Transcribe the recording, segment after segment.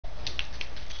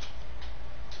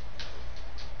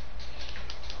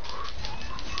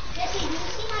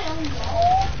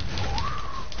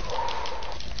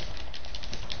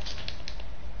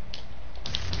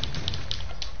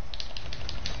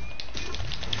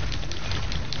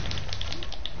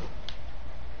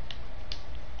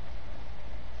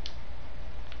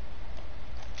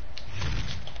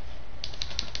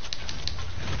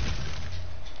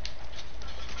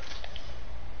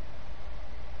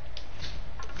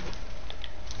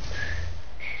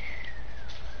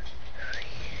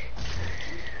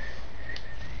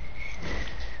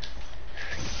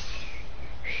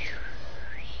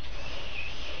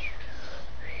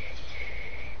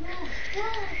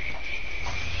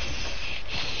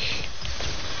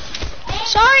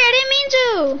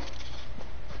to?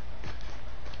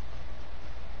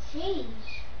 Jeez.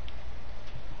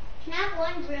 Can I have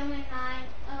one broom in my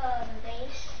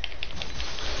base?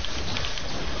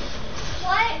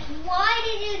 Why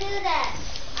did you do that?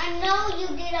 I know you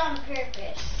did on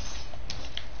purpose.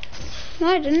 No,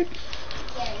 I didn't.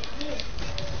 Yeah, you did.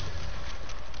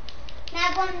 Can I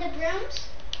have one of the brooms?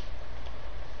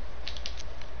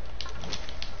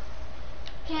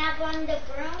 Can I have one of the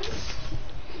brooms?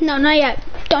 No, not yet.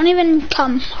 Don't even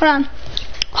come. Hold on.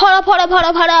 Hold up, hold up, hold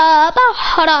up, hold up,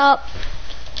 hold up.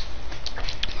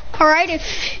 Alright,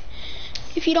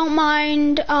 if you don't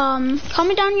mind,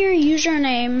 comment down your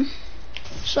username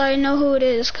so I know who it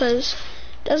is, because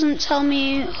it doesn't tell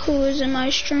me who is in my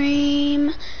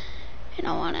stream, and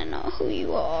I want to know who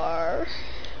you are.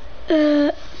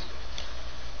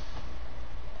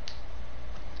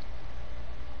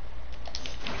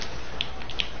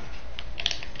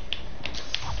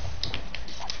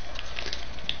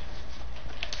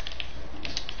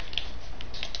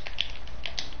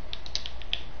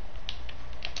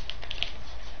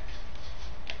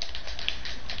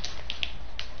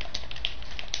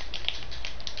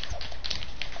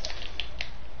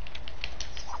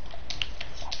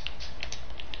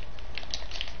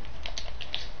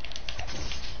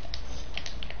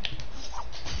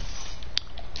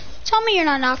 Tell me you're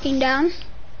not knocking down.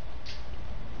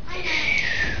 I know.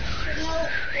 There's no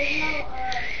water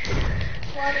anywhere.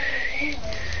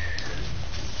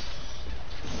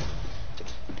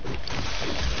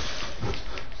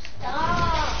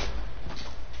 Stop.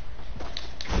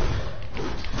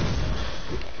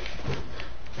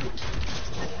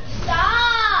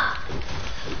 Stop.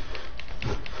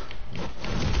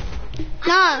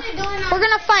 Nah, we're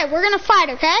gonna fight. We're gonna fight,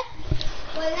 okay?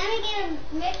 Well, let me get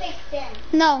a mythic then.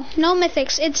 No, no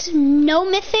mythics. It's no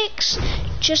mythics,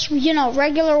 just, you know,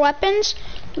 regular weapons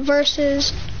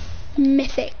versus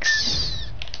mythics.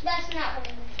 That's not going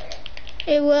to be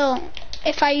fair. It will.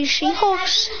 If I use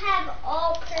She-Hulk's, I can have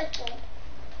all purple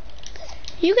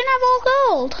you can have all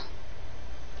gold.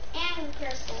 and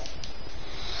purple.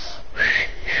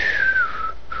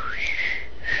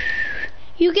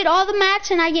 You get all the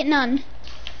mats and I get none.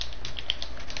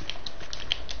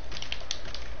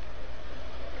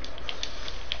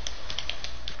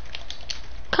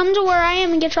 Come to where I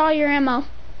am and get all your ammo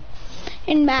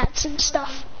and mats and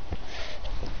stuff.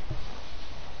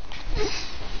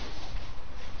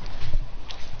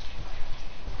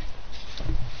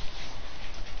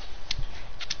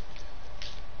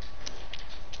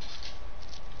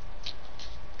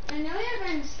 I know you're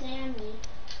going to slam me.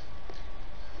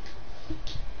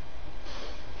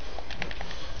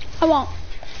 I won't.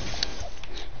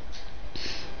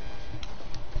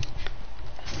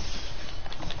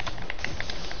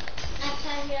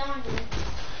 On you.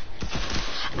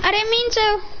 I didn't mean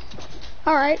to.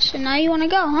 Alright, so now you want to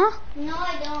go, huh? No,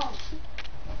 I don't.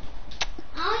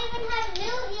 I don't even have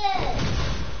loot yet.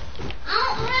 I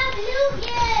don't have loot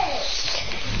yet.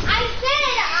 I said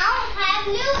I don't have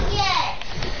loot yet.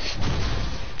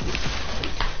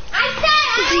 I said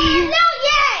I don't have loot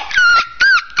yet.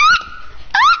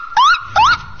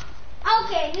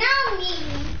 Okay, now I'm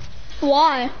leaving.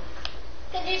 Why?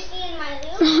 Because you're seeing my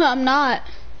loot. I'm not.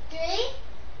 3,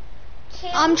 2.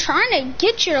 I'm trying to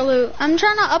get your loot. I'm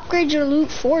trying to upgrade your loot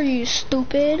for you,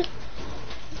 stupid.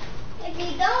 If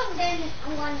you don't, then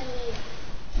I'm going to leave.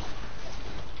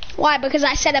 Why? Because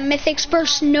I said a mythics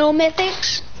versus no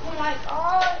mythics? Oh my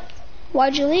god.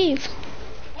 Why'd you leave?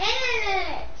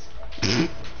 Internet.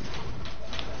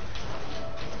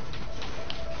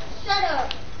 Shut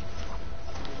up.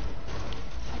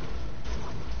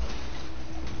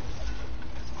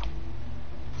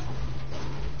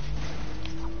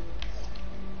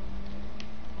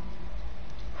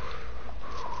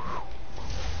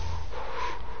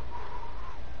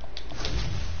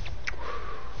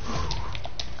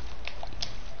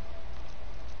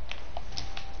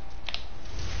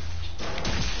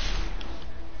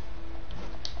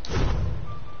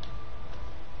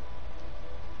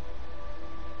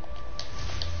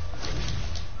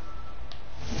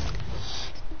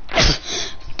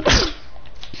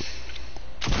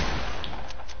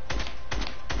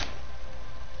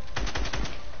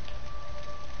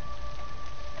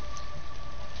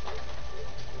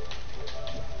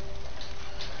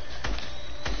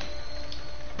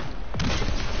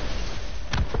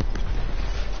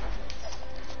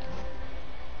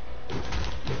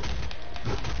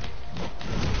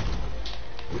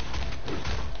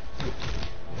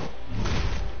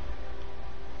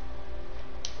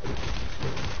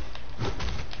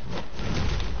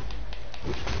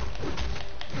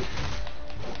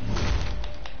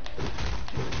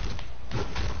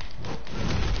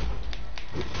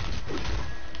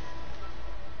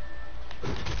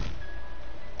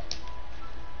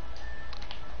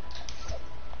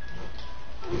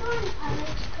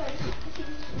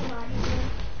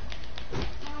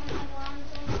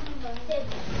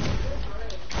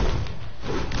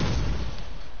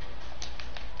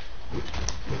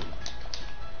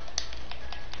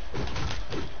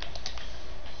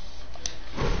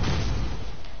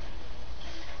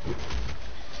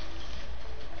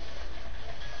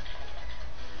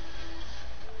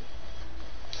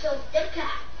 Yo,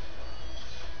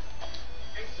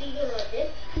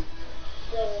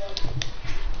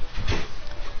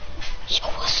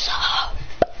 what's up?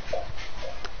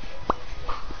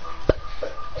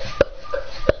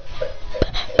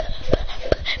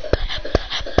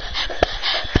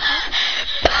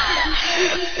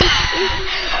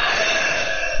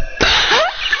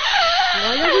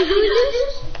 Why are we doing this?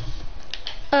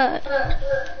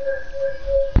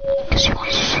 Cause you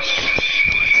want to.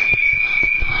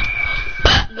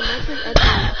 The mic is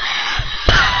echoing.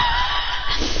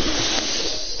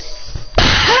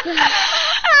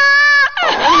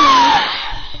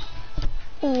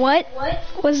 What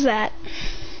was that?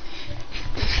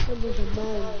 It was a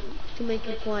bomb to make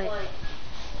it quiet.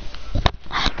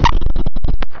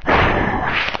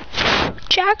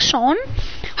 Jackson,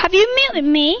 have you muted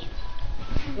me?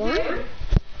 What?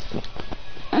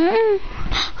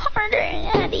 Harder,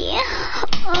 Daddy.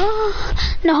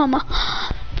 No homo.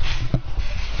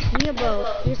 Yeah, bro.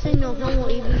 You're saying no homo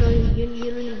even though you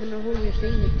don't even know who you're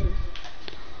saying it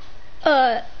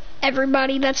to.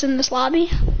 Everybody that's in this lobby.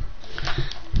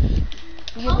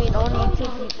 You mean only 2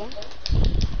 people?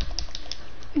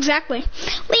 Exactly.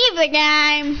 Leave the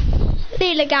game.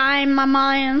 Leave the game, my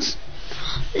mans.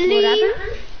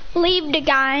 Leave the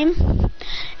game.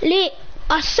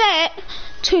 I said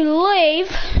to leave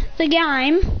the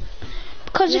game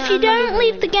because if you don't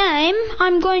leave the game,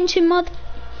 I'm going to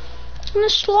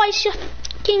slice your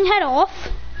fucking head off.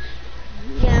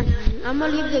 Yeah, I'm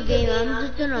gonna leave the game. I'm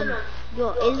just gonna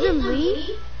go. Is it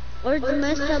me? Or it's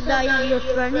messed up that your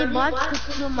friendly bot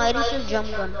took your Midas'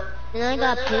 jump gun. And I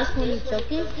got pissed when he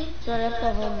took it, so I left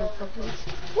the whole motherfucker.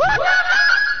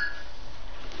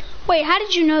 Wait, how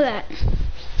did you know that?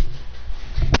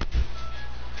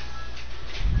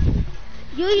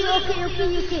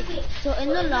 Okay. So in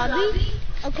the lobby,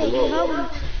 okay, you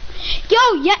have...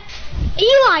 Yo, yeah,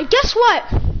 Eli, guess what?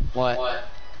 What?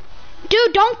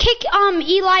 Dude, don't kick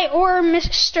Eli or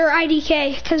Mr.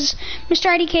 IDK, because Mr.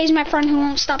 IDK is my friend who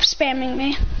won't stop spamming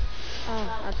me.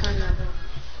 Oh, I kinda...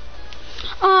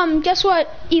 Guess what,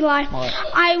 Eli? What?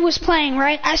 I was playing,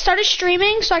 right? I started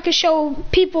streaming so I could show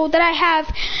people that I have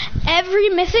every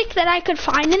mythic that I could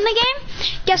find in the game.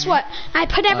 Guess what? I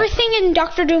put everything in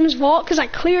Dr. Doom's vault because I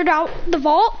cleared out the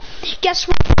vault. Guess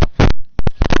what?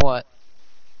 What?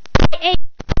 I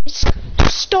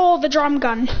stole the drum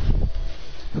gun.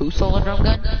 Who stole a drum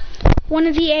gun? One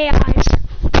of the AIs.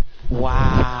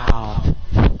 Wow.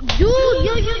 Dude,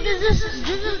 this is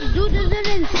an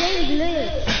insane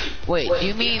glitch. Wait, do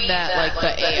you mean that like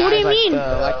the AI? What do you mean?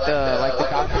 Like the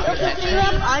Dr. Okay, so you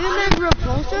have Iron Man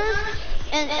repulsors,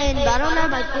 and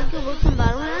Battle.net, I think it works in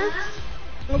Battle.net.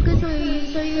 Okay, so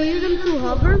you use them to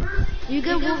hover, you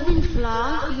get Wolverine's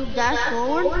flash, you dash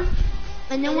forward,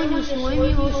 and then when you swim,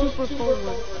 you go super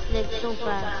forward, like so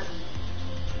fast.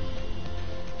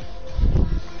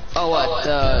 Oh, what?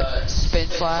 The spin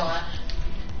slash?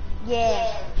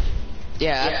 Yeah.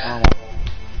 Yeah, that's normal.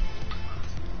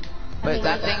 But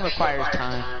that thing requires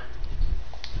time.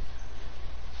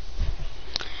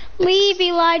 Leave,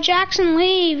 Eli Jackson,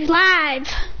 leave. Live.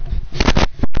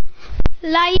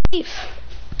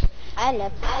 I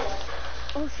left.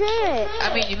 Oh shit.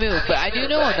 I mean, you move, but I do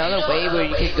know another way where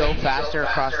you can go faster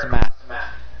across the map.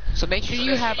 So make sure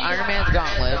you have Iron Man's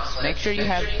gauntlets. Make sure you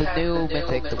have the new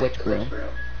mythic, the Witch Broom.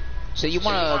 So you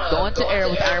want to go into air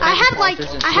with Iron Man's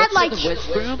repulsors and switch to the Witch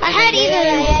Broom. I had I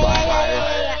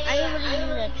already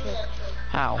knew that trick.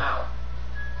 How?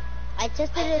 I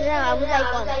tested it out. I was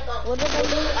like, what did I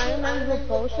do? Iron Man's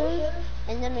repulsors,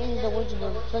 and then I used the Witch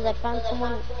Broom because I found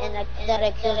someone and that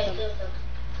I killed them.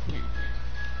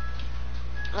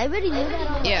 I already knew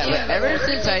that. Yeah, but ever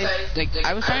since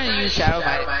I was trying to use Shadow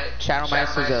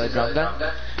Mice as a drum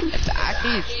gun. It's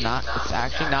actually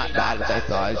not bad as I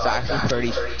thought. It's actually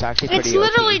pretty. It's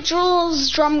literally OP. Jules'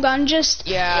 drum gun. Just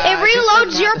it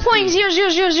reloads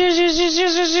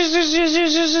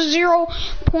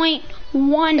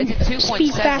 0.0000000.1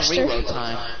 speed faster. Reload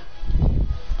time.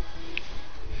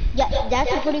 Yeah,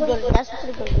 that's a pretty good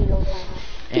reload time.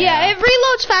 Yeah, it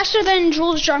reloads faster than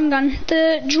Jules' drum gun.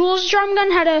 The Jules' drum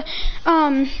gun had a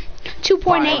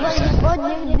 2.8. But do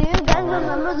you guys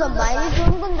remember the Mighty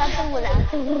drum gun? That thing was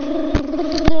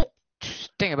actually...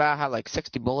 Think about how like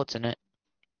 60 bullets in it.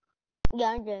 Yeah,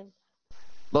 I did.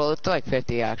 Well, it's like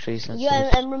 50 actually. Since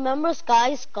Yeah, and remember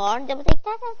Sky's Scar? They was like...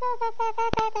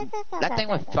 that thing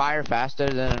would fire faster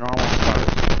than a normal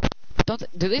Scar.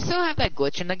 Do they still have that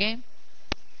glitch in the game?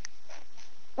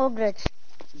 Oh, glitch.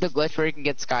 The glitch where you can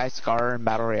get Sky Scar in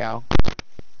Battle Royale.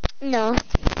 No.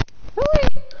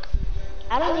 Really?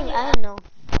 I don't know.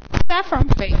 Where's that from?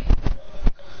 Fake.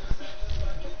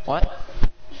 What?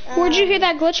 Where'd you hear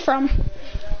that glitch from?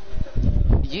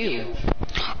 You.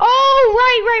 Oh,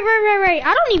 right.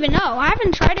 I don't even know. I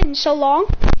haven't tried it in so long.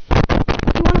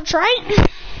 You want to try it?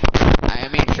 I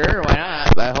mean, sure, why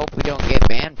not? But I hope we don't get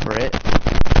banned for it.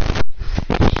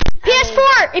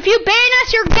 PS4, if you ban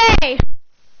us, you're gay.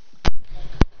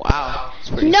 Wow. That's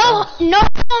pretty No fun.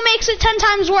 makes it 10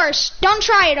 times worse. Don't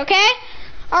try it, okay?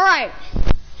 Alright.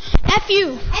 F you.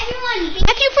 Everyone,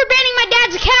 F you for banning my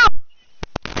dad's account.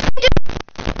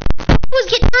 Was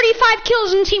get 35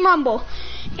 kills in Team Rumble.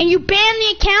 And you ban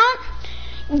the account?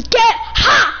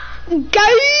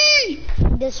 Gay!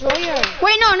 Destroyer.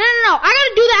 Wait, no. I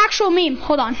gotta do the actual meme.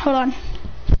 Hold on. Crap.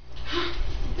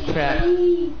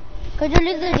 Could you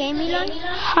leave the game, Elon?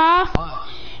 Ha.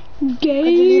 Gay.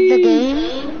 Could you leave the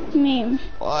game? Meme.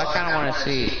 Well, I kind of want to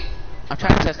see. I'm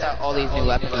trying to test out all these new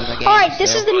weapons in the game. Alright,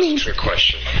 this is the meme. Trick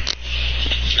question.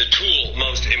 The tool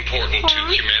most important to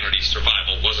humanity's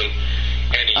survival wasn't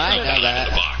any I know in that.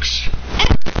 the box.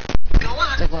 It's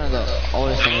like one of the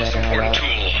oldest The things most I know important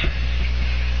about. tool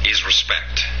is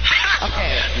respect.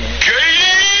 Okay.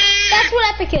 That's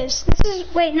what Epic is.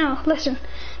 Wait, no, listen.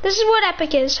 This is what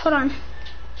Epic is. Hold on.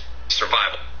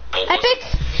 Survival. Epic,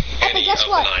 guess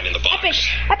what? In the box.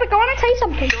 Epic, I want to tell you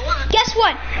something. Guess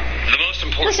what? The most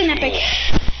important Listen, tool Epic.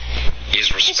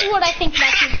 is respect. This is what I think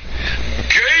about you.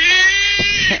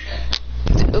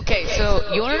 Okay, so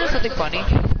you want to know something funny?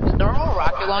 The normal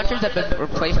rocket launchers have been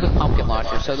replaced with pumpkin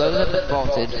launchers, so those have been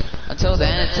vaulted. Until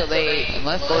then,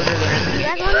 unless those are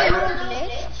That's not a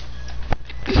glitch.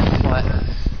 What?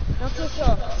 Okay,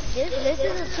 so this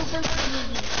is a super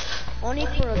speedy, only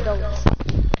for adults.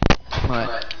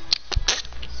 What?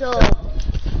 So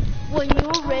when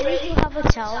you're ready to have a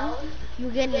child, you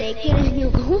get naked and you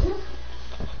go.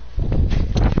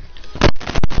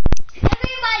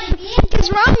 everybody, What's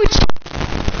wrong with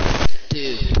you?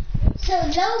 Dude. so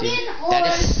Logan or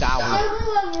that is sour.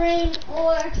 Circle of Rain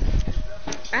or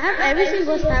I have every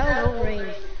single style of ring.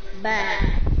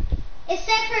 Bad.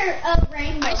 except for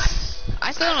Rainbow.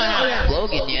 I still don't have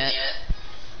Logan yet.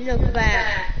 You look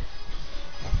bad.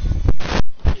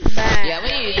 Bad. Yeah, we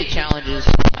need to do challenges. I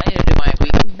need to do my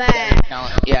week Bad. 7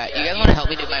 challenge. Yeah, you guys want to help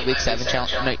me do my week 7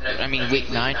 challenge? No, I mean week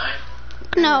 9.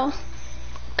 No.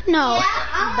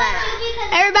 Bad.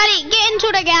 Everybody, get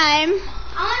into the game.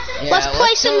 Yeah, Let's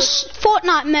play some go-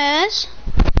 Fortnite mares.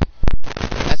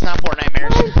 That's not Fortnite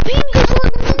Mares.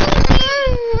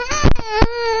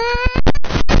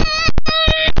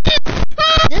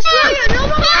 This way, no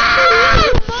more.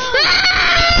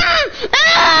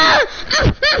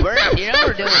 You know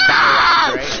we're doing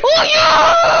battle rounds, right? Oh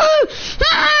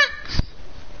yeah!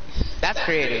 That's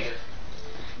creative.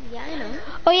 Yeah, I know.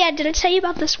 Oh yeah, did I tell you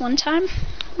about this one time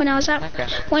when I was Okay.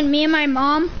 when me and my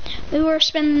mom, we were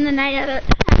spending the night at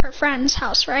her friend's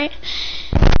house, right?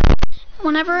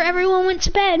 Whenever everyone went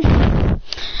to bed,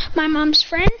 my mom's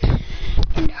friend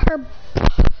and her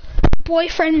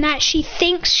boyfriend that she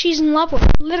thinks she's in love with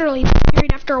literally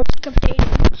married after a week of dating.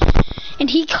 And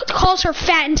he calls her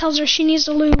fat and tells her she needs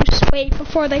to lose weight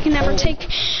before they can ever take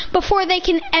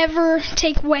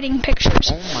wedding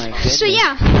pictures. Oh my goodness. So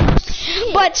yeah,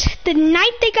 but the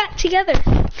night they got together,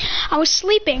 I was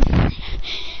sleeping.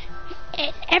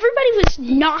 Everybody was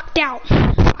knocked out.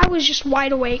 I was just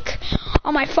wide awake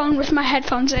on my phone with my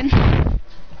headphones in,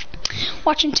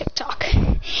 watching TikTok.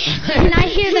 And I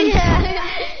hear them,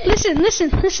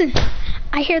 listen.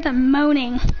 I hear them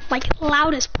moaning, like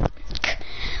loud as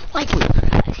like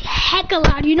hecka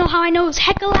loud. You know how I know it's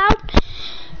hecka loud?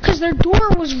 Because their door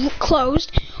was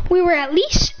closed. We were at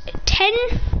least 10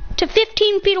 to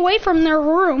 15 feet away from their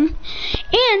room,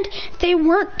 and they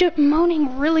weren't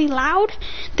moaning really loud.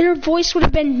 Their voice would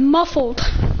have been muffled.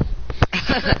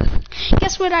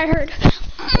 Guess what I heard?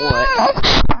 What?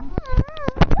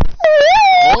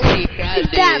 Holy crap,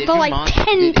 dude. That, if but your like mom- 10,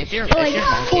 dude, if your like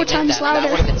mom 4 came in, times that louder.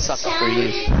 would have been sucky for you.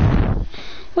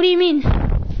 What do you mean?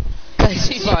 Because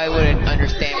she probably wouldn't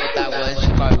understand what that was.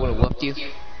 She probably would have whooped you.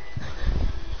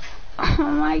 Oh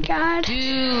my god.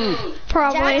 Dude.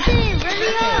 Probably. Jackson,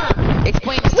 ready up.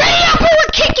 Explain this to me. Ready up or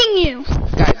we're kicking you!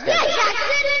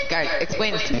 Guys,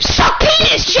 explain this to me. Suck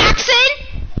penis, Jackson!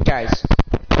 Guys,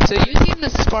 so you've seen the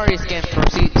Safari skin from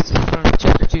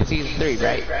Chapter 2, Season 3,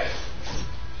 right?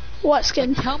 What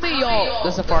skin? Tell me y'all,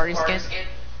 the Safari skin,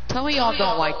 tell me y'all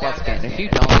don't like that skin. If you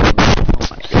don't, oh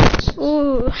my goodness.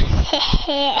 Ooh.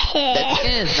 That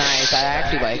skin is nice, I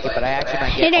actually like it, but I actually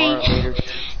might get It ain't. Aura later.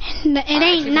 It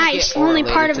ain't nice. The only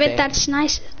part of today. it that's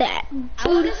nice is that. I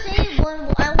want to say one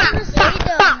of the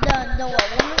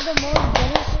most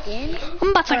better skins. I'm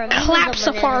about to clap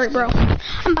Safari, bro.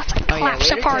 I'm about to Oh clap, wait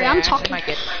Safari. until I'm I talking.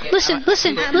 actually might get- Listen,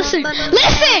 listen, listen,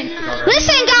 listen,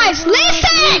 listen, guys,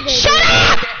 listen. Shut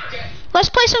up. Let's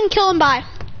play some Kill and Buy.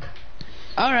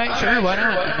 Alright, sure, why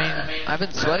not? I mean, I've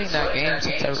been sweating that game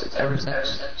since ever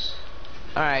since.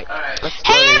 Alright, let's go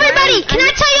Hey, then. everybody, can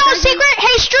I tell y'all a secret?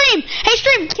 Hey, stream,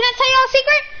 can I tell y'all a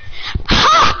secret?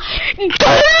 Ha!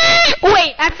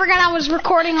 Wait, I forgot I was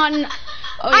recording on.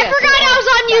 Oh, I yeah, forgot so, I was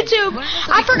on guys, YouTube. you wanna know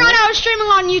I something forgot cool? I was streaming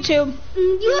on YouTube.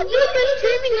 You've been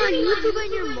streaming on YouTube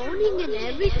and you're moaning and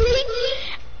everything?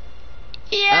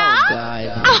 Yeah. Oh, God.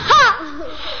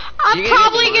 I'm You're gonna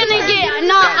probably get gonna get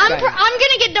demonetized. I'm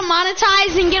gonna get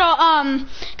demonetized and get a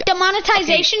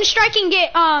demonetization strike and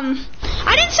get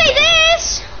I didn't say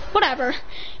this. Whatever.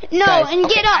 No, Guys, and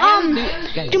okay, get I have a new-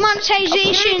 guys,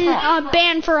 demonetization okay.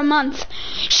 ban for a month.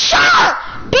 Shut up!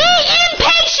 Be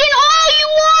impatient all you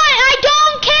want. I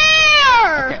don't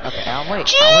care. Okay, I'll wait.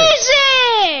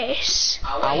 Jesus.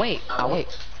 I'll wait.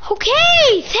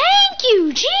 Okay, thank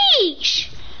you. Jeez.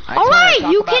 I All just wanna right,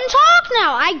 talk you about- can talk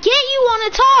now. I get you want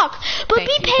to talk, but Thank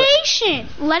be you, but- patient.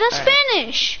 Let us Alright.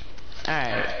 finish.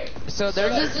 Alright, so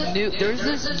there's this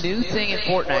new thing in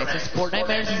Fortnite. Since Fortnite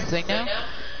Matters is a thing now,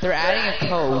 they're adding a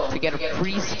code to get a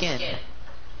free skin.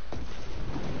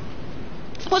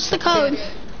 What's the code?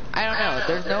 I don't know.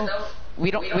 There's no.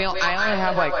 I only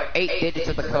have like 8 digits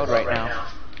of the code right now.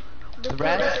 The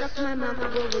rest. Suck my mouth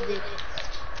and go with it.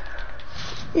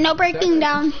 No breaking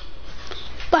down.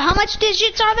 But how much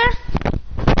digits are there?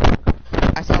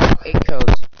 I saw like 8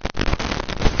 codes.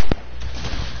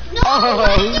 Oh,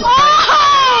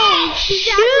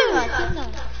 shoot.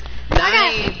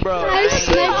 Nice, bro. I Nice.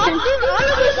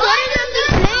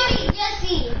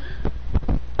 Jesse.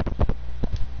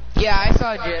 Yeah, I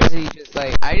saw Jesse just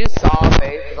like I just saw a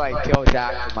face like kill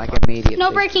Jackson like immediately.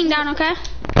 No breaking down, okay?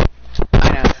 I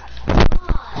know.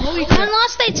 Holy crap.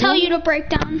 Unless they tell you to break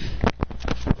down.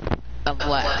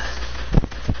 Unless.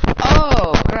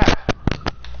 Oh crap.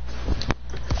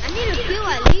 I need a kill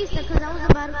at least because I was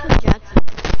about to kill Jackson.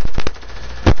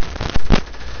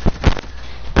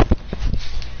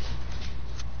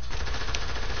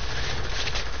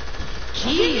 Get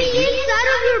me inside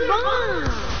of your bomb.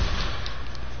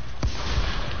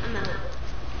 I'm out.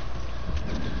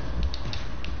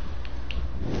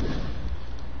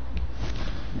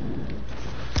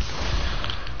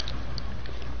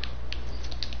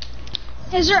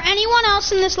 Is there anyone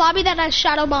else in this lobby that has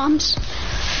shadow bombs?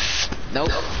 Nope.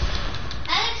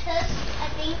 Alex does, I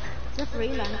think. It's a free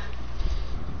line.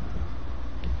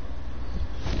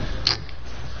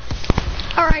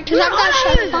 Alright, because I've got a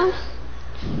shadow bomb.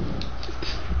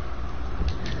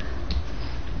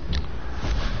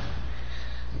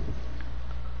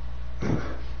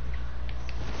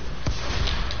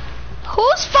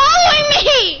 Who's following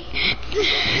me?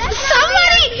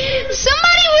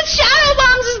 Somebody with shadow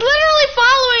bombs is literally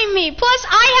following me. Plus,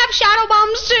 I have shadow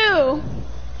bombs too.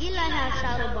 Eli has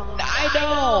shadow bomb. I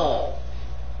know.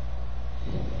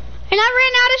 And I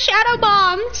ran out of shadow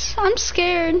bombs. I'm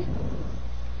scared.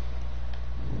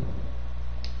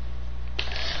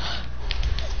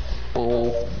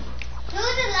 Oh.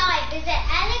 Who's alive? Is it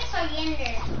Alex or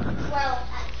Yinder? Well,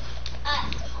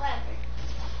 whatever.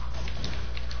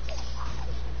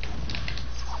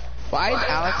 Why is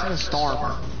Alex in a storm?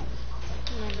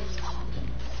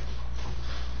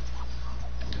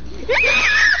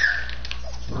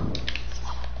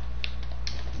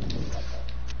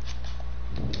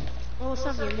 Oh, what's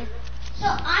up, Yonder? So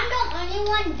I'm the only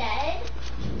one dead?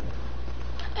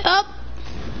 Up.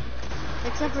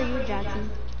 Except for you, Jackson.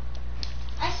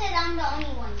 I said I'm the only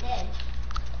one dead.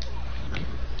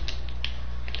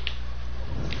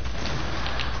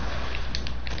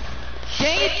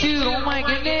 Dang it, dude! Oh my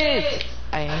goodness!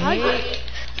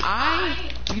 I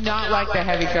do not like the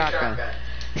heavy shotgun.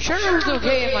 Sure, it was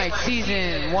okay in like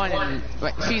season 1 and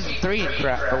like season 3 and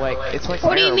crap, but like it's like.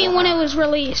 What do you mean terrible when now. it was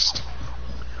released?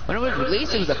 When it was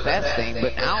released, it was the best thing,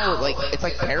 but now like it's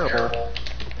like terrible.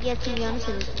 Yeah, to be honest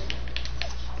with you.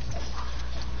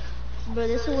 Bro,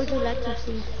 this is what you like to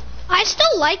see. I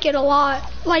still like it a lot.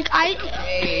 Like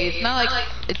Hey, it's not like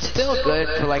it's still good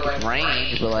for like its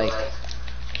range, but like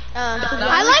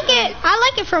I like it. I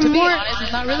like it for to be more. honest,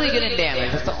 it's not really good in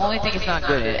damage. That's the only thing it's not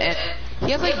good in. And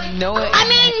he has like no. I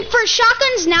mean, for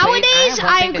shotguns nowadays,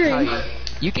 I agree.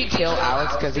 You can kill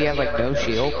Alex because he has like no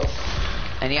shield,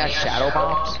 and he has shadow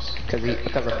bombs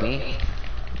because of me.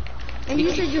 And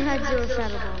you said you had 0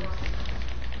 shadow bombs.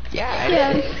 Yeah, I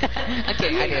Yeah. did. I'm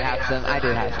kidding. I did have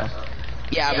some.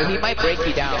 Yeah, but he might break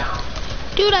you down.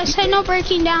 Dude, I said no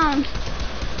breaking down.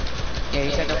 Yeah,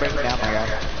 he said no breaking down, my guy.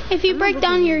 If you break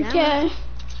down, you're dead.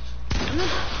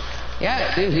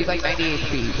 Yeah, dude, he's like 98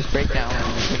 feet. Just break down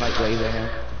and you can like laser him.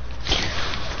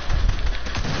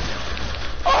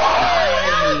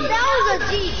 a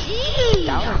GG.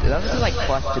 That was like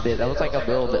clutched a bit. That was like a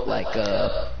little bit like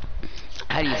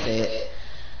how do you say it?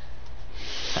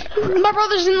 My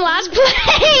brother's in last place.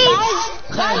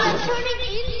 Guys, I'm turning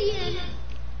Indian.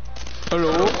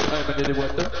 Hello, I'm a little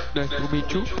water. Nice to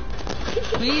meet you.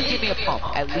 Please give me a pump.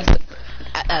 At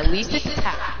least it's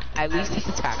attack. At least it's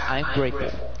attack. I'm grateful.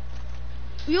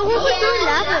 You were doing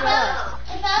laugh at us.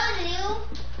 If I was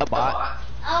you, A bot.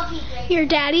 I'll be great. Your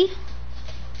daddy?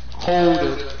 Hold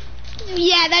it.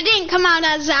 Yeah, that didn't come out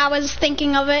as I was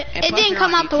thinking of it. And It plus didn't you're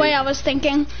come on out the way YouTube. I was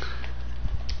thinking.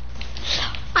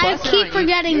 I Plus, keep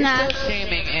forgetting you're that. Still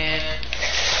streaming and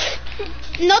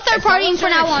No third partying for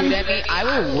now Shoot on. at me, I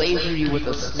will laser you with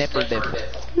a snipper dip.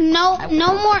 No more,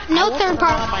 I no will third turn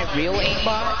on party. my real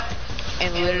aimbot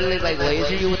and literally like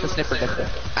laser you with a snipper dip.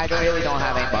 I really don't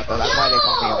have aimbot though. That's why they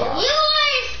call me a bot. You are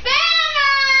a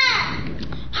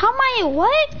spammer! How am I,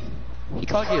 what? He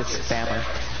called you a spammer.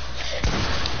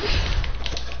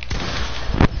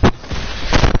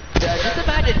 Just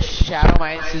imagine Shadow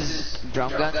Mice's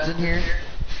drum guns in here.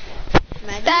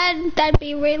 That'd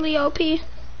be really OP. I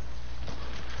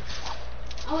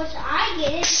wish I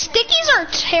get it. Stickies are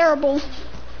terrible.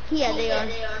 Yeah, they are.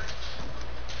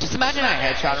 Just imagine I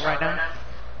headshot him right now.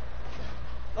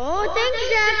 Oh, thanks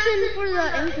Jackson for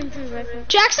the infantry rifle.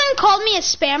 Jackson called me a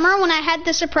spammer when I had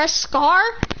the suppressed scar.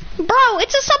 Bro,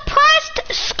 it's a suppressed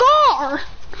scar.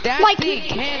 That Like- thing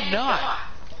cannot.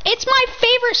 It's my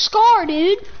favorite scar,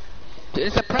 dude.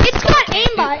 It's a It's got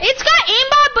aimbot. It's got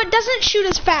aimbot, but doesn't shoot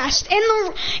as fast,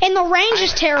 and the range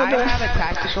is terrible. I have a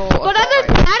tactical. But other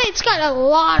than that, it's got a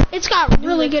lot. It's got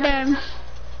really good aim.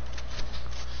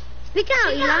 Speak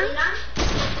out, Eli.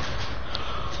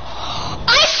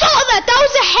 I saw that. That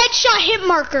was a headshot hit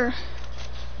marker.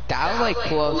 That was like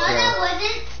close, No, that bro.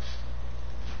 wasn't.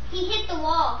 He hit the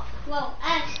wall. Well,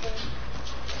 actually.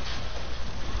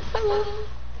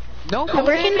 No, No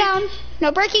breaking down.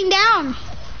 No breaking down.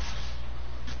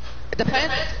 It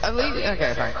depends. At least,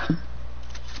 okay, fine.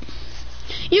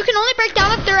 You can only break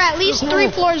down if they're at least 3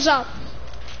 floors up.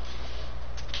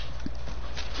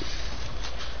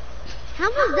 How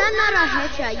was that not a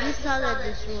headshot? You saw that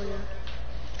destroyer.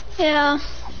 Yeah.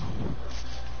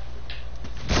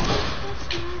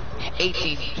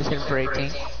 18. Just hit him for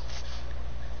 18.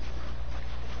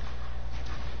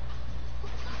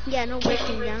 Yeah, no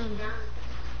breaking down.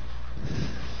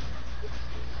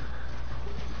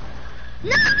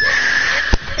 No!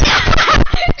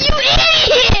 You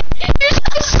idiot! You're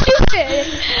so stupid!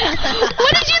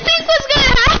 What did you think was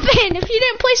gonna happen if you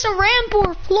didn't place a ramp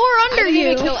or floor under I you?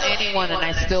 didn't kill anyone and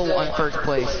I still won first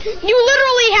place. You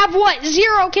literally have what?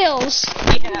 0 kills.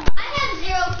 Yeah. I have 0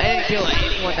 kills. I didn't kill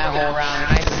anyone that whole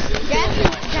round and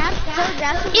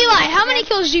Jackson. Eli, how many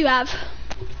kills do you have?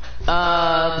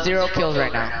 0 kills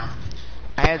right now.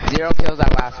 I had 0 kills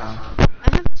that last round.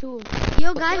 I have 2.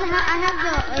 Yo, guys, I have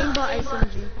the aimbot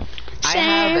SMG.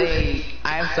 I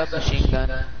have submachine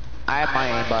gun. I have my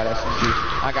aimbot SMG.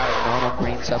 I got a normal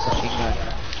green submachine gun.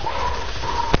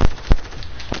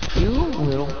 You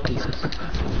little piece of...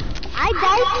 I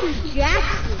died to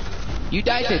Jackson. You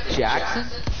died to Jackson?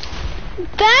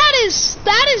 That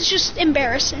is just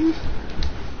embarrassing.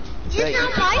 It's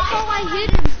not my fault I hit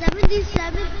him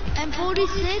 77 and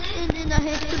 46 and then I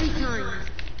hit 3 times.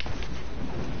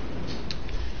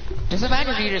 Just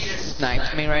imagine if you just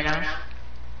sniped me right now.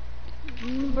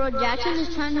 Bro, Jackson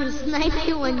is trying to snipe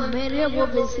you when middle of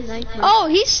his sniper. Oh,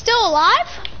 he's still alive?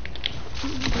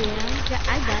 Yeah,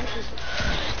 I died.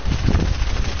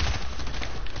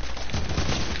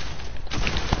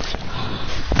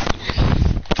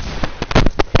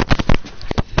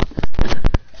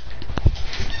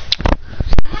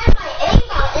 I have my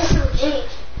aimbot SMG.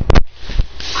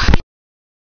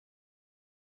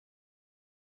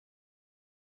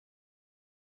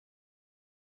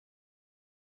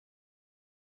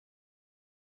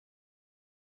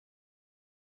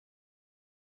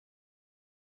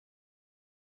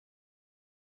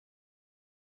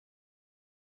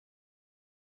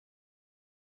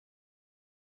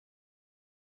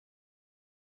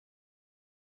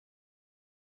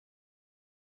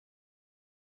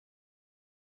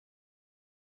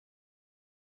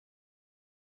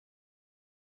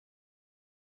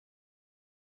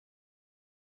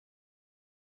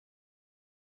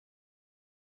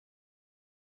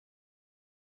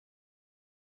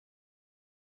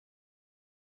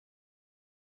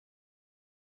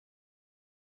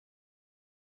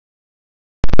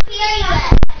 Where are you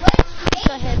at? What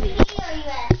So heavy. city are you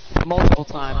at? Multiple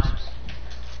times.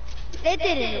 It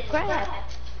didn't crap.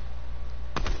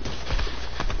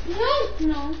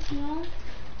 No.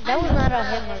 That was not a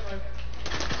hit marker.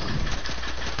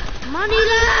 Money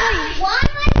line! Why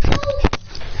am I so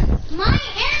My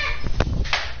internet,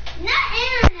 not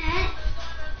internet.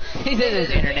 He says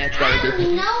his internet's better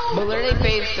than but literally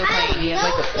Faye's still playing. He has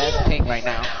like the best ping right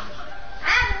now. I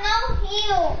have no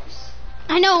heels.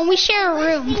 I know, and we share a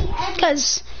room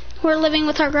because we're living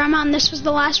with our grandma, and this was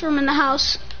the last room in the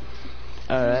house.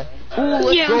 Alright. Ooh,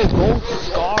 let's go, Gold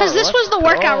Scar. Because this was the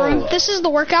workout go. room. This is the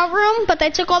workout room, but they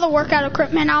took all the workout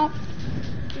equipment out.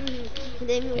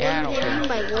 Yeah, I don't care.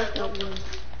 By workout room.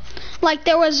 Like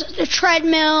there was a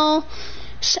treadmill,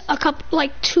 a couple,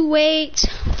 like 2 weights.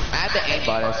 I had the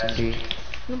aimbot SMG.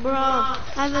 Bro, I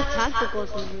have a tactical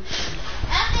SMG. I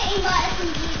have the aimbot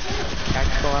SMG too.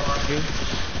 Tactical SMG.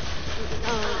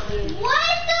 Yeah.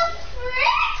 What the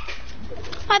frick?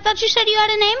 I thought you said you had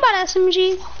an aimbot SMG.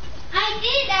 I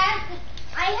did that.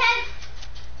 I had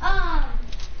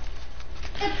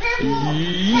the purple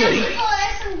tactical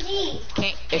SMG.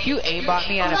 Can't, if you aimbot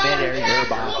me out of midair, you're a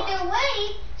bot. Either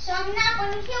way, so I'm not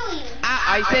going to kill you.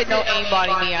 I said no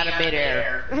aimbotting me out of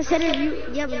midair. I said if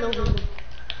you have no homo.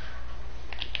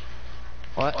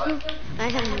 What? I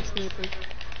have no sniper.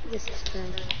 This is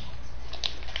bad.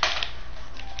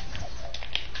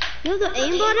 You have the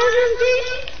aimbot SMG?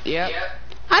 Yep.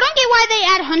 I don't get why they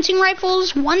add hunting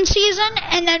rifles one season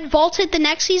and then vaulted the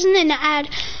next season and add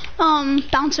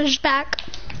bouncers back.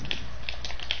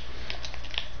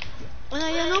 No,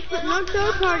 yeah, no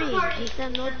third party. He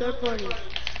said no third party.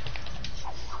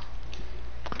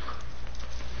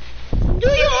 Do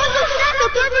you understand the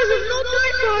purpose of no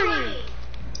third party?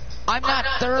 I'm not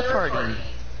third party.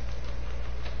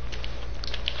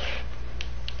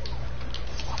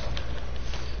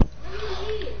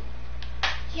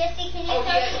 Jesse, can I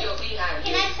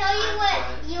tell you what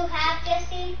you have,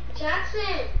 Jesse?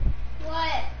 Jackson.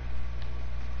 What?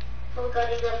 I'm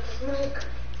cutting up the smoke.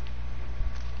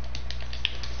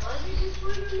 Why did you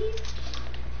swing on me?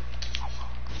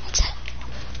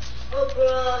 Oh, bro,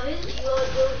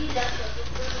 he left us. He's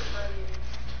really funny.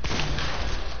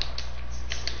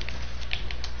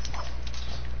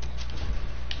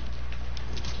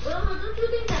 Bro, don't you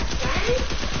think that's Spanish?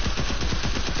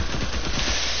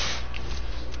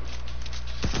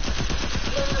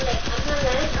 I'm not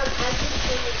like, I'm actually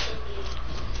speaking English.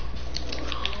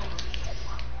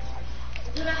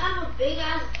 Dude, I have a big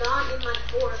ass dot in my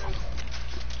forehead.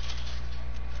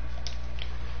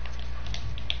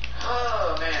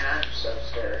 Oh man, I'm so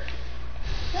scared.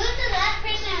 Who's the last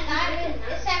person I got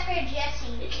except for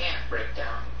Jesse? You can't break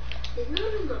down. It's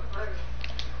not in the heart.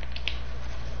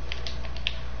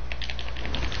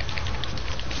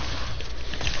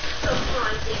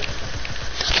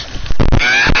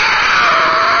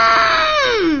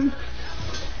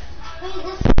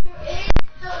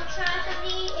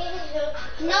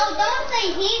 No, don't say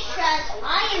he's trash. I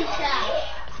am trash.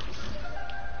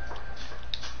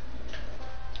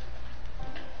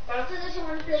 Also, does you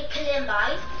want to play kill and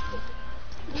buy?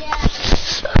 Yeah.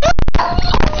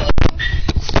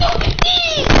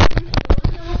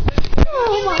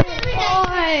 Oh my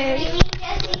god.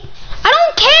 Jesse? I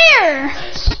don't care.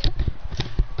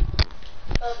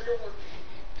 Blue one.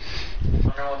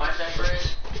 You know what my sniper is?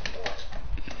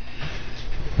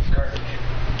 Garbage.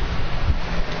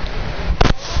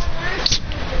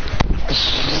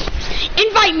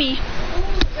 Invite me.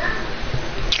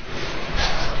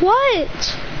 What?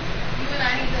 You and I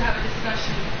need to have a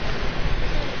discussion.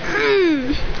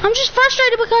 I'm just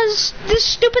frustrated because this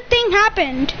stupid thing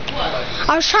happened. What?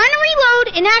 I was trying to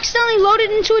reload and accidentally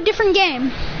loaded into a different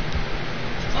game.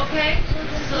 Okay,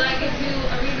 so that gives you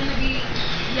a reason to be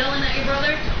yelling at your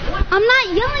brother? I'm not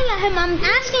yelling at him. I'm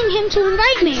asking him to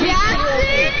invite me.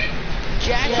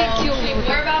 Jackson killed me with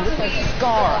We're about to a leave.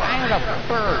 scar. I had a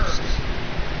burst.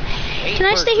 Can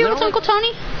I stay here with Uncle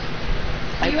Tony?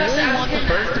 I really want the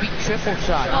burst to be triple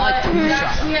shot, not like two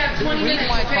shots. We have There's a 20 reason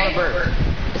minutes, why I call it okay? burst.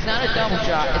 It's not a double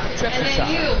shot, it's a triple And then shot.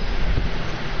 you,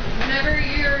 whenever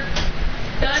you're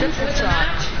done Triple with the shot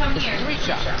match, come is here. 3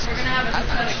 shots. We're gonna have a That's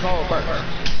what I discussion. call a burst.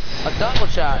 A double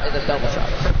shot is a double shot.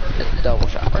 It's a double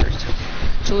shot burst.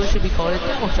 So it should be called a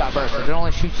double shot burst, because it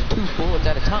only shoots 2 bullets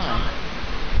at a time.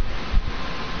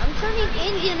 I'm turning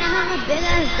Indian and I have a big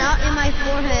ass dot in my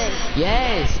forehead.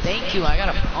 Yes, thank you. I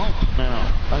got a pump now.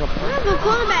 Like a I have a pump.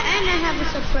 quarterback and I have a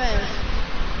suppress.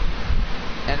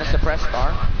 And a suppressed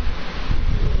scar.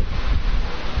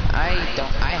 I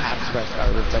have suppressed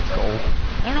scar, but that's gold.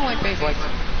 I don't know why Faith likes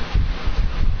it.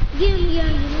 Yeah, you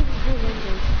need to do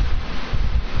windows.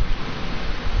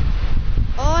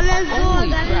 Oh, let's go. Holy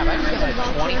I crap, I got just got like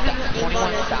another box. I have an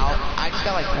 21,000. I just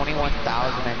got like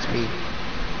 21,000 XP.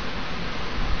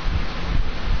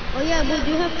 Oh yeah, but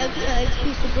you have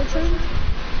XP Super Train?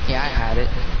 Yeah, I had it.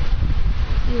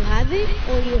 You have it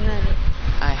or you have it?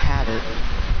 I had it.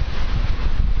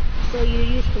 So you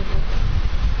used to have.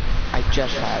 I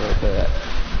just had it, but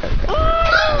I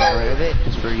got rid of it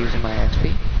just for using my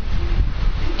XP.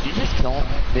 Did you just kill him?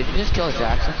 Did you just kill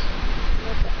Jackson?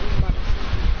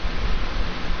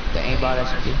 The aimbot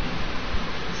SMG?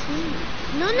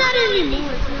 No, not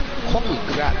anymore. It's not Holy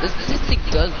crap, this thing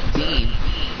does beam.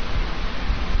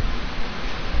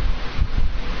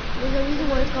 There's a reason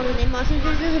why it's called an aimbot.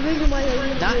 There's a reason why they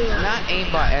use Not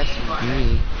aimbot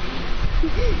SMG.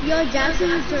 Yo, Jackson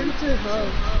returned to hub.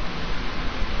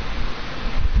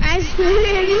 I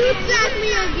swear, you attacked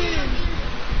me again.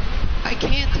 I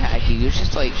can't tag you, it's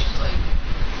just like...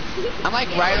 I'm like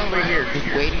right over here, just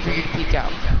waiting for you to peek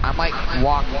out. I'm like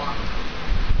walking.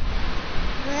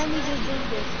 Let me just do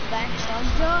this. Back shot.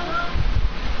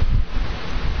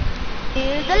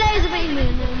 Here's the laser beam.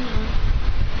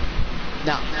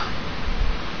 No.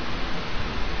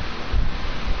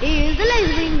 Here's the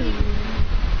laser beam.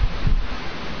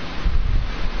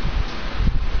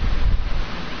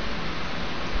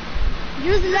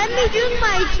 Just let me do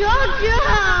my job.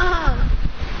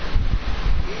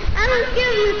 I don't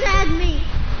care if you tag me.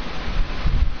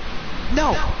 No.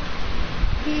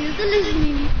 Here's the laser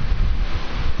beam.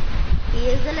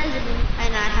 Here's the laser beam.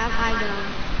 And I have high ground.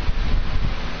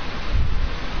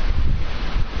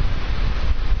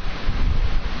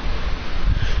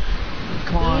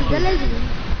 Come on. Here's the laser beam.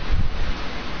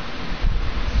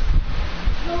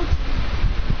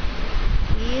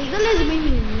 Here's the laser beam.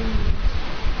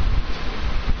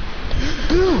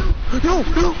 No.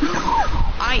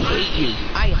 I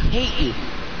hate you.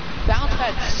 Bounce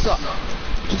pads suck.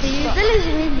 Here's the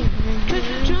laser beam. Just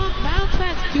jump, bounce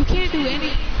pads. You can't do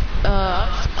any.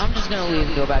 I'm just gonna leave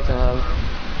and go back to hub.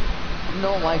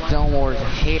 No like Dome Wars. I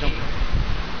hate them.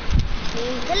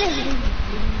 Here's the laser beam.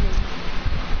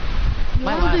 You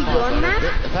My want to do last your one, map?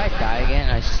 if I die again,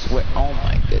 I swear. Oh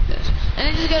my goodness. And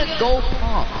I just got a gold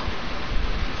pump.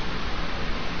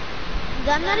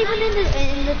 I'm not even in the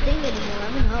thing anymore.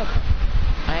 I'm in hub.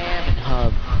 I am in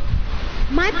hub.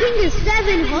 My ping is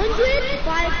 700,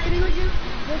 350.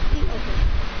 Okay.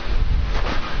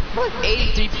 What?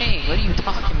 83 ping. What are you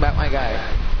talking about, my guy?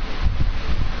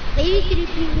 83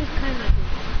 ping is kind of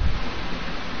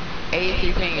good.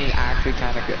 83 ping is actually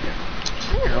kind of good. I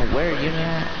don't know where you're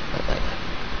at, but like,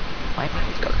 my ping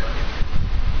is good.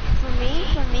 For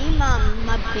me,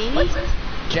 my ping. What's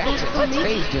Jackson? What's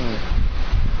Faze doing?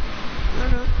 I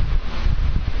don't know.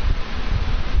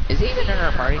 Is he even in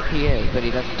our party? He is, but he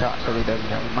doesn't talk, so he doesn't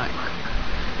have a mic.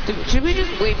 Dude, should we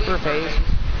just wait for Faze?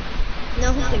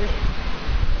 No, who's here?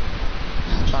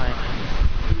 Fine.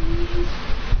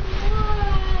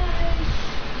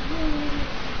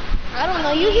 I don't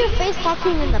know. You hear face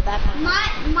talking in the background.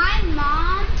 My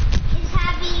mom is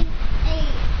having a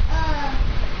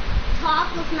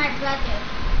talk with my brother.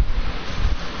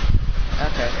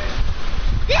 Okay.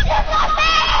 This is not me!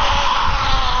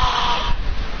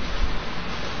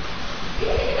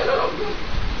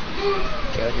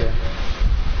 Killed you.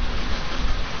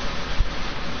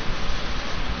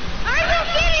 Are you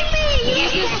kidding me? He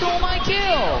just stole my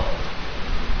kill!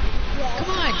 Yes.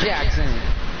 Come on, Jackson.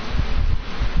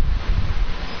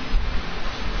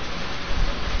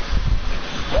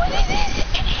 What is this?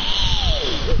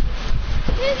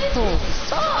 Pistols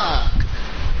suck!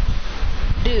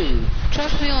 Dude,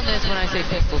 trust me on this when I say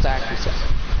pistols actually suck.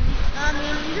 I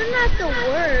mean, you're not the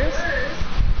worst.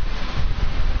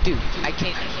 Dude, I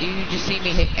can't. You just see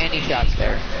me hit any shots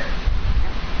there.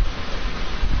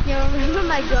 You remember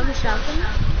my drum shotgun?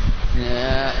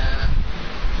 Yeah.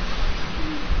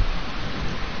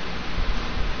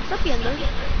 Stop yelling.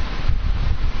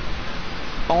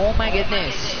 Oh my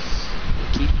goodness.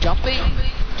 Keep jumping.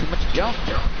 Too much jump.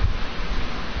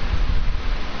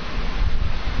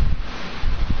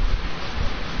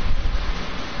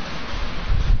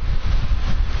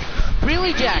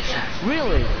 Really, Jackson?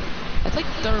 Really? That's like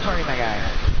the third party, my guy.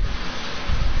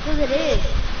 Because it is.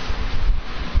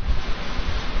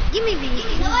 Give me these.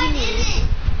 No, I didn't.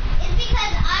 It's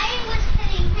because I was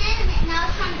hitting him and I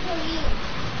was trying to kill you.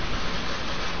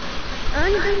 I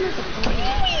don't think that's a point.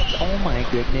 Oh my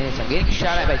goodness. I'm getting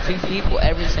shot at by 2 people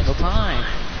every single time.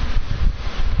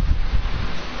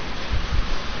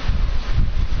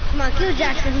 Come on, kill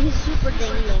Jackson. He's super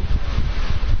dang low.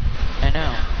 I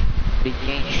know. Big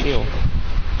gain shield.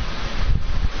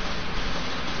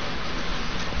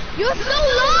 You're so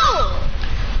low!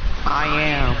 I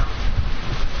am.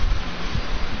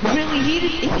 Really?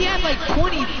 He had like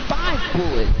 25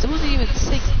 bullets. It wasn't even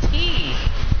 16.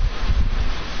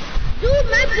 Dude,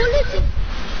 my bullets.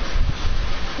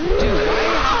 Dude,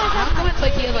 how come it's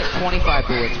like he has like 25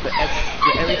 bullets, but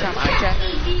every time I check,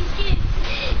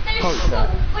 holy crap.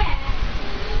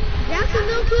 Jackson,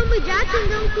 don't kill me. Jackson,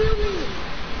 don't kill me.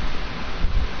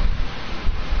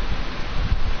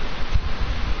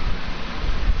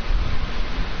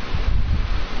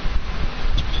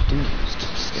 Dude, it's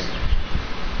too scary.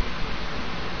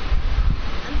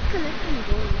 I'm collecting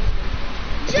gold.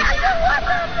 Jackson, what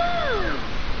the hell?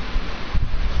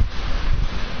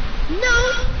 No.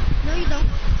 No, you don't.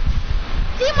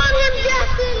 Team on him,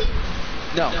 Jackson.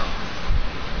 No.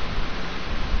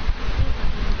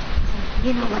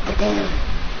 You know what to do.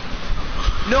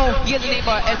 No, he has a name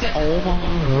by S. Oh my.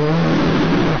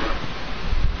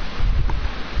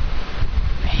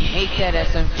 I hate that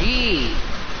SMG.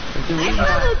 There's a I reason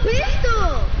have a why,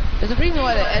 pistol. there's a reason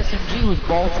why the SMG was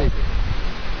bolted.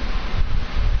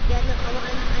 Yeah, no,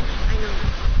 I know.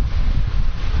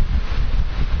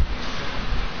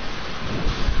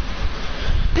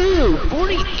 Dude,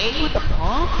 48 with the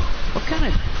pump? What kind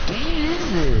of game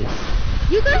is this?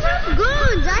 You guys have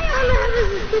guns. I all I have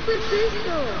is a stupid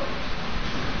pistol.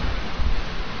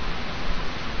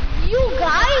 You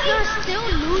guys are still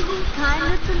losing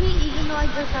kind to me, even though I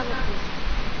just have a pistol.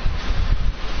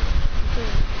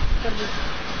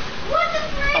 What the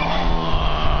frick?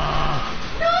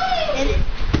 No! And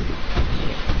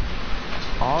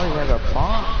Oh, he's like a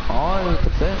pump. Oh, with the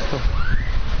pistol.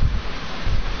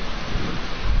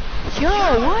 Yo,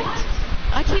 what?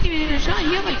 I can't even hit a shot.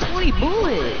 He had like 20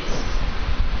 bullets.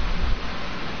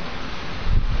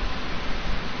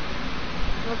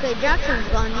 okay, Jackson's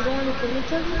gone. You don't want to kill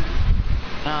each other?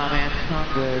 Nah, man,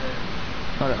 I'm good.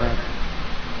 Hold up, man.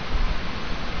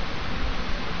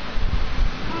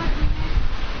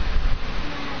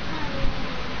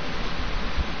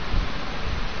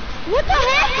 What the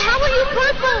heck? How are you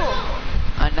purple?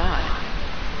 I'm not.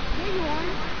 Yeah, you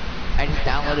are. I just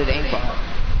downloaded aimbot.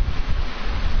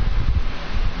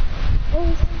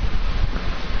 Oh.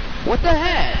 What the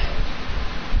heck?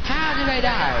 How did I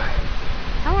die?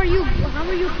 How are you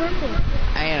purple?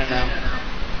 I don't know.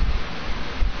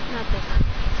 Nothing.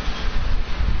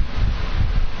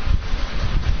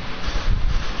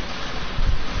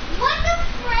 What the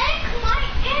frick? My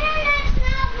internet's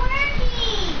not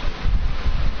working!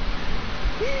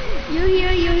 You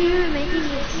here making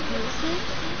excuses?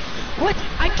 What?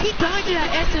 I keep dying to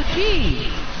that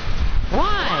SMG.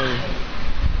 Why?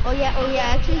 Oh yeah,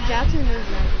 actually Jackson is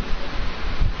like.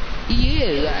 He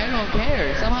is. I don't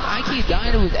care. Somehow I keep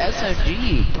dying to his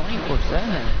SMG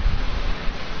 24/7.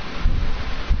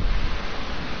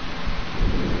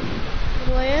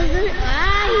 Where is it?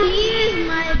 Ah, he is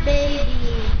my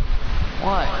baby.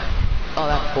 What? Oh,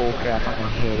 that bull crap. I'm gonna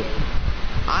hit it.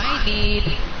 I need.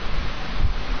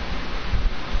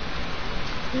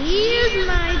 He is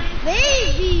my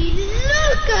baby.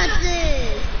 Look at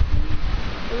this.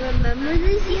 Remember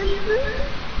this, youngster?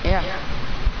 Yeah.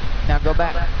 Now go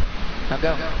back. Now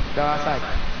go. Go outside.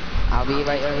 I'll be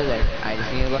right over there. I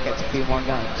just need to look at a few more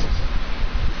guns.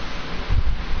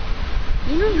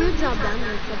 You know your job down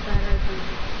there is so bad I do.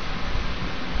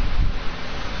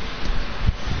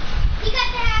 He got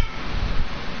the hack.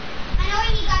 I know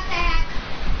he got the hack.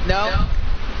 No.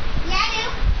 Yeah, I do.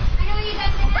 I know you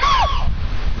got the hack.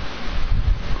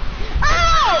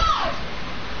 Oh!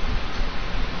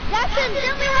 Jackson,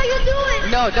 tell me how you do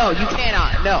it. No, you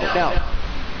cannot. No. I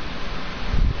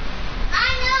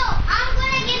know. I'm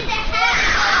gonna get the hack.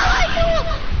 I do.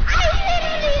 I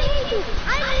literally hate you.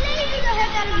 I laser the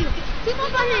heck out of you. Team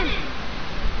up on him.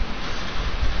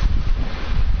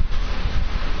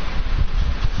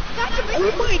 Gotcha, baby.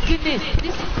 Oh my goodness.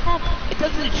 This pump, it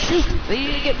doesn't shoot. They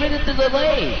need to get rid of the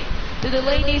delay. The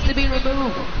delay needs to be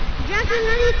removed. Jackson,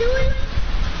 how do you do it?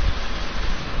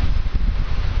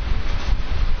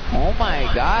 Oh my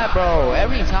god, bro.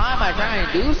 Every time I try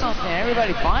and do something,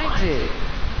 everybody finds it.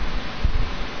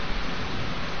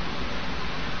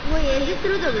 Wait, is it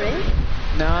through the rift?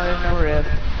 No, there's no rift.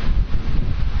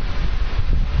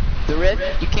 The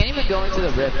rift, you can't even go into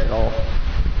the rift at all.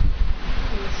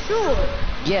 Sure.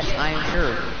 Yes, I am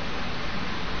sure.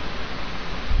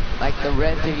 Like the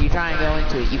rift, if you try and go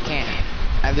into it, you can't.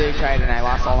 I've literally tried and I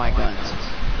lost all my guns.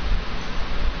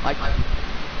 Like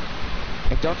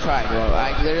don't try, bro.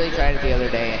 I literally tried it the other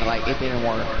day and like it didn't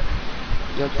work.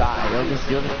 You'll die.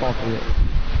 You'll just fall through it.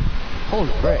 Holy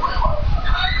frick.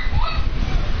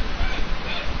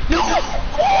 No!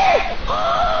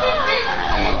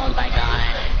 Oh my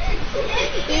god.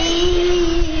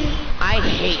 I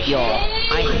hate y'all.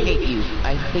 I hate you.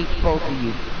 I hate both of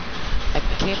you. I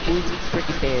can't believe this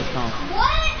freaking day has come. What?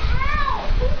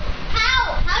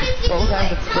 How? How did you Both do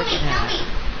have it? the Tell me, freaking tell hat. me.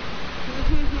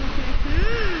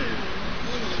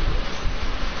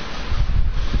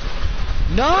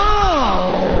 No!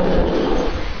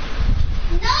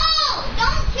 No!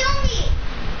 Don't kill me!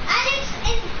 I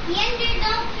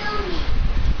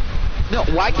No,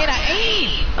 why can't I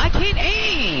aim? I can't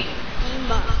aim.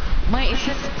 Aimbot. My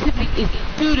sensitivity is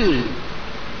doo-doo.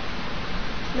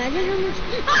 Imagine how much.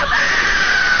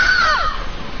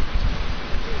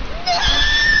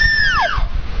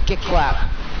 Get clapped.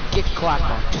 Get clapped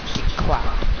on. Just get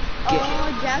clapped. Get.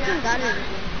 Oh, Jackson got it.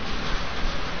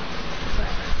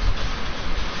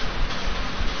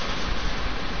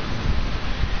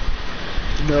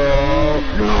 No.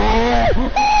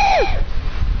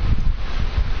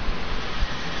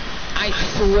 I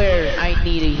swear I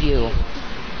need a heal.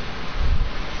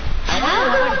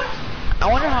 I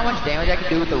wonder how much damage I can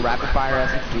do with the rapid fire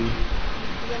SMG.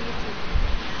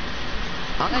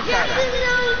 I'm gonna try that.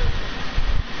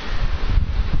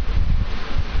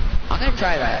 I'm gonna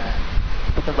try that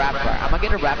with the rapid fire. I'm gonna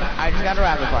get a rapid. I just got a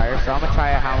rapid fire, so I'm gonna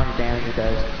try how much damage it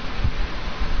does.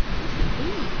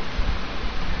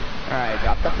 Alright,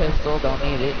 drop the pistol. Don't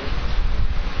need it.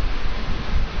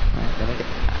 Alright, let me get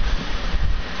that.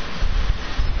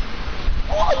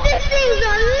 Oh, this thing's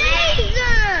a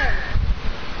laser!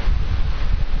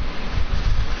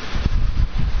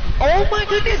 Oh my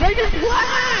goodness, I just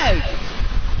lagged!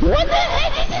 What the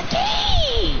heck is this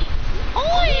game? All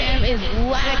I am is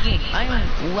lagging. I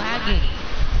am lagging.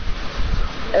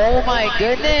 Oh my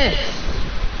goodness!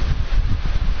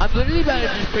 I'm literally about to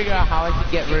just figure out how I can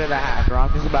get rid of the hacker.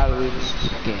 I'm just about to lose this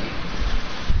game.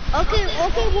 Okay,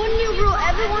 one new rule.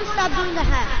 Everyone stop doing the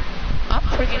hack. I'm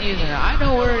freaking using it. I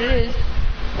know where it is.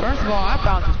 First of all, I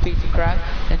found this piece of crap.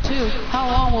 And two, how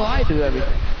long will I do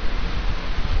everything?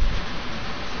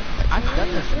 I've done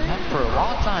this for a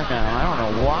long time now. I don't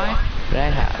know why, but I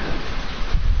have.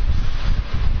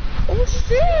 Oh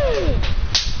shit!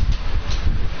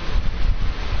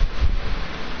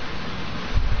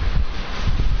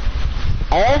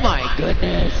 Oh my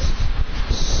goodness!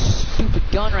 Stupid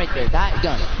gun right there. That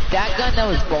gun that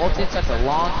was bolted such a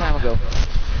long time ago.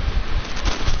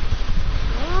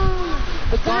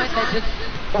 The gun that just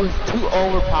was too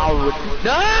overpowered.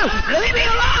 No! Leave me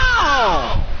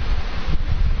alone!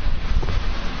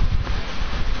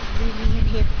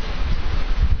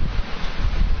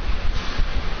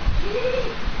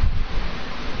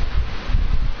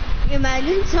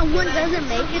 Imagine someone doesn't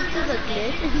make it to the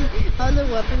glitch on the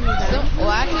weapon you die.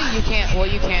 Well, actually, you can't. Well,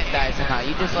 you can't die somehow.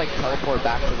 You just like teleport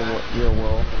back to your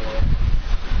world.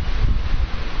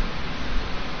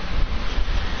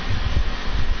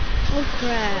 Oh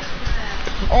crap!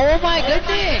 Oh my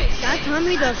goodness! That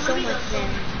Tommy does so much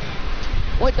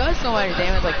damage. What does so much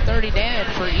damage? Like 30 damage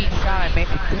for each shot I make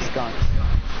with this gun.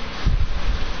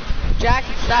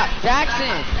 Jackson, stop!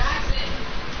 Jackson!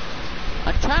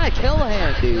 I'm trying to kill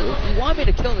him, dude. If you want me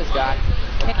to kill this guy,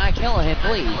 can I kill him,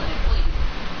 please?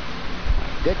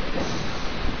 Goodness.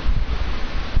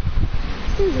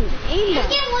 This is an aimbot.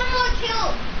 Get one more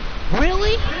kill.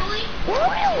 Really? Really?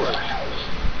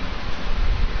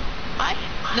 I'm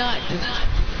not just...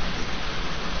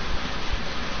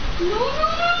 No.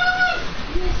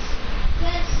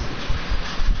 Yes.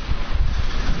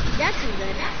 Jackson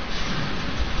did.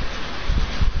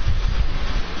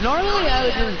 Normally I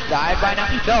would just die by now.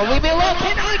 No, leave me alone.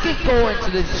 Can I just go into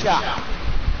this shop?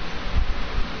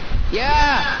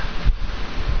 Yeah.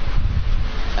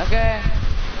 Okay.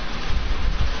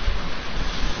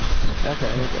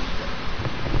 Okay.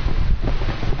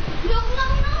 No.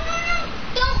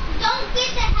 Don't get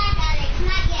the hack, Alex.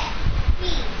 Not yet.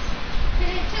 Please.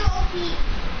 Because it's too OP.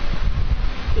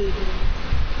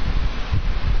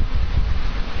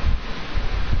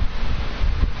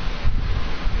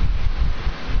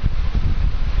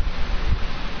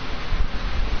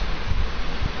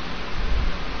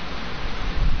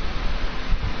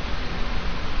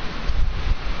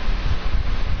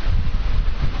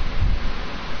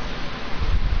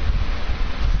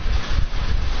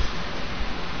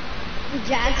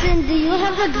 Jackson, do you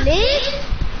have a glitch?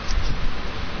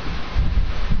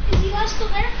 Is you guys still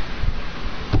there?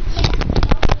 Yeah.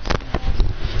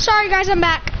 Sorry guys, I'm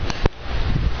back.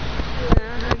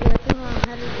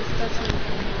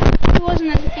 It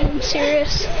wasn't anything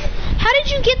serious. How did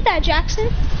you get that, Jackson?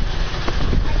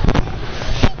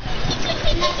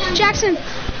 Jackson.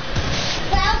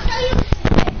 But I'll tell you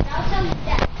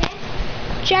that, okay?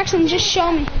 Jackson, just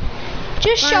show me.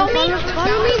 Just show me.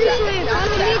 Follow me this way.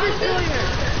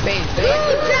 Face.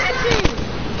 Jackson!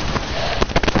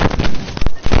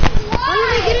 Follow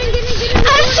me, get in.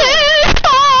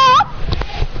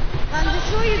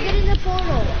 Destroy you, get in the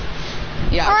portal.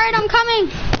 Yeah. Alright, I'm coming.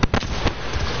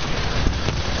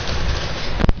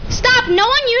 Stop, no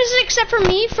one uses it except for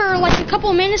me for like a couple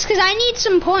of minutes because I need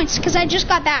some points because I just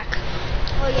got back.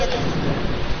 Oh yeah,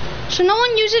 that's... So no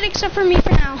one use it except for me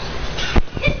for now.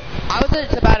 I was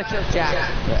just about to kill Jack.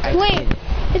 Wait,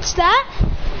 It's that?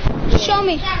 Show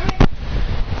me.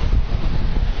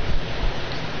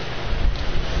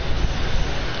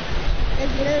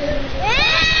 It's literally.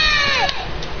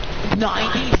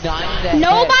 99.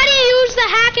 Nobody used the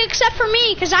hack except for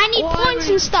me, because I need points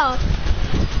and stuff.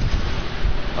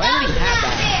 I already have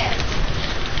that.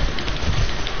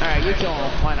 Alright, you kill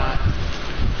him. Why not?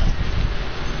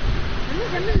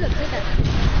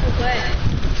 Okay.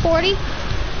 40.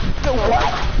 The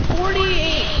what?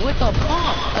 48 with a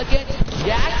pump against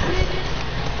Jackson?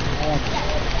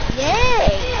 Yay!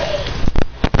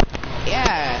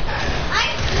 Yeah. I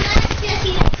smashed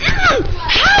Jesse. How?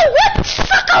 What?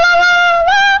 Fuck!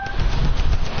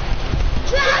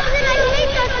 Jackson, I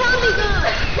hate that Tommy gun!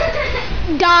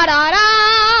 Da da da!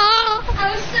 I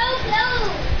was so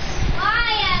close. Why,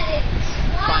 Alex?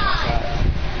 Why?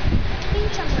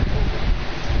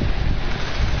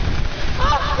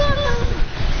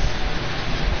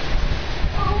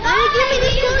 Give me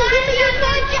this gun, give me your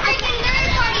gun, Jackson. Nerd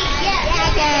party. Yes.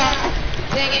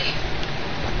 Dang it.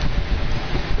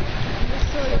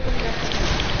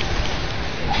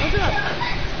 What's up?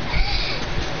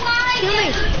 Why?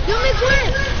 Kill me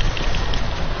quick!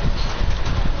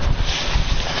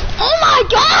 Oh my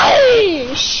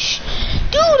gosh!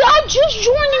 Dude, I just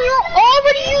joined and you're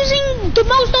already using the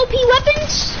most OP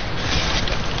weapons?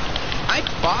 I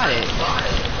bought it.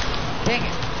 Dang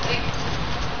it.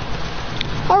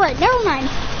 Alright, never mind.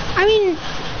 I mean...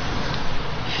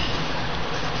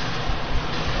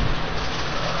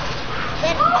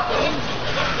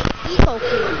 Eco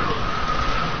kill.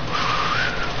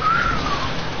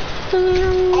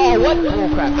 Oh, what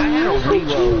bullcrap. I had to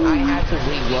reload. I had to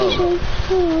reload.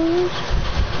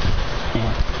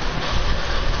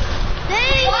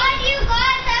 Dang. Why do you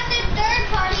guys have this third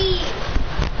party?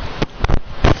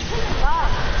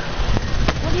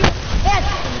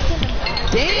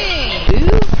 Dang, dude.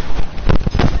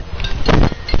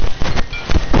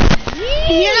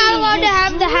 You're not allowed to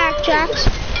have the hack, Jax.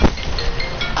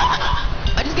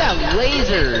 I just got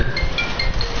lasered.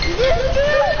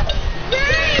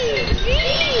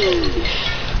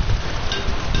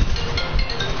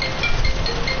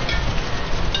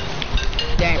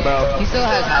 Dang, bro. He still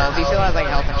has health. He still has like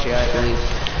health and shit, I believe.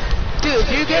 Dude,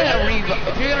 if you're gonna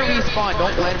respawn,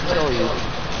 don't let him kill you.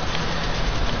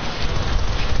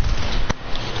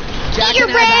 You're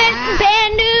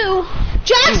brand new.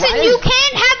 Jackson, Dude, you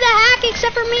can't have the hack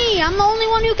except for me. I'm the only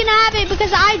one who can have it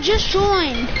because I just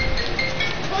joined.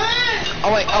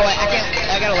 Oh wait,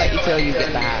 I gotta let you till you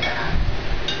get the hack.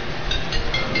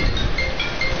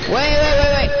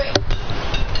 Wait.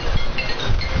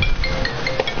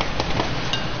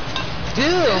 Dude,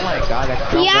 oh my god,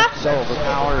 that girl Yeah? is so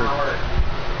overpowered.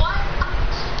 What?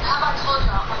 Have I told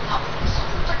you I'm like, it's so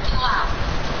freaking loud.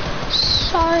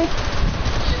 Sorry.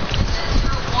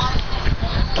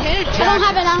 Can I don't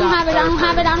have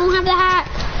the hack.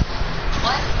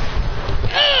 What?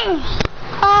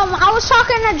 I was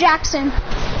talking to Jackson.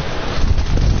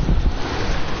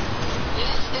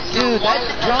 Dude, that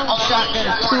drum shotgun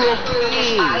is too I OP.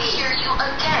 hear you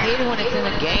I again. hate it when it's in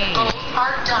the game. Both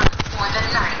are done for the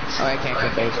night. Oh, I can't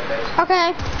get those.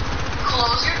 Okay.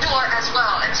 Close your door as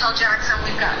well and tell Jackson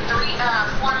we've got 4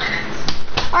 minutes.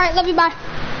 Alright, love you, bye.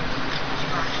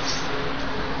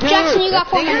 Dude, Jackson, you got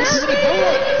 4 that thing has minutes. too many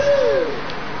bullets.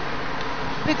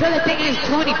 Because the thing has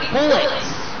too many bullets.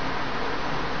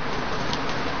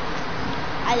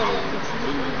 I didn't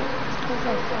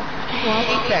I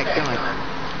hate that gun. I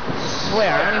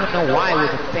swear, I don't even know why it was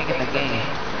a thing in the game.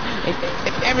 If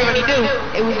everybody knew,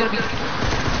 it was gonna be...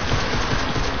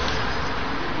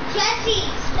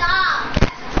 Jesse, stop.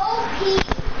 That's OP.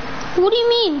 What do you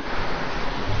mean?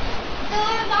 The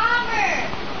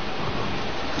revolver.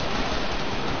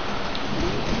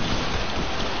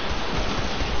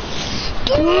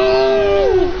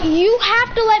 You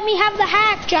have to let me have the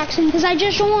hack, Jackson, because I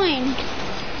just joined.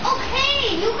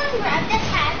 Okay, you can grab the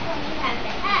hat when you have the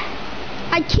hat.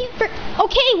 I can't.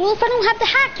 Okay, well, if I don't have the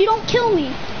hack, you don't kill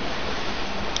me.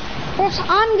 Or else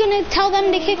I'm gonna tell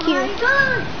them to kick you. my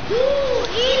god! Ooh,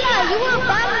 Eli, you want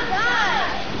bad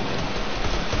guy!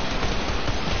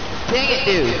 Dang it,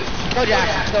 dude. Go,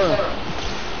 Jackson. Go.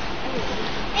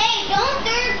 Hey, don't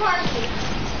third party.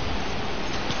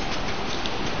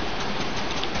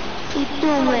 Keep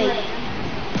doing it.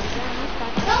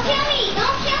 Don't kill me.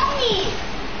 Don't kill me.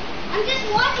 I'm just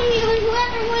watching you, and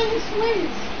whoever wins,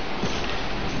 wins.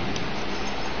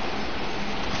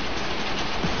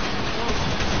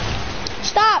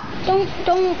 Stop! Don't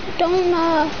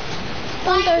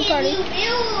third party. You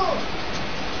build.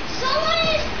 So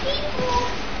many people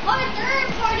are third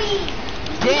party.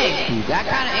 Dang, dude, that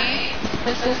kind of aim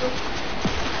pistol.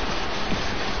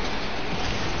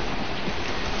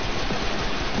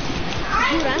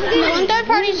 Dude, I'm No getting one third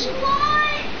parties. 1, 2,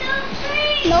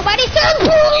 3. Nobody third I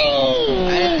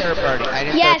party. didn't third party. I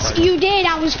didn't Yes, third party. you did.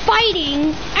 I was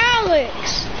fighting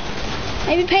Alex.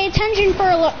 Maybe pay attention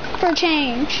for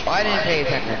change. Oh, I didn't pay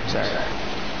attention, sorry.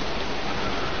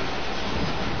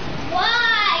 Why?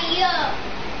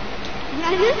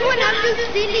 At this point, I'm just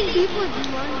stealing people's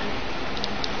money.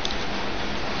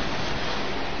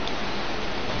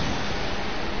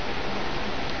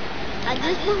 At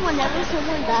this point, whenever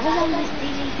someone dies, I'm just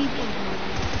stealing people's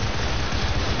money.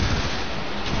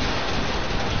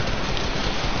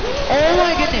 Oh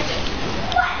my goodness.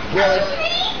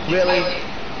 Really?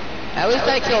 At least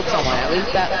I killed someone. At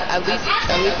least After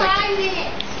I 5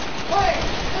 minutes. Or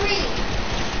 3.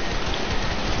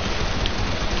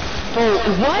 Oh,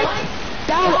 what?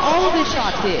 That was all of his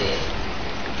shots hit.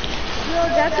 Yo,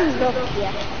 that's a rough,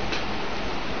 yeah.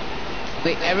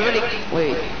 Wait, everybody,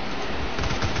 wait.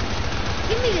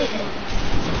 Give me this one.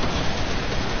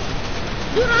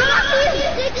 Dude, I'm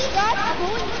seeing 6 shots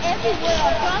going everywhere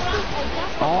across the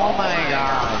Oh my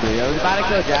god, dude. I was about to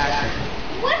kill Jackson.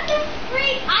 What the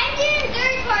freak? I did a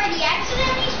third party.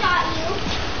 Accidentally shot you.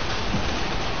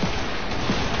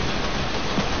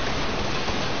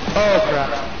 Oh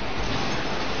crap.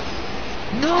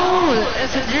 No,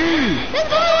 SMG.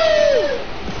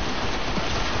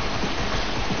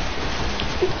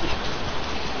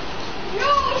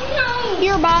 No.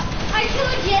 You're a bot. I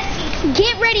killed Jesse.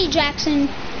 Get ready, Jackson.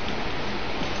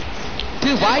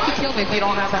 Dude, why'd you kill me if you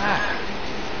don't have the hack?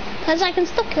 Because I can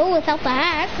still kill without the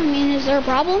hack. I mean, is there a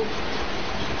problem?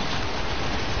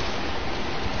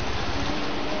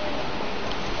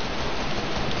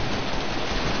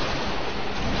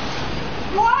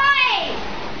 Why?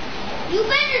 You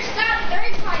better stop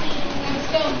third partying. Let's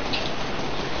go.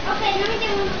 Okay, let me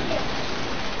get one more kill.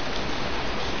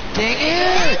 Dang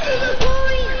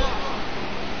it!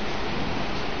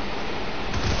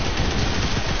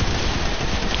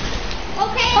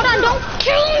 Okay. Hold on, don't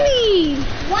kill me!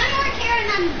 One more kill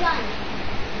and I'm done.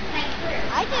 Like clear.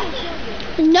 I didn't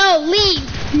kill you. No, leave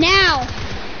now.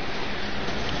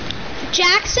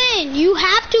 Jackson, you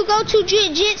have to go to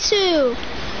jiu-jitsu.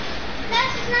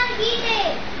 That's not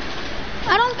easy.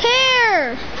 I don't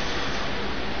care.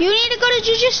 You need to go to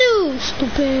jiu-jitsu.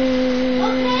 Stupid.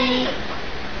 Okay.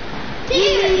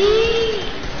 Dude.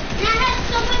 And I have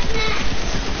so much snacks.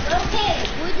 Okay.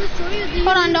 We'll destroy you.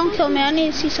 Hold on, don't kill me. I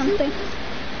need to see something.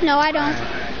 No, I don't.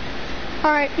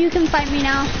 Alright, you can fight me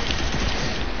now.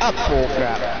 Oh, bull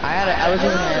crap. I was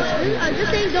using my SMG.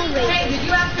 Just saying don't Hey, rage. did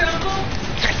you ask your uncle?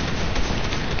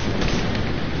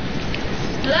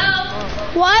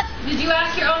 Hello? What? Did you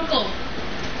ask your uncle?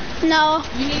 No.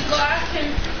 You need to go ask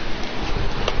him.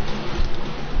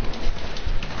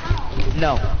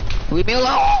 No. Leave me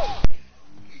alone!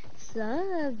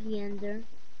 Sup, Yander?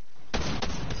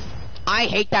 I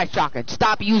hate that shotgun.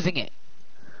 Stop using it.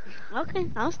 Okay,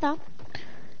 I'll stop.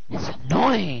 It's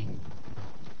annoying.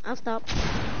 I'll stop.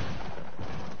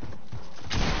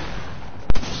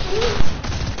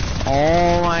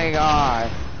 Oh my god.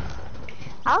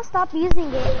 I'll stop using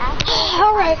it after.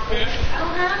 Alright. I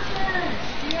don't have to.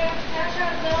 You have cash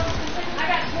out though? I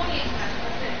got 28 cash.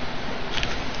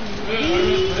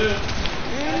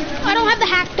 I don't have the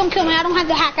hack. Don't kill me. I don't have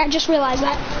the hack. I just realized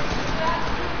that.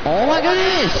 Oh my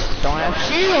goodness. Don't have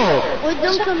shield. Wait,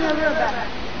 don't come over back.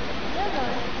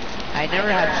 I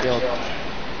never had shield.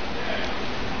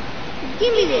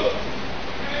 Give me this.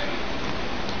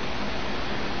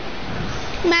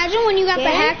 Imagine when you got the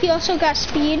Okay. hack, you also got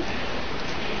speed.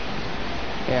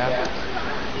 Yeah.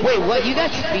 Wait, what? You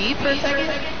got speed for a second?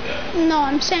 No,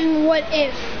 I'm saying what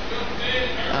if.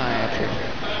 Oh, yeah, true.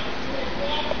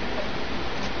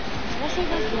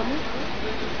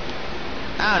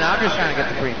 I don't know, I'm just trying to get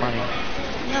the free money.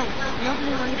 No, no free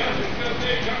money for me.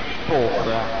 Bull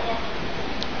crap.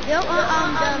 Yo,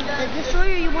 the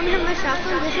destroyer, you want to have my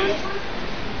shotgun? This one?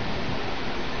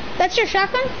 That's your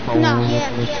shotgun? Oh, No. Yeah.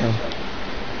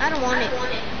 I don't want it.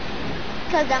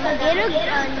 Because I'm going to get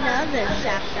another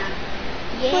shotgun.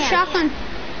 Yeah. What shotgun?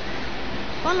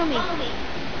 Follow me.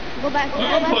 Go back in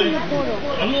the portal.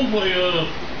 I'm gonna play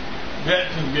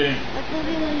Jackson's game. That's going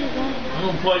to be when you go. I'm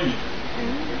gonna play you.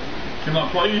 Can I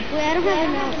play you? Wait, I don't have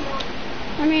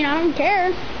enough. I mean, I don't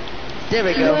care. There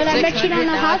we go. But I bet you 600 don't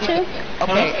know now how I can- to.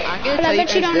 Okay, I'm gonna But tell I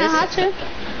bet you guys don't know how this. to.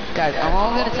 Guys, I'm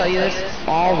only gonna tell you this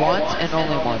all once and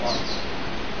only once.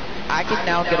 I can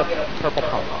now get a purple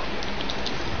color.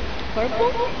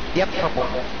 Purple? Yep, purple.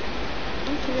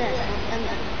 Into that.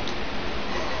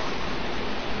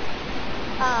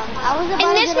 I was about In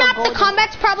to this get a map, the golden.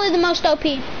 combat's probably the most OP.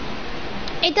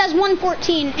 It does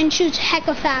 114 and shoots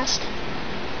hecka fast.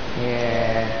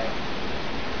 Yeah.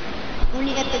 When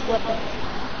you get the weapon.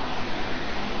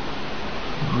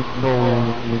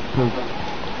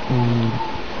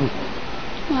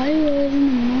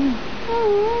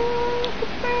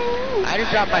 I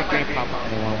just dropped my green pop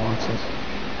on anyone wants this.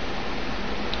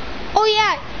 Oh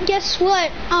yeah, guess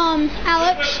what,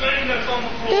 Alex?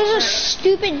 There's a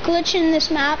stupid glitch in this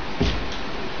map.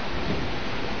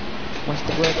 What's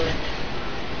the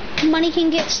glitch? Money can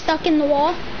get stuck in the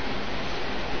wall.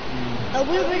 Oh,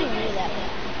 we already knew that.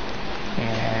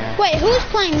 Yeah. Wait, who's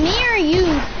playing, me or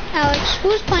you, Alex? Who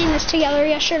was playing this together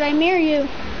yesterday, me or you?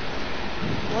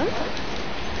 What?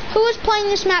 Who was playing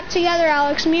this map together,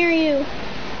 Alex, me or you?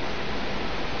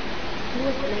 Who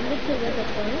was playing it together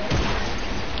first?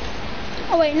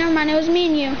 Oh wait, never mind, it was me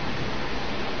and you.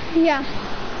 Yeah.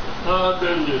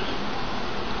 There it is.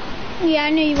 Yeah, I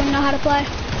knew you wouldn't know how to play.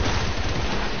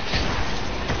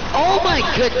 Oh my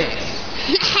goodness!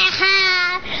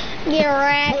 Get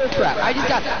wrecked. Bull crap! I just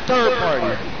got third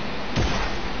party.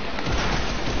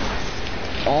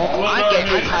 Oh, I'm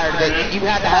getting tired of it. You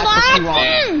had to hack for too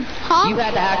long. Huh? You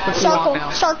had to hack for too long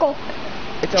now. Circle.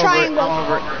 It's over. Triangle. I'm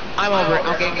over it. I'm over it.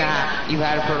 I'm getting the hack. You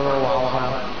had it for a little while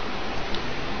now.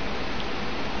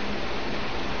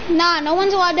 Nah, no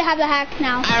one's allowed to have the hack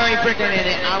now. I'm already freaking in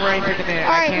it. I'm already freaking in it.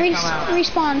 I Alright, can't come out.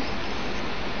 respawn.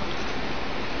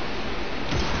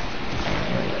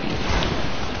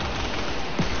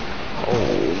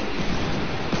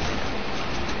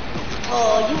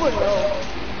 Oh, you would know.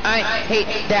 I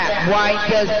hate that. Why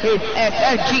does his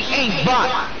SMG aim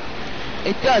bot?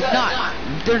 It does not.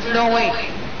 There's no way.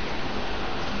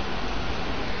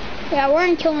 Yeah, we're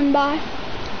in killing by.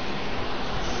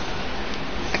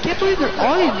 I can't believe that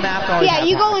all these maps always Yeah, have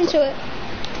you go hacks. into it.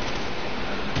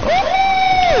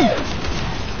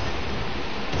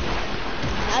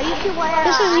 Now you see why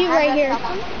This is you right here.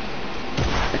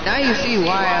 But now you see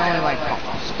why I only like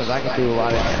pumps, because I can do a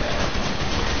lot of damage.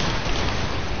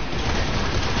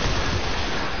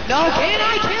 No, can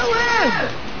I kill him?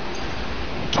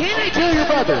 Can I kill your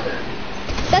brother?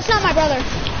 That's not my brother.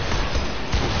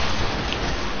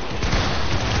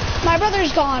 My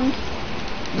brother's gone.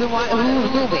 Then why,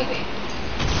 who's moving?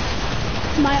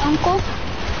 My uncle.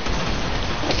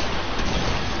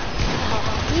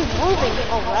 He's moving.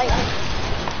 Alright.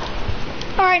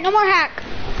 Alright, no more hack.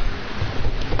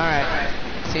 Alright.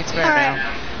 Seat's fair Alright.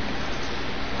 now.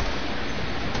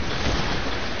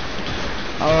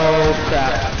 Oh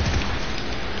crap.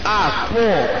 Ah,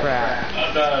 bull crap.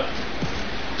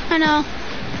 I know.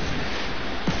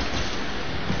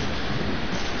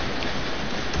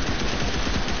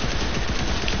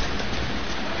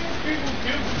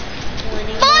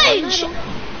 Fudge!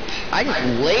 I just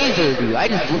lasered you. I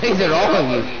just lasered all of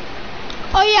you.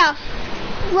 Oh yeah.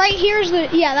 Right here's the,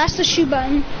 yeah, that's the shoe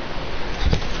button.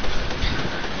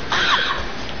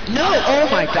 No! Oh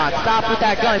my god, stop with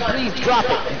that gun. Please drop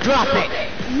it. Drop it.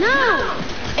 No.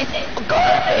 It's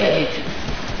garbage.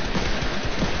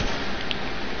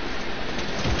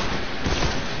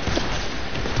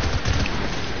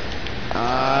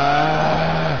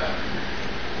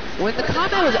 When the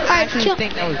combat was actually kill-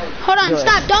 think that was Hold on, good.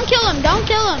 stop. Don't kill him. Don't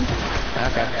kill him.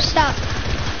 Okay. Stop.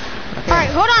 Okay. Alright,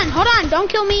 hold on. Don't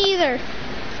kill me either.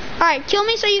 Alright, kill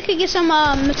me so you can get some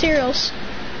materials.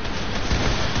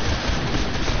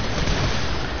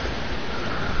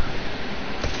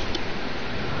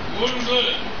 What is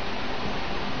it?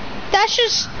 That's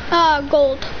just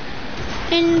gold.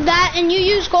 And you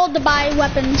use gold to buy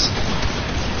weapons.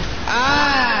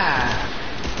 Ah!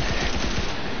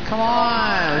 Come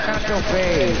on, we're trying to kill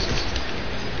phase.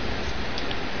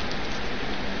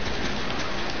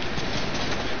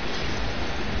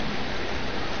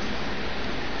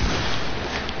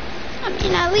 I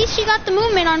mean, at least you got the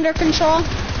movement under control.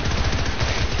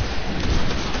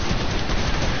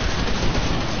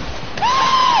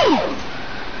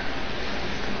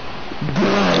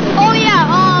 Oh yeah,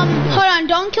 hold on,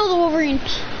 don't kill the Wolverine.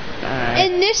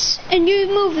 Alright. And you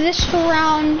move this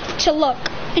around to look.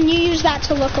 And you use that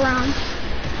to look around.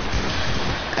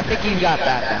 I think you got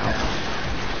that now.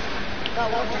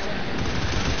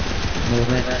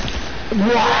 Movement.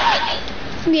 What?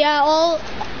 Yeah,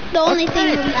 the only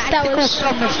thing that was...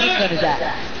 Submachine gun is that?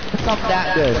 It's not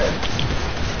that good.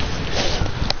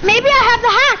 Maybe I have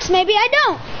the hacks, maybe I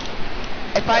don't.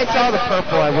 If I saw the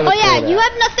purple, I would have. Oh yeah, you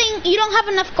have nothing, you don't have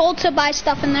enough gold to buy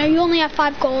stuff in there. You only have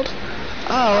 5 gold.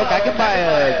 Oh, look, I can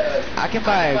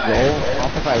buy a gold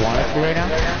off if I wanted to right now.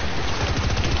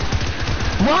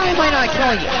 Why am I not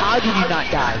killing you? How did you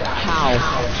not die? How?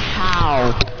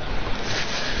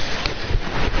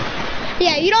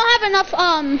 Yeah, you don't have enough,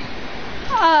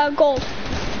 gold.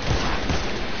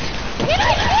 Can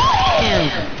I kill him?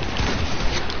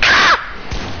 Ah!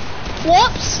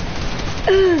 Whoops.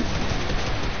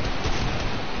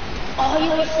 Oh,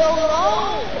 you were so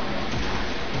low.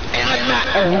 And I'm not.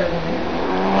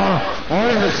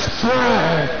 I'm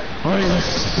scared. I'm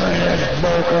scared,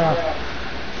 Boca.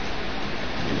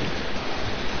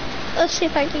 Let's see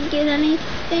if I can get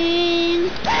anything.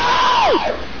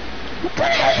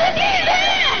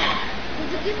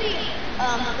 Could you give me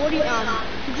 40?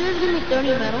 Could you just give me 30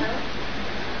 metal?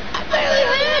 I barely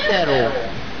had metal.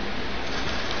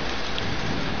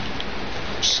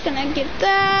 Just gonna get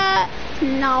that.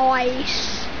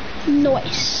 Nice.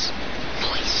 Nice.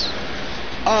 Nice.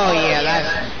 Oh yeah, that's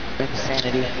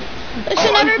insanity.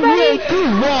 Listen, everybody. Two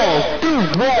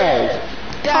walls.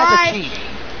 That's Alright. a cheat.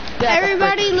 That's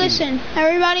Everybody a freaking listen.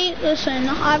 Everybody listen.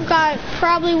 I've got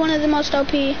probably one of the most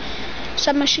OP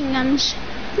submachine guns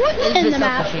cheat. in the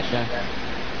map.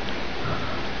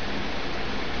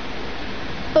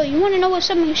 Oh, you want to know what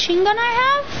submachine gun I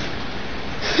have?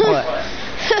 What?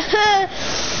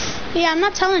 Yeah, I'm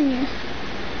not telling you.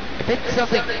 If it's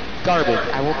something garbage,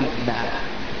 I will be mad.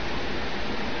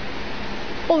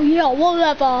 Oh yeah,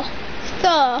 whatever.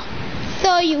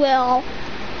 So you will.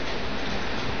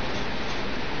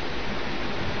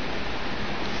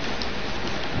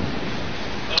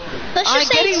 Let's I'm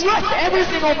just say getting rushed every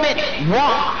single minute.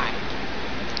 Why?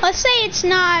 let's say it's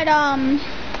not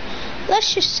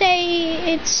let's just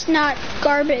say it's not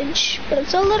garbage, but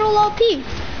it's a little OP.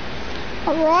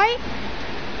 Alright?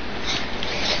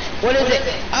 What is it?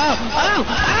 Oh!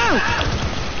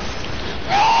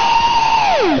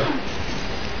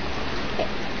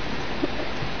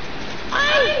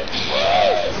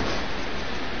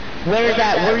 Where is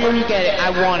that? Where do you get it? I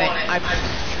want it.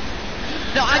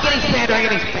 No, I'm getting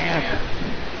spammed.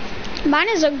 Mine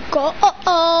is a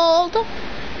gold.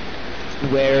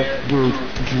 Where do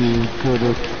you put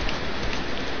it?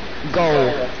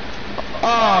 Gold.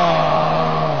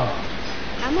 Oh.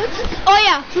 How much? Oh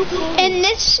yeah. And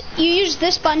this, you use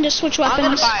this button to switch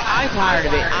weapons. I'm tired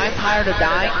of it. I'm tired of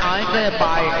dying. I'm gonna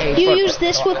buy a. You use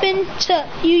this weapon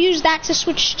you use that to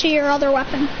switch to your other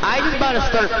weapon. I just bought a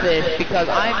start fish because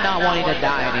I'm not wanting to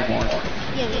die anymore.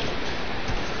 Yeah.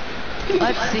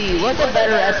 Let's see, what's a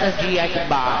better SSG I can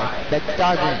buy that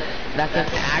can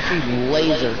actually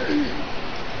laser?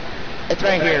 It's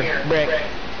right here, Brick.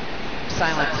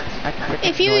 Silence. I can freaking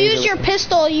If you laser. use your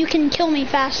pistol, you can kill me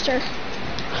faster.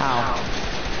 How?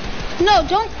 No,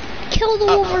 don't kill the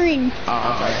Wolverine.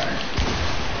 Oh, okay.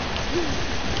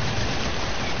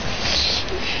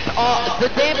 The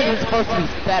damage is supposed to be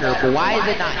better, but why is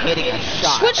it not hitting a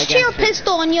shot? Switch to your against it?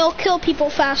 pistol and you'll kill people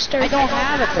faster. I don't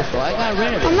have a pistol. I got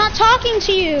rid of it. I'm not talking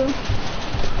to you.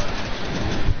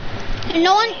 And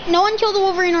no one kill the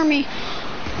Wolverine or me.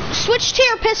 Switch to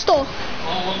your pistol.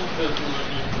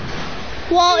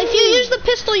 Well, if you use the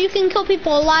pistol, you can kill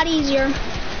people a lot easier.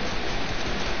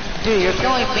 Dude, you're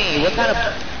killing me. What kind of...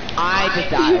 I just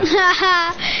died.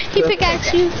 He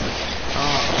pickaxed you.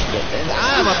 Oh, goodness.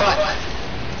 I'm a butt.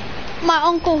 My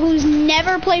uncle, who's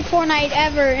never played Fortnite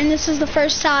ever, and this is the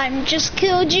first time, just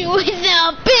killed you with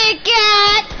a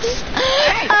pickaxe.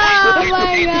 Oh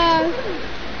my god.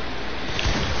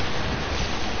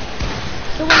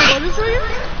 So wanna go this way?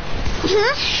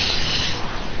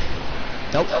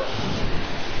 Nope.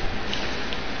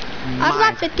 I've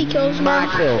got 50 kills, bro. My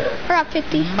kill. I got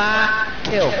 50. My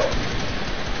kill.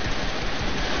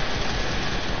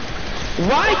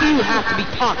 Why do you have to be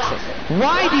toxic?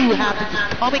 Why do you have to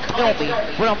just come and kill me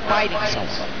when I'm fighting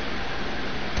someone?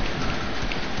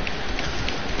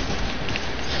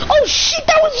 Oh shit,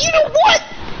 that was, you know what?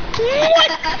 What?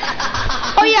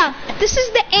 Oh yeah, this is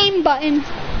the aim button.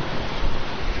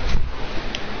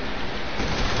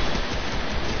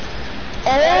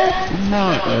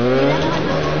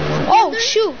 Oh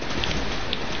shoot.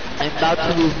 I'm about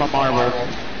to lose my marble.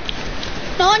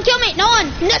 No one kill me, no one.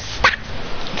 No, stop.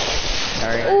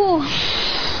 Sorry. Ooh.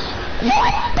 You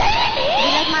like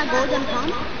my golden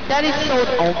pump? That is so...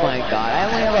 Oh my god, I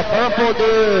only have a purple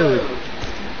dude.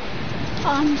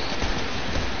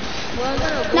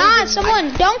 Nah,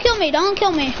 someone, don't kill me, don't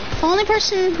kill me. The only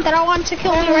person that I want to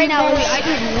kill me right now is... I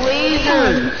just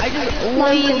lasered. I just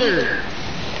lasered.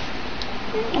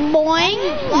 Boing,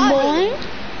 boing.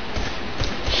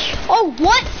 Oh,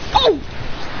 what? Oh!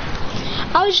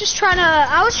 I was trying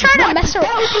to mess around.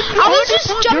 I was just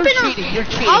jumping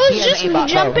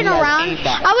around.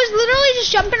 I was literally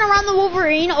just jumping around the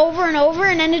Wolverine over and over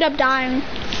and ended up dying.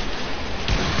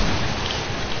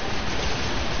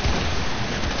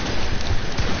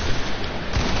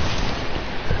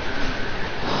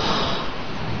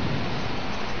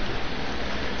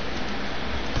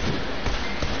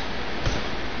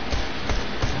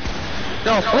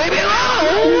 No, leave me alone!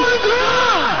 Oh my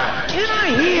god! Can I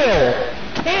heal?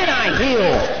 Can I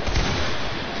heal?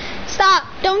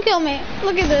 Don't kill me.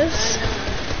 Look at this.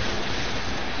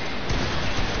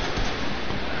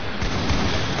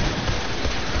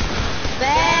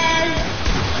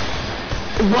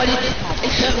 What is it?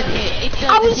 It doesn't hit. It doesn't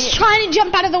I was hit. trying to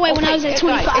jump out of the way when I was at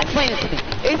 25. Guys, explain it to me.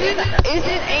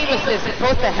 Isn't aim assist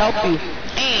supposed to help you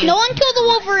aim? No one killed the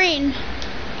Wolverine.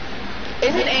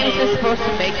 Isn't aim assist supposed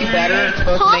to make you better and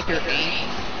supposed to make your aim?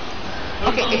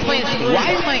 Okay, explain it to me.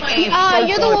 Why is my aim so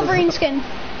You're the horrible? Wolverine skin.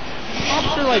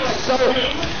 Palms are like so...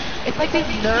 It's like they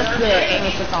nerfed the aim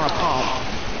assist on a palm.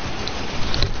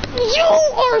 You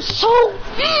are so...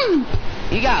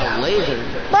 You got laser.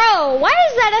 Bro, why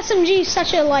is that SMG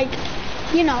such a, like,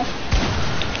 you know...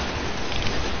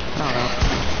 I don't know.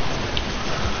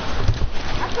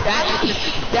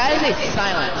 That is a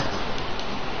silent.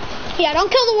 Yeah, don't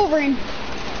kill the Wolverine.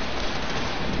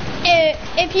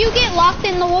 If you get locked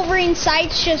in the Wolverine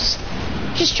sights, just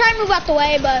try and move out the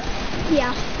way, but,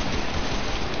 yeah.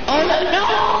 Oh, no!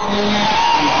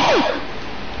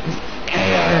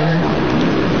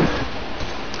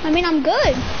 I mean, I'm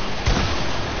good.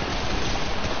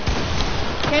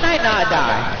 Can I not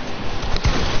die?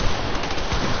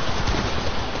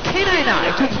 Can I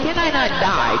not? Can I not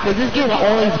die? Because this game will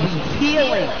always be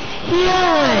healing.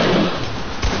 Healing!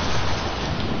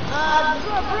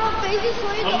 Bro,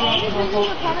 basically the only reason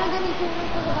you're kind of gonna kill me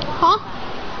because of the... Huh?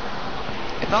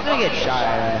 If I'm gonna get shot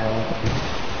at,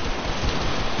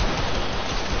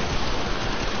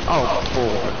 oh,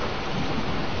 four.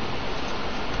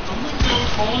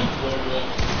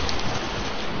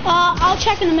 I'll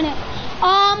check in a minute.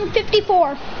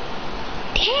 54.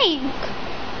 Dang.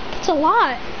 That's a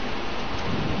lot.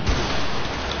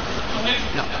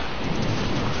 No.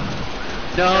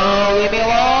 No, leave me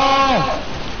alone!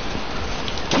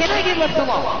 Can I get left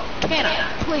alone? Can I?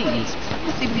 Please.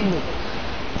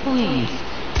 Please.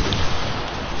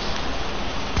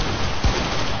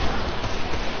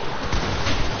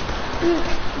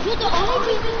 Dude, the only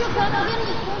reason you're kind of getting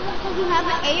exposed is because you have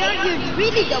an AR, you're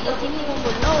really double teaming them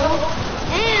with no.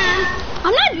 And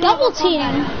I'm not double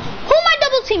teaming. Who am I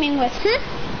double teaming with?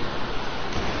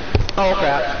 Oh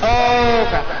crap. Oh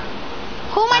crap.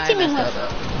 Who am I teaming with?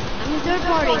 I'm a third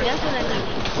party, that's what I mean.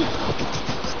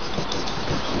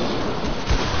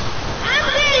 I'm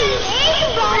getting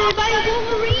aimbotted by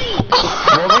Wolverine!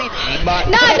 Wolverine aimbot?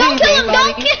 Nah, don't kill him,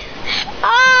 don't kill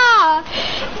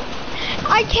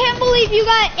I can't believe you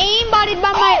got aimbotted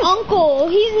by my uncle.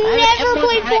 He's never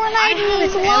played Fortnite in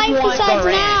his life besides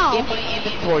now. In my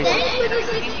inventory.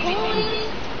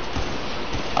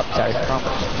 Oh, sorry,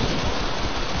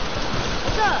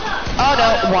 oh no,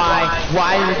 why?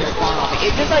 Why did it spawn on me?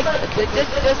 It's just like,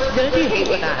 don't you hate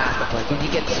when that happens? Like when you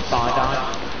get spawned on?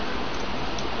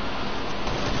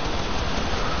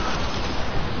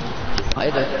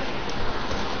 Either.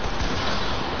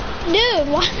 Dude,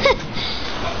 what?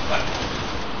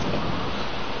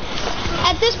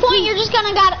 At this point, you're just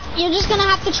gonna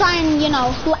have to try and, you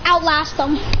know, outlast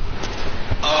them.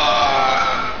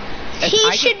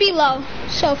 He should be low,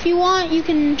 so if you want, you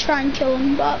can try and kill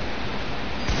him, but...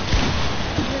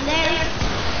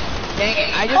 Dang it,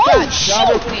 I just got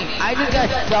double teamed. I just got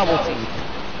double teamed.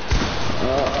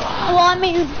 Well, I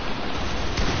mean...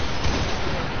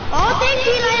 Oh, thank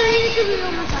you,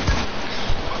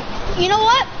 You know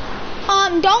what?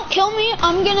 Don't kill me.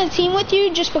 I'm gonna team with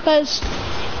you just because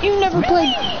you've never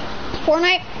played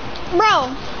Fortnite.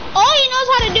 Bro, all he knows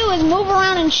how to do is move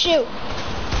around and shoot.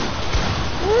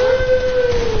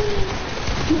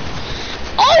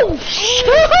 Oh,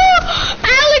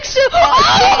 Alex!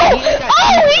 Oh,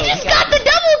 he just got the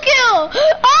double kill!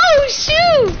 Oh,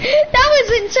 shoot! That was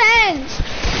intense!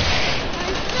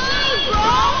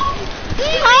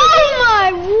 Oh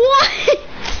my, what?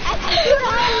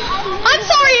 I'm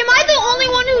sorry, am I the only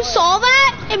one who saw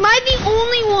that? Am I the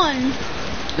only one?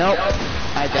 Nope,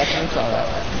 I definitely saw that.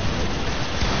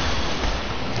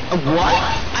 What?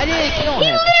 I didn't kill him. He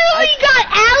literally got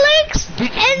Alex, and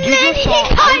then he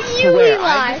got you,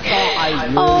 Eli.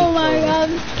 Oh my god.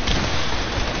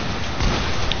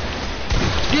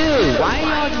 Dude, why are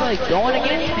y'all just like going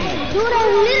against me? Dude, I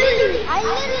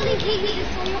literally gave you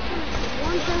this one.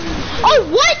 Oh,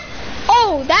 what?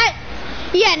 Oh, that.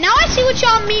 Yeah, now I see what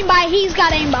y'all mean by he's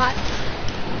got aimbot.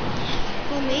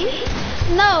 For me?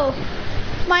 No,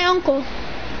 my uncle,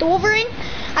 the Wolverine.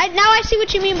 Now I see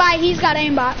what you mean by he's got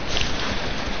aimbot.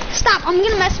 Stop, I'm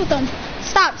gonna mess with him.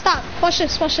 Stop. Watch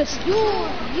this. You the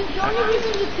only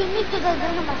reason you killed me is because I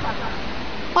didn't have my shotgun.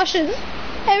 Watch this.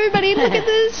 Everybody, look at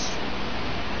this.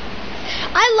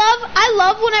 I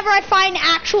love whenever I find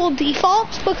actual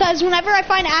defaults, because whenever I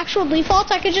find actual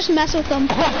defaults, I can just mess with them.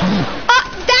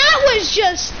 That was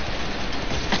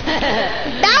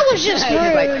just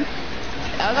rude.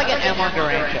 That was like an M1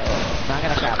 Durango. Not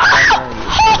gonna cap.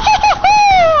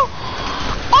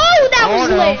 Oh, that was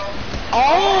no. lit.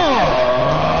 Oh!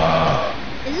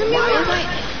 Isn't it Why is like...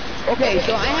 Okay,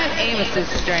 so I have aim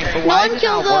assist strength, but No why one is it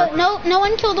killed not the working? no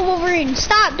one killed the Wolverine.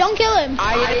 Stop! Don't kill him.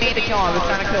 I didn't mean to kill him. I was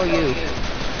trying to kill you.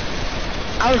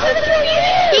 I was trying to kill you.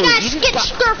 He got You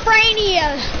just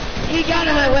schizophrenia. He got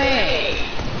in my way.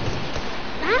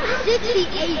 I'm 68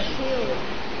 kills.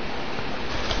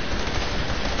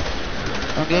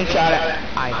 I'm getting shot at.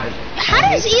 How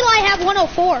does Eli have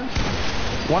 104?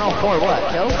 104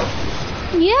 what? Kills?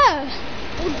 Yeah.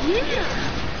 Oh, yeah.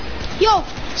 Yo,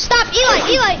 stop,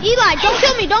 Eli,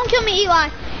 don't kill me, Eli.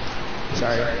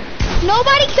 Sorry.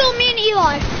 Nobody kill me and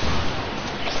Eli.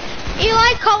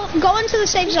 Eli, go into the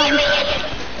safe zone.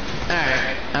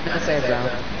 Alright, I'm in the safe zone.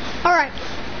 Alright.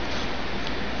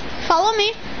 Follow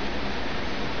me.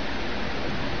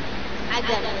 I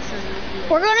got this.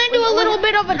 We're gonna do a little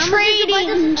bit of a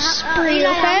trading spree,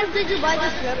 How okay? much did you buy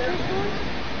this weapon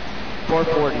for?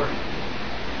 440.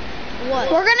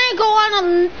 What? We're gonna go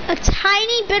on a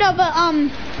tiny bit of a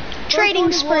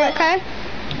trading spree, okay?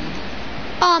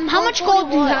 How much gold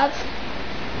do you have?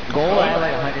 Gold? I have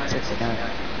like 169.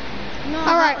 No,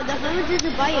 All right. How much did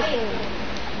you buy it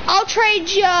for? I'll trade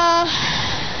you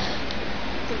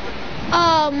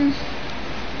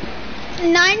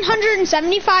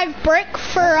 975 brick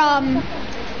for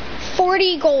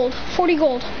 40 gold. 40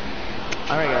 gold.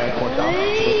 Alright, guys, 4,000.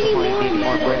 Need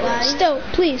more bricks. Still,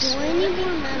 please. I need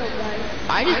more metal, guys.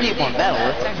 I just need more metal.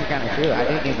 That's actually kind of true. I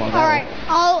do need more metal. All right,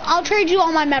 I'll trade you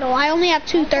all my metal. I only have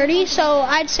 230, so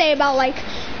I'd say about like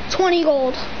 20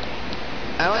 gold.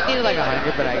 I only needed like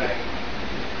 100, but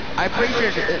I'm pretty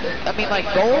sure. I mean, like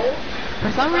gold.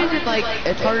 For some reason, like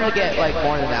it's harder to get like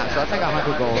more than that. So that's like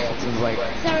 100 gold. Since it's like.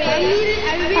 Sorry, I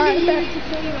really Alright, needed to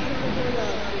kill you.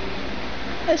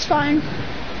 It's fine.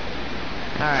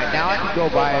 Alright, now I can go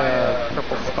buy a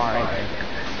purple scar, I think.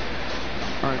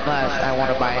 Or unless I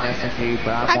want to buy an SMG,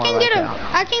 but I'm more like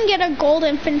I can get a gold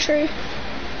infantry,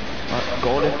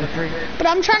 gold infantry. but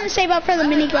I'm trying to save up for the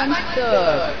minigun.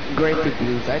 The grapefruit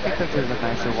blues. I think this is a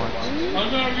nicer one.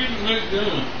 I'm not getting the next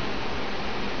gun.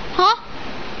 Huh?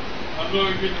 I'm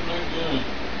not getting the next gun.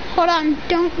 Hold on,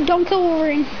 don't kill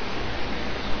Wolverine.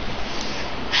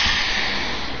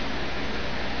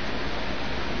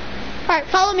 All right,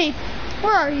 follow me.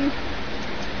 Where are you?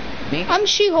 Me? I'm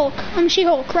She-Hulk.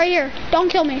 Right here. Don't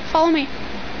kill me. Follow me.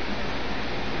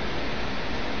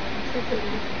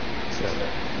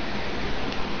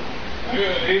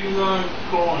 Yeah, 89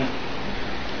 coin.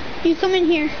 You come in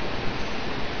here.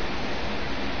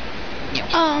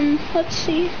 Let's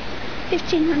see.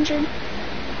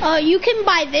 1,500. You can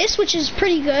buy this, which is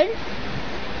pretty good.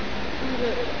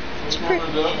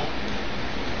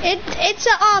 It's it's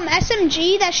a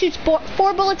SMG that shoots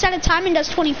 4 bullets at a time and does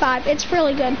 25. It's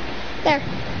really good. There.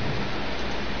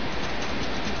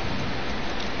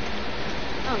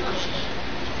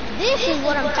 This is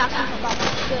what I'm talking about.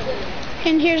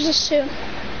 And here's the suit.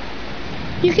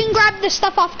 You can grab the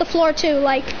stuff off the floor too.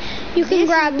 Like you can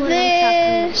grab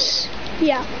this.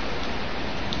 Yeah.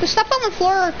 The stuff on the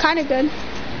floor are kind of good.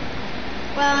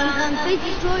 Well, I'm Face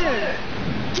Destroyer.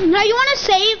 Now you want to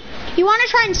save. You want to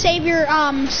try and save your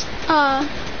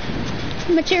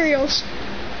materials.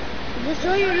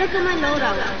 Destroyer, look at my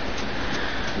loadout.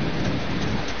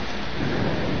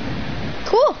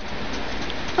 Cool.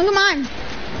 Look at mine.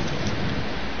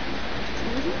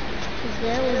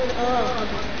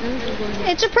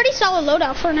 It's a pretty solid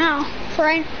loadout for now.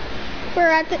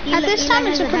 At this time,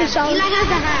 it's a pretty solid. Eli has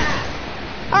a hat.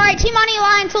 All right, team on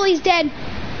Eli until he's dead.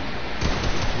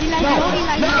 Eli, No, Got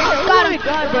oh him. my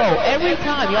god, bro. Every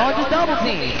time, y'all just double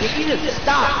team. If you just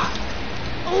stop.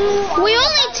 We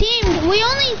only teamed. We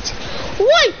only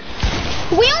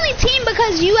teamed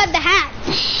because you had the hat.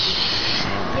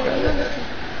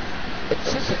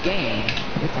 It's just a game.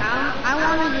 I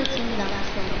wanted to team that.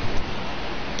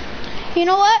 You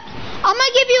know what? I'm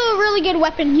gonna give you a really good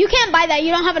weapon. You can't buy that.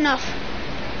 You don't have enough.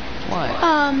 What?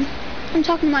 I'm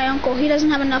talking to my uncle. He doesn't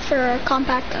have enough for a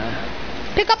compact.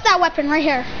 Pick up that weapon right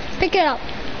here. Pick it up.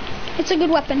 It's a good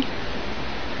weapon.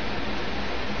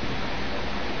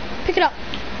 Pick it up.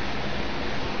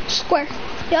 Square.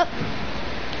 Yep.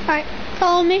 Alright,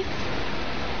 follow me.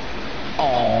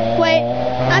 Oh. Wait.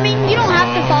 I mean, you don't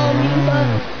have to follow me,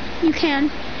 but you can.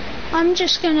 I'm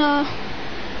just gonna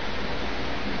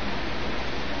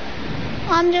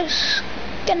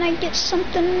get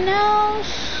something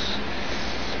else.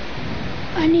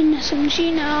 I need an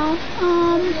SMG now.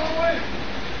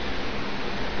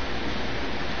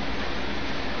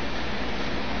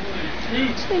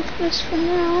 Take this for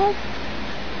now.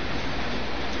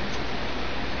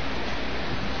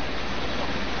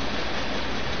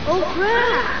 Oh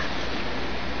crap!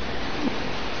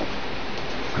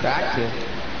 Cracked you.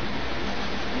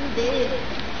 You did.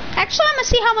 Actually, I'm gonna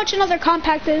see how much another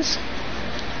compact is.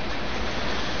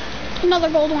 Another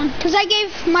gold one, because I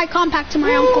gave my compact to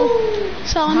my uncle.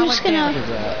 So I'm How just much gonna. damage is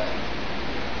that?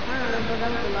 I don't know, but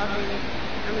that was a lot of it.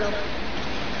 I'm low.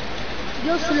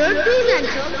 Yo, Slurpees and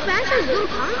Chug Smash is good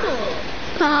combo.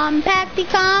 Compacty,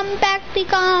 compacty,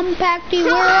 compacty,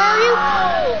 where are you?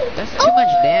 That's too much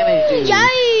damage, dude.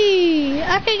 Yay!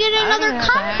 I could get another I don't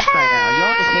have the hack right now. You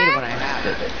all just hate it when I compact.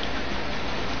 have it.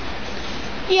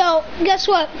 Yo, guess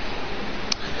what?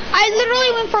 I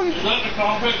literally went from. Is that the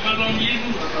compact that I'm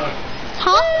using or not?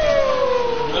 Huh?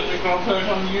 Is that the compact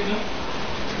I'm using?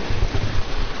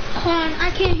 Hold on, I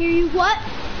can't hear you. What?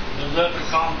 Is that the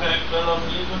compact that I'm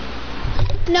using?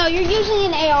 No, you're using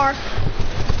an AR.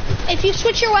 If you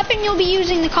switch your weapon, you'll be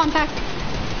using the compact.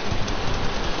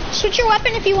 Switch your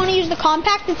weapon if you want to use the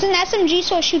compact. It's an SMG,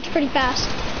 so it shoots pretty fast.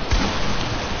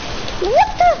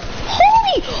 What the?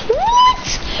 Holy,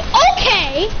 what?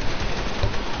 Okay.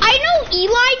 I know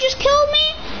Eli just killed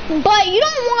me, but you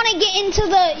don't want to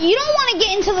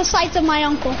get into the sights of my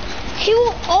uncle. He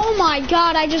will. Oh my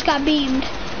God! I just got beamed.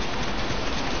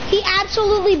 He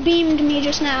absolutely beamed me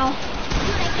just now.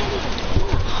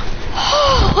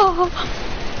 Oh,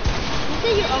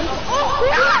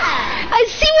 I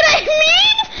see what I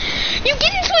mean. You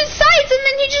get into his sights and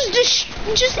then he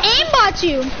just aimbots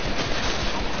you.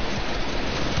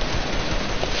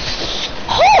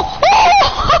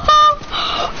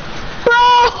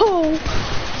 Bro,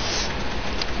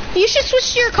 you should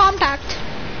switch to your compact.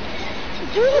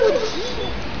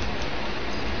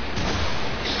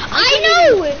 I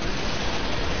know it.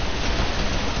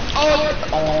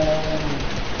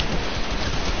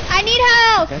 I need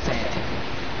help.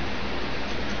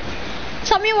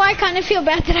 Tell me why I kind of feel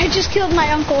bad that I just killed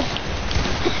my uncle.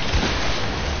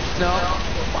 No.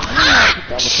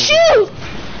 Shoot!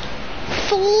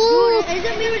 Fool! Is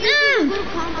it maybe just a good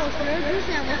combo? Slurpees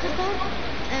and what's it called?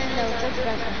 And Chug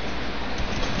Smash.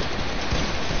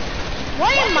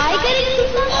 Why am I getting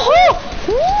these?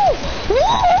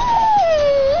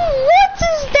 What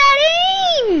is that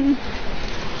aim?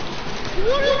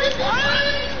 What is this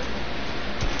aim?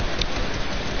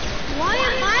 Why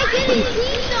am I getting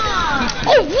these on?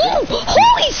 Oh,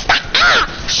 holy stop! Ah,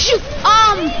 shoot!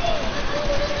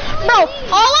 Bro,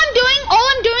 all I'm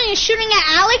doing is shooting at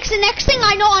Alex. The next thing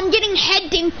I know, I'm getting head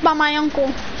dinked by my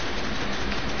uncle.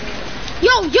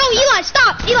 Yo, Eli,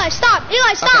 stop! Eli, stop!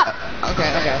 Eli, stop!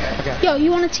 Okay. Yo,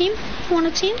 you want a team? You want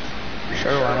a team?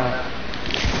 Sure, why not?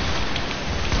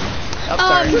 Oh,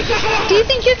 sorry. Do you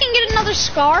think you can get another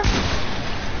scar?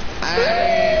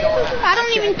 I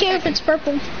don't even care if it's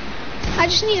purple. I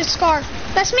just need a scar.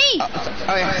 That's me.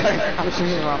 Oh yeah, sorry. I was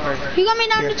using the wrong person. You got me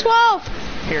down to 12.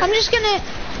 Here. I'm just gonna.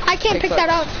 I can't pick that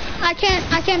up. I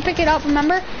can't pick it up.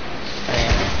 Remember?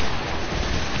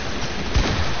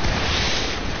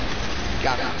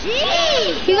 Got it.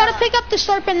 Jeez! You gotta pick up the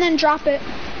slurp and then drop it.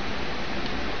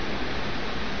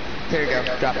 There you go.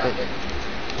 Drop it.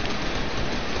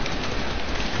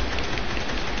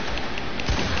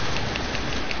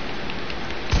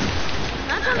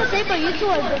 I'm trying to say, but you two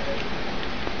are good.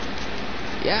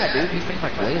 Yeah, dude, he's pretty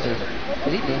much laser.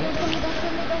 What he doing?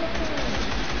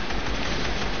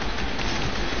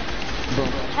 Boom.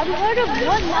 Have you heard of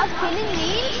what not killing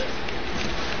means?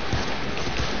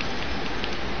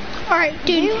 All right,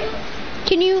 dude.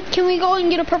 Can we go and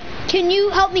get a purple? Can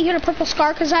you help me get a purple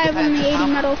scar? Cause I have only 80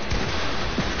 metal.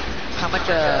 How much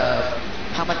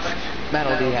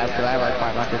metal do you have? Cause I have like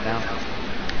 500 now.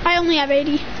 I only have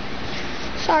 80.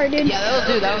 Sorry, dude. Yeah,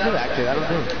 that'll do actually, that'll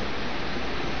do.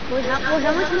 Wait, how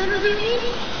much metal do you need?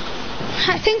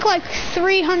 I think like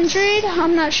 300.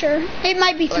 I'm not sure. It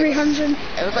might be 300.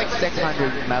 It was like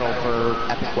 600 metal for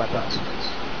epic weapons.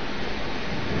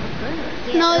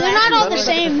 No, they're not all the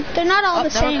same. They're not all the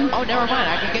same. Oh, never mind.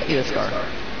 I can get you a scar.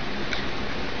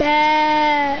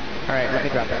 Bet. Alright, let me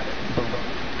drop it. Boom.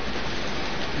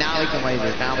 Now we can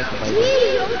laser.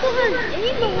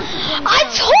 I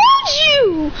told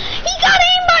you! He got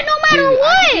aimbot no matter Dude,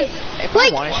 what! If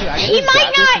Like, I wanted to, I could he just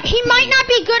grab this and might not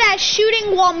be good at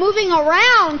shooting while moving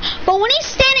around, but when he's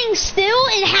standing still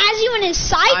and has you in his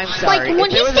sight, I'm sorry, like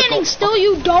when if there he's was a standing still,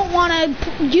 you don't wanna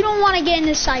get in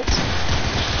his sights.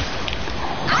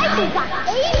 I think I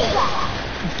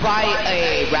aimbot. Buy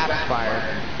a rapid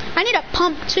fire. I need a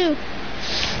pump too.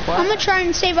 What? I'm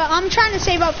trying to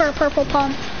save up for a purple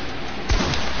pump.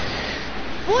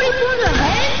 40 for the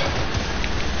head?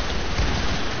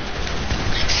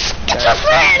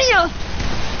 Schizophrenia!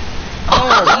 Oh,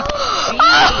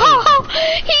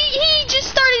 he just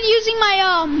started using my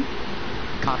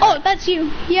compact. Oh, that's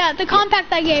you. Yeah, the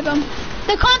compact I gave him.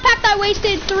 The compact I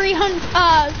wasted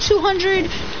 200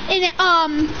 and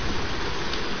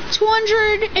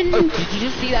 200 and. Oh, did you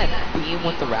just see that beam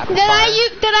with the rapid That fire?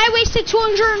 I wasted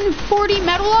 240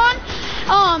 metal on.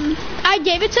 I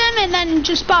gave it to him and then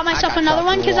just bought myself another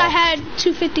one because I had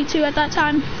 252 at that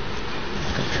time. Oh,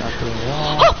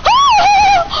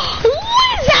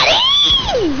 what is that?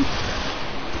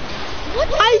 What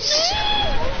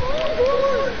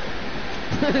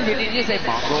Did you say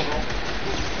Mongol?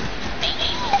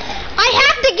 I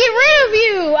have to get rid of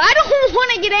you. I don't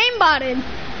want to get aimbotted.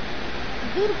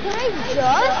 Dude, can I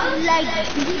just, like,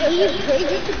 leave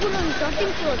pages to put on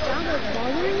something for a sound that's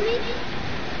bothering me?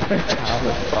 Child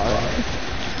is bothering.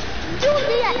 Don't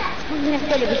do that.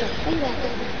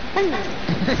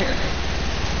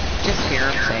 Just hear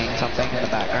him saying something in the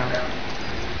background.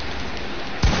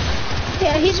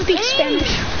 Yeah, he speaks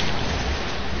Spanish.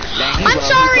 Dang, he I'm will,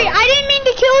 sorry, he will. I didn't mean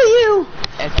to kill you.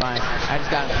 It's fine. I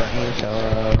just got in front of you, so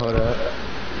hold up.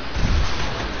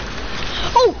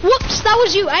 Oh, whoops, that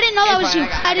was you. I didn't know that was you.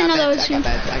 I didn't know that was you. I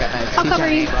got meds. I'll cover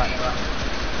you.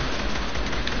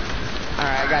 Alright,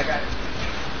 I got it.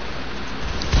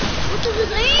 What is his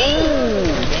name? Oh,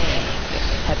 dang.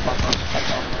 Head bump.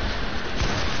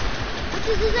 What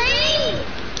is his name?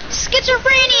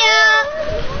 Schizophrenia.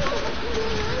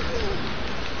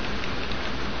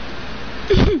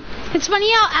 It's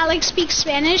funny how Alex speaks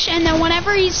Spanish, and then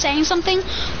whenever he's saying something,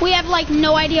 we have like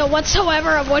no idea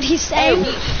whatsoever of what he's saying.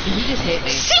 He just hit me.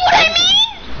 See what I mean?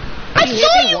 I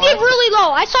saw you get really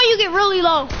low. I saw you get really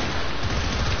low.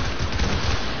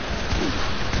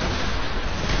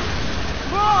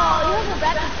 Bro, you have a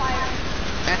rapid fire.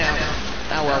 I know.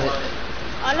 I love it.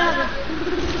 I love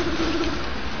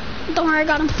it. Don't worry, I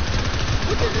got him.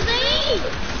 What is his name?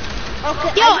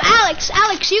 Okay. Yo,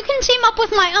 Alex, you can team up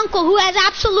with my uncle who has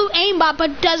absolute aimbot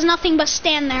but does nothing but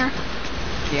stand there.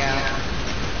 Yeah.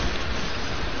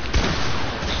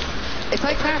 It's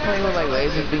like kind of playing with like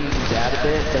lasers being jabbed a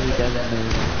bit, but he doesn't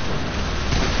move.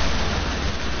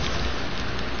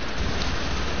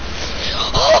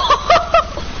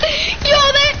 Yo,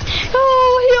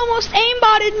 he almost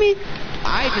aimbotted me.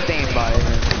 I just aimbotted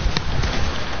him.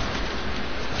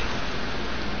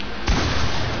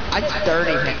 I just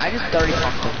 30 him. I just 30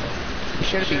 pumped him. He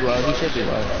should be low. He should be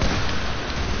low.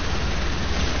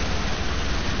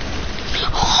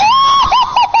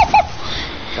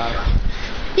 Got him.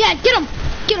 Yeah, get him.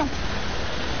 Get him.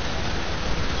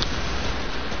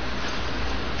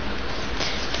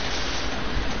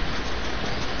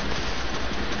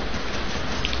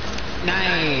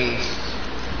 Nice.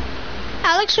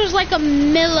 Alex was like a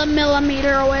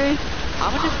millimeter away.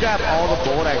 I'm gonna just grab all the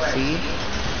gold I see.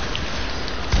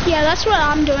 Yeah, that's what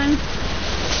I'm doing.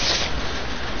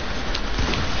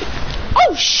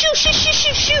 Oh, shoot.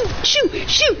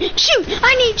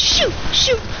 I need shoot.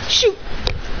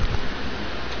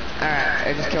 Alright,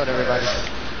 I just killed everybody.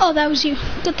 Oh, that was you.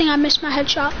 Good thing I missed my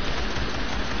headshot.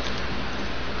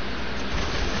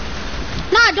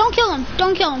 Nah, don't kill him.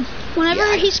 Don't kill him. Whenever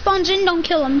Yeah, he spawns in, don't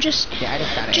kill him. Just Yeah, I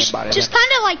just got aimbotted. just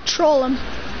kind of like troll him.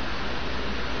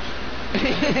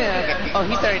 Okay. Oh,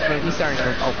 he's starting to move.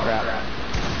 Oh, crap.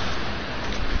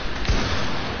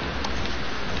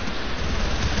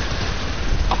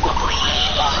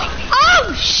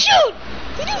 Oh, shoot!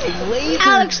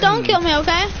 Alex, don't kill me,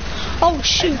 okay? Oh,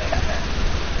 shoot.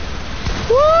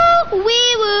 Woo,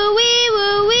 wee woo, wee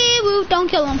woo, wee woo. Don't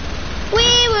kill him.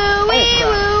 Wee woo, wee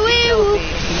woo, wee woo.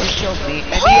 He just killed me.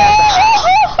 And he has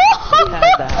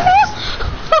the house.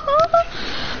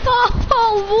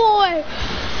 Oh, boy.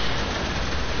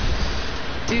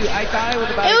 Dude, I thought I was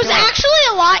about to It was kill him. actually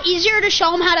a lot easier to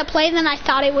show him how to play than I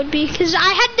thought it would be, because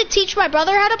I had to teach my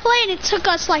brother how to play, and it took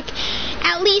us like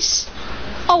at least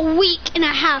a week and a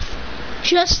half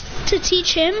just to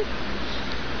teach him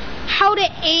how to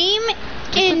aim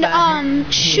and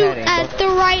shoot at the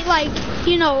right, like,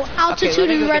 you know, altitude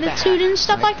and rettitude and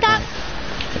stuff like that.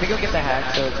 Let me go get the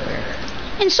hack so it's fair.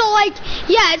 And so, like,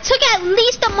 yeah, it took at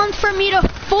least a month for me to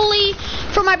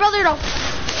for my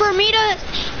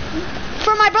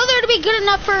brother to be good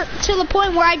enough to the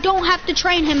point where I don't have to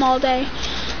train him all day.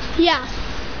 Yeah,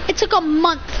 it took a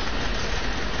month.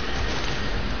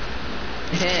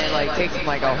 It like takes him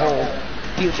like a whole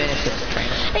few minutes to train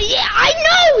him. Yeah, I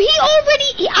know.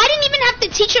 I didn't even have to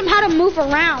teach him how to move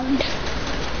around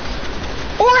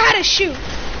or how to shoot.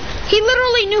 He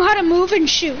literally knew how to move and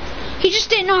shoot. He just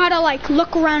didn't know how to like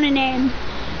look around and aim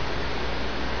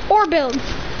or build.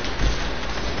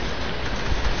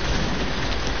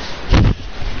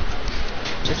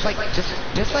 Just like.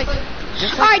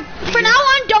 Alright, for now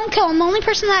on, don't kill him. The only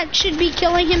person that should be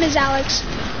killing him is Alex.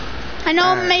 I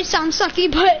know it may sound sucky,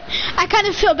 but I kind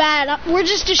of feel bad. We're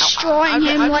just destroying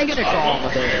him. I'm like. gonna call him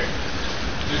a bear.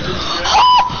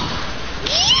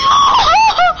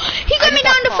 He got me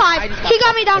down to 5. He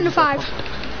got me down to 5.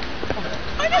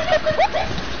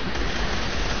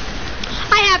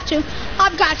 I have to.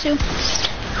 I've got to.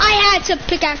 I had to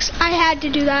pickaxe. I had to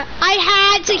do that. I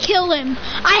had to kill him.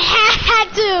 I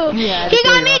had to. Yeah, He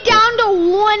got me down to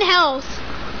 1 health.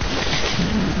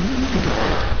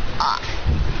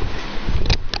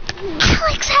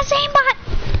 Alex has aimbot.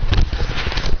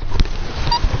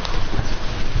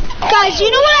 Guys, you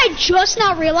know what I just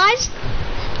now realized?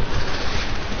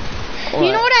 What?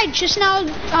 You know what I just now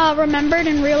remembered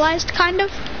and realized, kind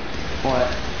of? What?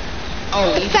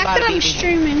 Oh, The fact that I'm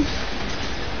streaming.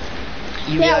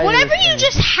 Yeah, whenever you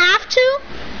just have to,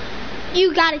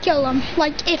 you gotta kill them.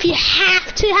 Like, if you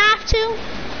have to.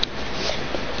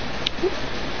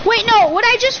 Wait, no, what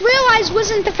I just realized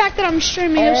wasn't the fact that I'm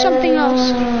streaming, it was something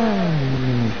else.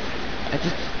 I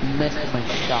just missed my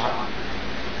shot.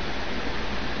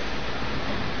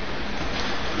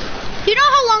 You know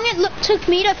how long it took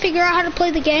me to figure out how to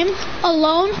play the game?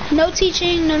 Alone? No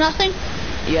teaching, no nothing?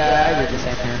 Yeah, I did the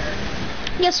same here.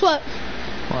 Guess what?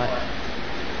 What?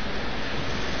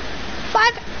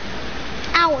 5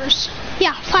 hours.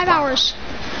 Yeah, 5 hours.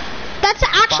 That's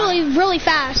actually really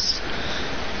fast.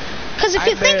 Because if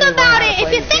you think about it,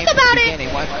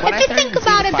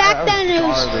 back then it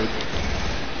was...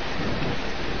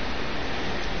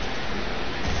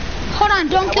 Hold on,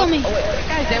 don't kill me. Oh, wait, that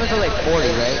guy's name was like 40,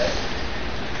 right?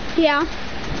 Yeah.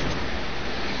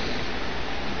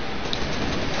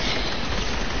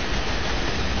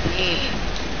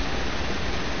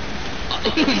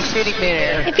 He's shooting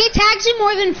midair. If he tags you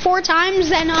more than 4 times,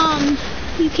 then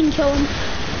you can kill him.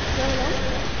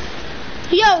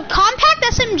 Yo, compact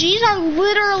SMGs are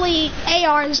literally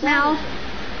ARs now.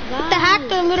 With the hack,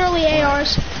 they're literally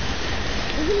ARs.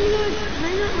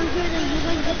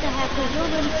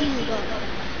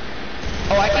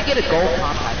 Oh, I can get a gold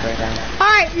compact right now.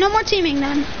 Alright, no more teaming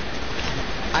then.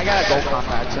 I got a gold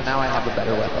compact, so now I have a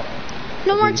better weapon.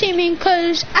 No more teaming,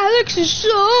 because Alex is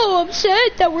so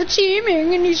upset that we're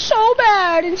teaming, and he's so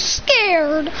bad and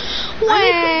scared. But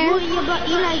Eli,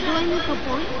 do I make a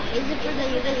point? Is it for that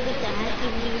you guys get the hack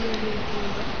if you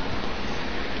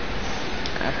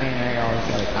I mean, I always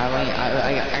like,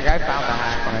 I found the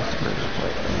hack when I first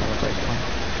played.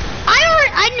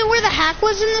 I knew where the hack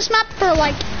was in this map for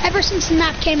like ever since the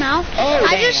map came out. Oh,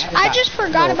 I just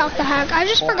forgot about the hack. I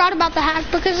just forgot about the hack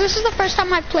because this is the first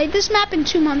time I've played this map in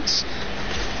 2 months.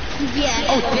 Yeah.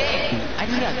 Oh dang! I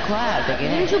just got clapped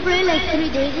again. Didn't you play like 3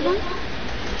 days ago?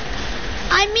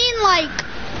 I mean like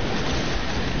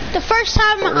the first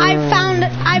time I found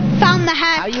the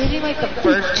hack. How you hitting like the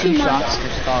first 2 shots in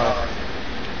your star?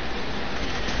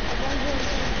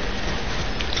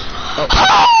 Oh.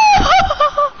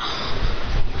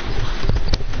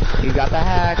 You got the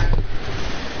hack.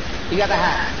 You got the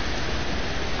hack.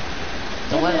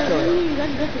 Don't let it go.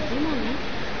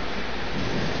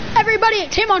 Everybody,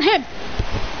 team on him.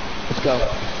 Let's go.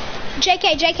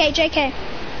 JK.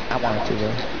 I wanted to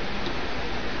though.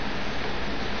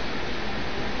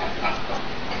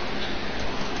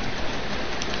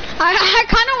 I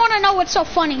kind of want to know what's so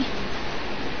funny.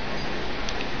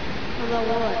 About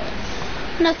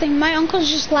what? Nothing. My uncle's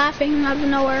just laughing out of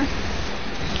nowhere.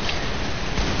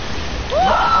 Oh,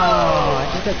 I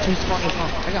just got 2 small. I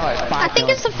got like 5. I think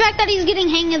it's the fact that he's getting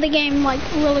hang of the game like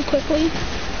really quickly.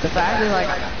 The fact is like,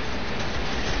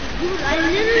 Dude, I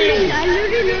literally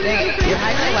dang it, you're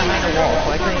hiding behind a wall,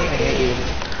 so I couldn't even hit you.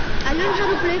 I learned how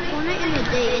to play Fortnite in a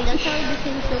day, and that's how I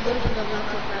became so good because I'm not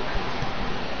so fast.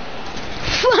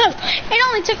 It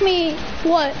only took me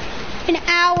what? An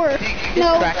hour?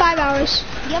 No, 5 hours.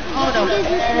 Yep. Oh no.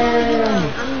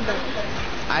 I'm done.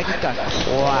 I just got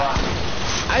clapped.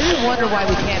 I just wonder why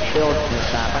we can't build this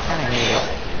map. I kind of hate it.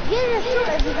 Yeah, sure.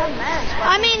 If you got mats.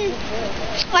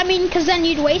 I mean, cause then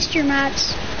you'd waste your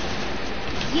mats.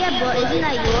 Yeah, but isn't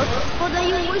that your fault that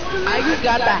you wasted them? I just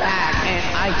got the hack and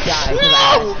I died because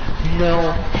I had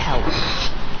no health.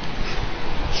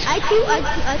 I killed 20.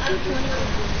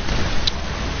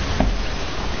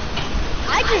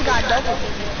 I just got double.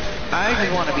 I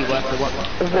just want to be left with what?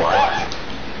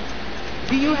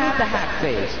 Do you have the hack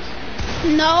phase?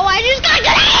 No, I just got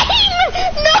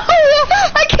No!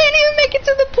 I can't even make it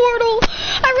to the portal.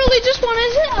 I really just want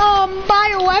to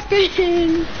buy a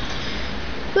weapon.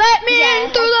 Let me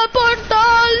in through the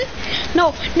portal.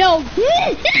 No.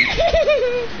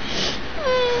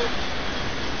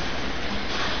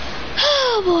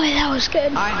 Oh boy, that was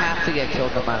good. I have to get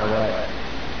killed no matter what.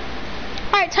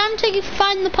 Alright, time to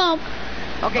find the pump.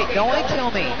 Okay, no one kill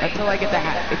me until I get the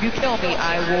hat. If you kill me,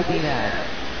 I will be mad.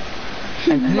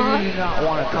 I really do not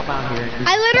want to come out here and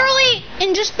I literally,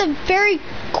 in just the very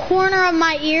corner of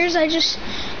my ears,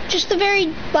 just the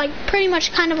very, like, pretty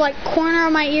much kind of like corner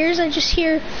of my ears, I just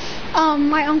hear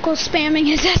my uncle spamming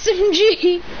his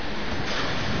SMG.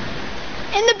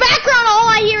 In the background, all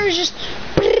I hear is just...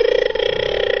 Could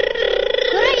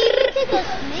I even take a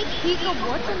sneak peek of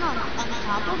what's on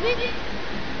top of it?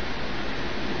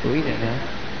 We didn't know.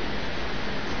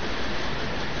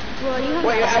 Bro, you have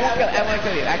Wait, I won't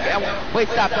kill you. Wait,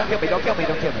 stop, don't kill me.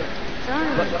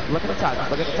 Look at the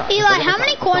top, Eli, how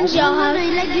many coins do y'all have?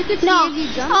 Like you could No, see if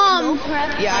you jump, no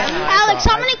crap. Yeah, I know. Alex,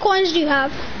 how many coins do you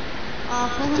have?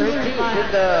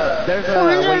 405. There's a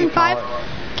 405?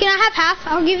 Can I have half?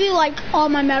 I'll give you like all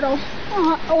my metal.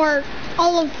 Or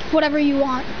all of whatever you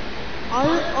want. I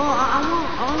want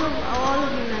all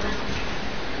of your metal.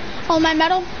 All my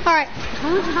metal? Alright. How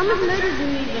much metal do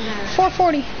you even have?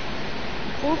 440.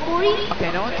 440?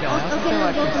 Okay, no one kill me. Okay,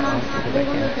 now go to my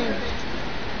thing.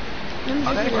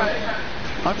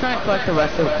 I'm trying to collect the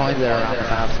rest of the coins that are around the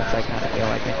map since I kind of feel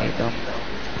like I need them.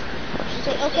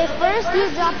 Okay, first you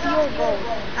drop your gold.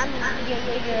 I mean,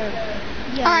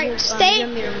 your Alright, stay.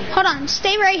 Hold on.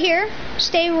 Stay right here.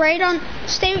 Stay right on.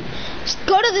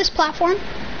 Go to this platform.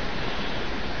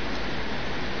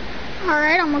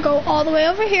 Alright, I'm gonna go all the way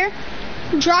over here.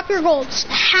 Drop your golds.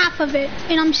 Half of it.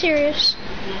 And I'm serious.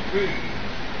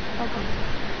 Okay.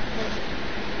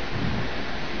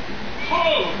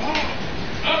 Oh,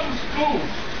 that was cool.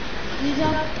 You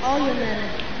drop all your metal.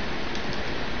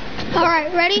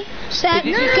 Alright, ready? Set,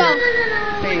 No. go.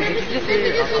 Let me just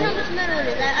see how much metal it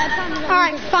is. I found it.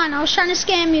 Alright, fine. I was trying to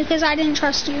scam you because I didn't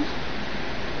trust you.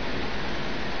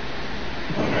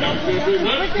 First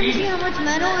let me see how much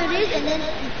metal it is, and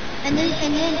then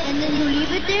you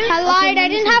leave it there. I lied. Okay, I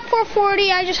didn't have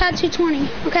 440. I just had 220.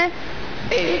 Okay?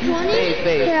 Hey, 220?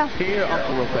 Babe, Yeah. hear your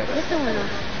uncle real quick. What's the winner?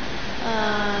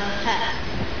 Hat.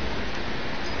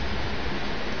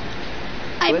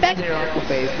 I Listen bet. to your uncle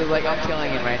face, cause like I'm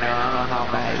killing him right now. I don't know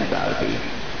how mad he's about to be.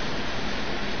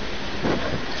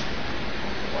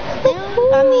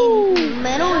 I mean,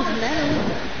 metal is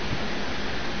metal.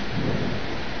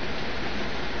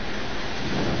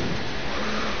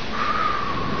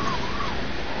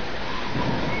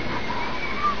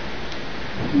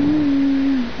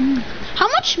 How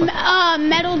much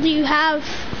metal do you have,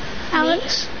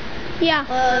 Alex? Yeah.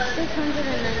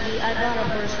 690. I got a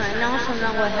burst right now, so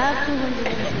now I have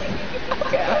 260.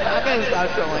 Okay, I'm gonna stop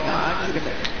showing on. I'm just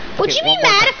gonna. Would you be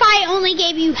mad if I only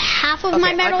gave you half of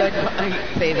my metal?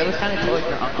 Say that was kind of like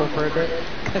your uncle for a bit,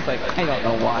 cause like I don't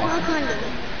know why. Well, kind of.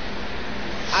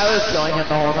 I was killing him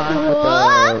the whole time with the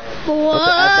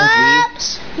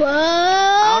SMG.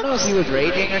 I don't know if he was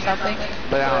raging or something,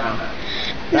 but I don't know.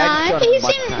 Nah,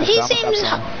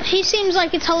 he seems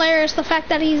like it's hilarious the fact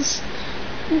that he's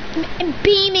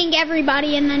beaming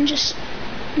everybody and then just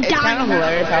It's dying. kind of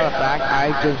hilarious how the fact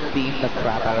I just beamed the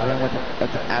crap out of him with an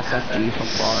SMG from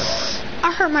far.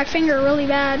 I hurt my finger really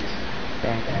bad.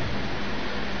 Dang.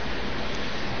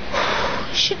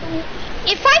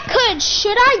 If I could,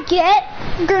 should I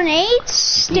get grenades,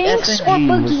 stinks, or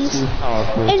boogies?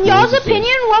 In y'all's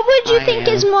opinion, what would you think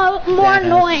is more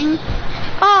annoying?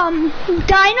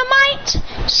 Dynamite,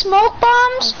 smoke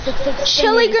bombs,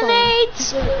 chili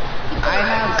grenades, I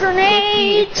have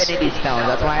grenades. 50 infinity stones,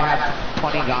 that's why I have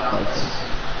 20 gauntlets.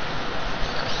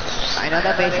 I know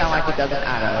that may sound like it doesn't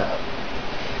add up.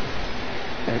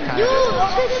 Dude, okay,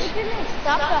 you can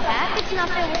stop the hack. It's not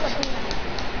fair with the peanut.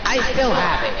 I still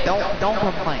have it. Don't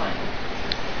complain.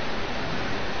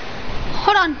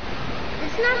 Hold on.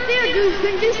 It's not fair, dude. You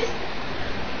can just...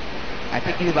 I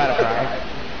think he's about to cry.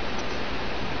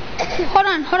 Hold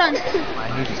on.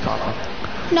 He's just coughing.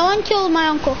 No one killed my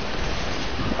uncle.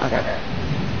 Okay.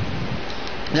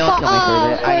 No, kill me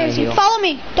for it. I where need is he? heal. Follow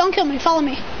me. Don't kill me. Follow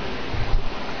me.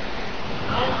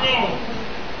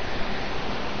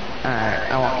 Alright,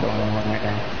 I won't kill anyone right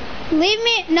now. Leave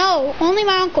me. No, only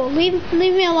my uncle. Leave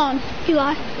me alone,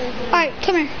 Eli. Alright,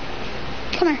 come here.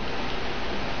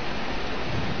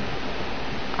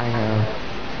 I have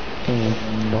a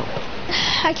note.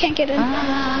 I can't get in.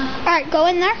 Alright, go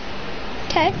in there.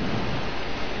 Okay.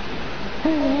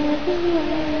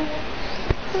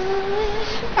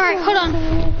 Alright, hold on.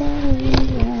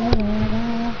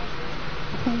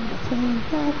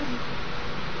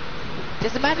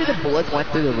 Just imagine the bullets went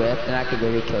through the rift and I could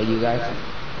really kill you guys.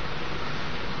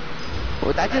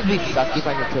 Would that just be sucky if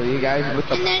I could kill you guys with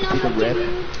the, And then I'm through the gonna give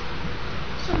rift? you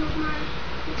some of my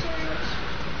materials.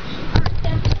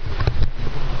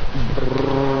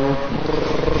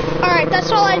 Alright,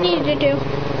 that's all I needed to do.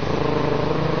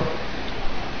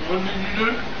 What did you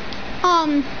do?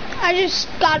 I just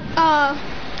got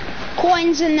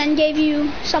coins and then gave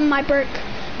you some of my brick.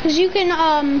 Cause you can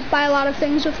buy a lot of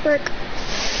things with brick.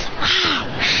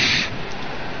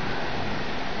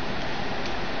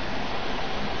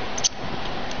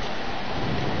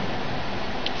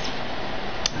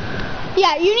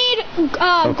 Yeah, you need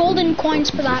golden coins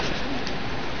for that.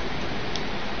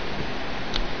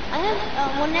 I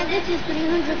have, when I get to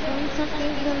 300 coins,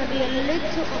 something's gonna be a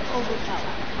little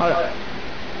overpowered. Hold up.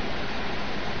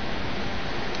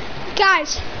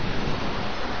 Guys,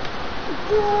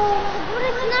 But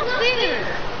it's not fair.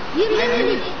 You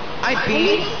literally, I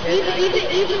beat.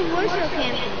 even worse you're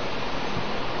camping.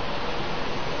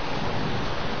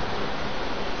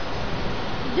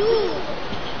 Dude.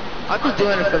 I'm just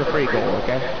doing it for the free gold,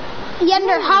 okay?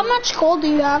 Yender, how much gold do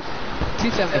you have?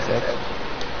 276.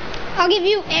 I'll give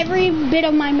you every bit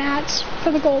of my mats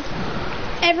for the gold.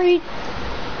 Every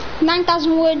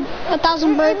 9,000 wood,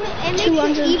 1,000 brick, And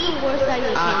 200. even worse that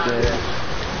you're I'm camping. good.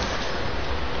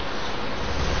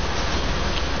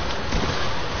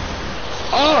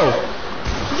 Oh!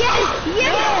 Yes!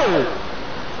 Yes! No!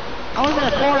 I was in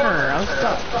a corner. I was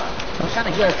stuck. I was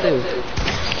trying to heal too.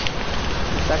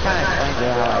 That kind of explains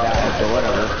how I died, but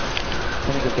whatever.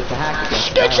 Let me go get the hack again.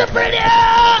 Schizophrenia!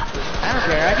 I don't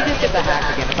care. I can just get the hack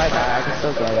again. If I die, I can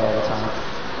still get it all the time.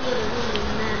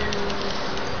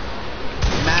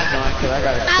 Mad annoying because I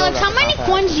got it. Alex, how many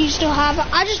coins do you still have?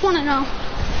 I just want to know.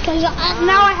 Because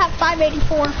now I have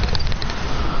 584.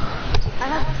 I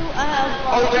have two,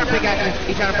 Oh, he's trying to pick at me.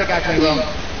 He's trying to pick at me, bro.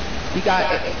 He got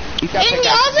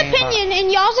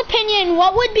In y'all's opinion,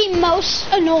 what would be most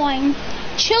annoying?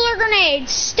 Chiller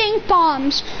grenades, stink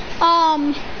bombs,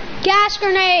 gas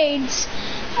grenades,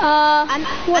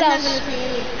 what else?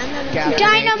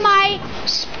 Dynamite,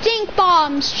 stink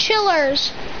bombs,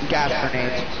 chillers, gas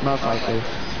grenades, most likely.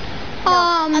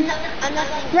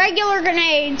 regular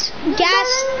grenades, gas,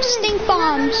 stink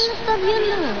bombs,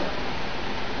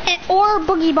 or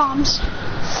boogie bombs.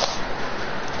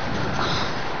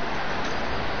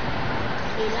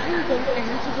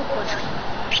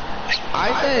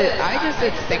 I just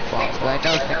said stink bombs, but I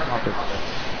know stink bombs are...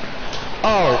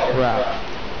 Oh,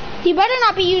 crap. You better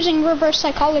not be using reverse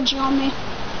psychology on me.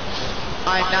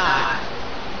 I'm not.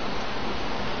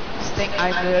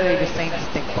 I'm literally just saying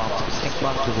stink bombs. Stink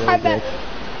bombs are really I good.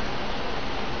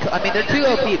 bet. I mean, they're too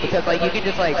OP because, like, you can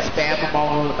just, like, spam them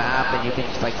all over the map and you can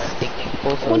just, like, stink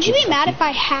people. So Would you be mad if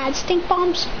I had stink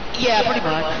bombs? Yeah, pretty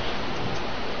much.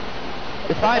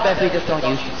 It's probably best we just don't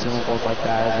use consumables like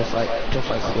that. It's just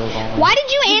like skills only. Why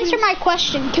did you answer my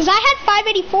question? Because I had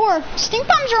 584. Stink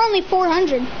bombs are only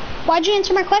 400. Why'd you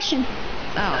answer my question?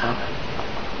 I don't know.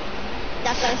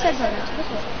 That's what I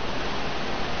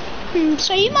said,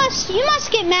 So you must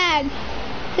get mad.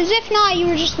 Because if not, you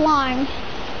were just lying.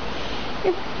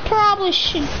 You probably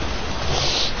should.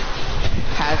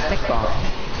 Has stink bomb.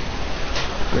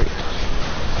 Great.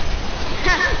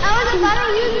 I was about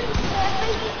to use it.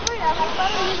 I was about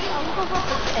to use it.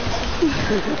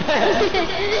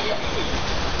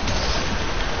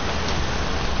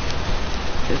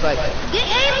 It's like... Get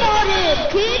aim on it,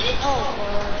 kid! Oh,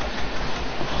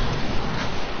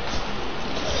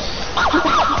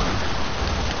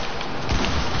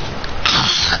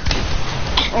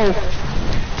 Oh.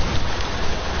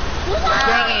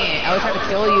 Dang it, I was trying to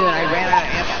kill you and I ran out of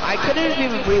ammo. I couldn't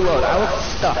even reload. I was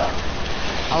stuck.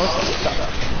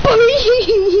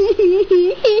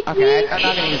 Okay, I'm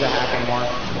not gonna use the hack anymore.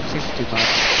 It seems too much.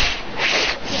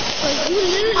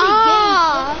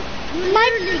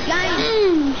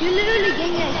 You literally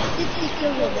gained 60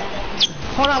 kills with that.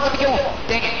 Hold on, let me kill him.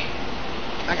 Dang it.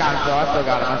 I got him, though. I still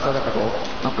got him. I still got the gold.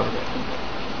 I'm good.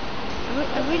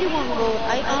 I really want gold.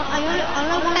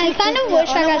 I kind of wish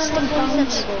I got stink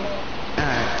bombs.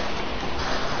 Alright.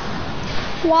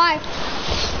 Why?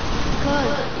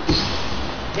 Because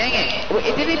Dang it.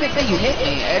 It didn't even say you hit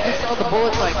me. I just saw the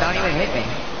bullets, like, not even hit me.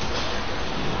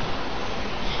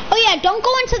 Oh yeah, don't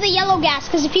go into the yellow gas,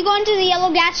 because if you go into the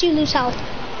yellow gas, you lose health.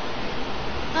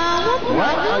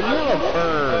 What? Oh, you have a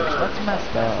bird. That's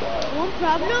messed up. one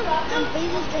problem on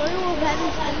Phase's story of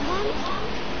having stun bombs,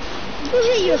 you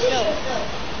hit yourself.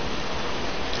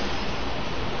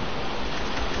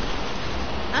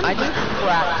 I just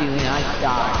cracked you and I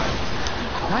died.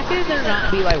 Why could there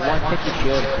not be like 150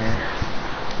 shield here?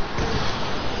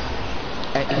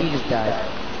 And he just died.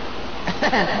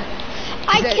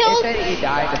 He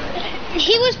died.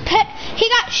 He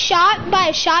got shot by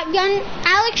a shotgun.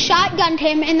 Alex shotgunned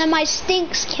him, and then my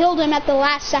stinks killed him at the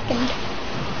last second.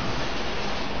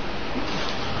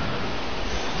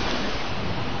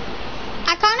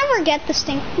 I kind of forget the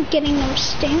getting those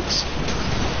stinks.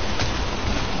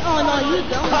 Oh no, you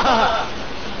don't.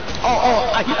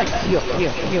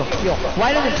 Heal. Why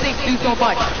does this thing do so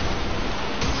much?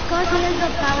 Because he has the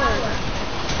power.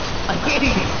 I'm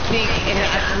getting thing and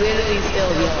I'm literally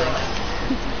still healing.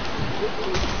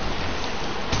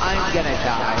 I'm gonna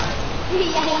die.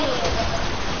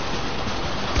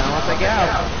 Now once I get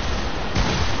out.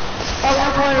 Oh,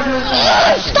 I'm going to do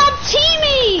this. Stop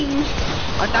teaming!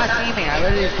 I'm not teaming, I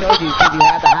literally killed you because you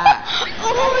had the hack.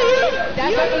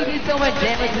 That's why you did so much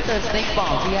damage with those stink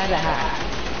bombs, you had the hack.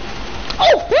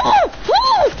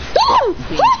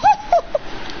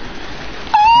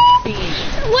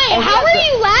 Wait, how are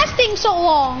you lasting so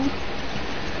long?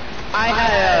 I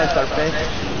had a surface.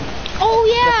 Oh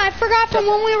yeah, I forgot from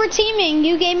when we were teaming.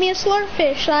 You gave me a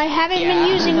slurpfish I haven't been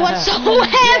using whatsoever.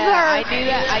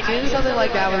 Yeah, I knew something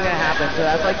like that was gonna happen, so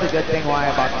that's like the good thing why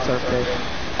I bought the surface.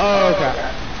 Oh crap.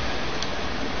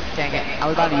 Dang it, I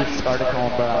was about to use Scar to kill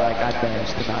him, but I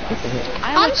managed to not get the hit.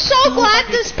 I'm so glad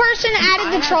this person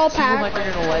added the troll pack.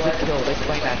 211 kills,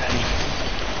 explain that to me.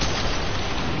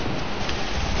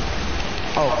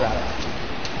 Oh crap.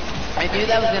 I knew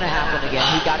that was gonna happen again.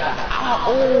 He got the I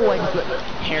just got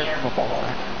hair from a ball.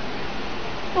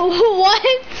 What?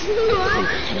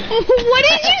 What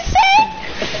did you say?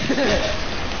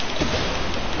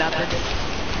 Nothing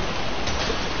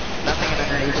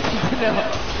underneath. No.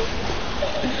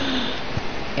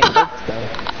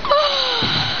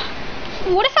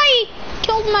 What if I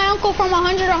killed my uncle from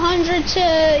 100 to,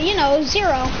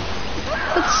 0?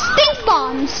 With stink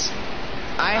bombs.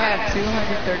 I have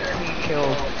 213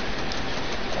 kills.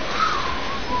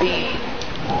 Beam.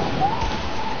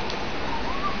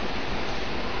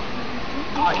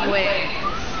 Oh, you win.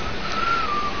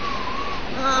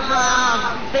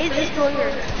 Base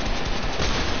destroyer.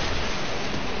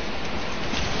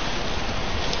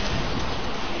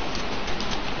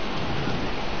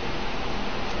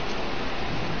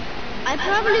 I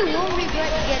probably won't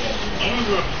regret getting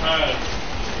Underpass.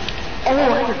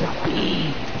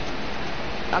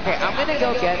 Okay, I'm gonna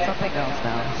go get something else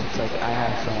now since like I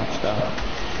have so much stuff.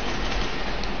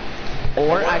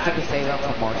 Or I could just save up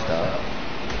for more stuff.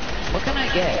 What can I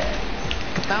get?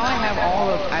 Cause now I have all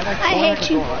of I hate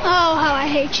you. Gold. Oh, how I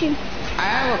hate you. I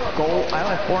have a gold. I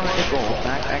have 400 gold.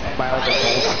 And I can buy all the gold.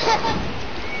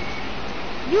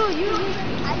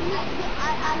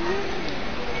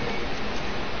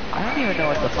 I don't even know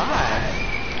what to buy.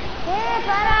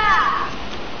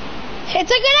 It's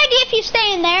a good idea if you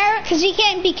stay in there, because you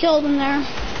can't be killed in there.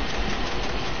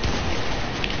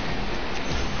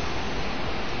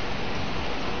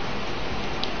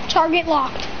 Target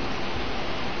locked.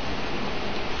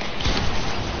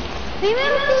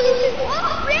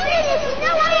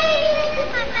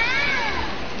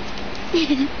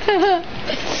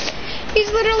 He's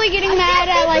literally getting mad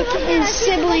at like his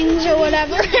siblings or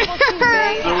whatever. I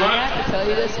have to tell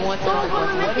you this once.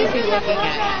 What is he looking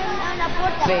at?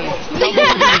 Face.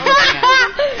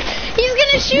 He's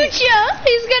gonna shoot you.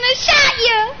 He's gonna shot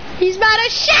you. He's about to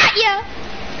shot you.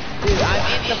 Dude, I'm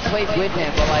in the place with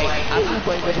him, but like I'm in the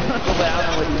place with him, but I don't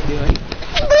know what he's doing.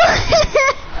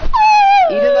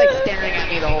 He's just like staring at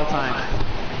me the whole time.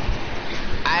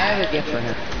 I have a gift for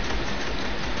him.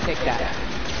 Take that.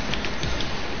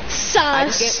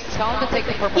 Sus. Tell him to take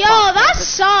the purple. Yo, that's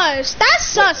sus. That's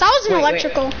sus. I was in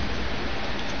electrical.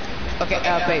 Okay,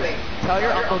 babe. Tell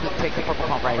your uncle to take the purple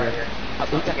pump right here.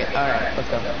 Who took it? Alright, let's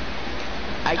go.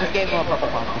 I just gave him a purple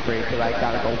pump for free because I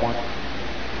got a gold one.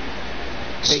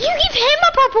 So you give him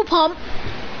a purple pump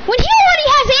when he already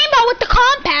has aimbot with the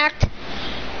compact,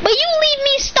 but you leave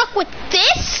me stuck with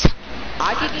this?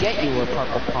 I could get you a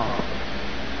purple pump.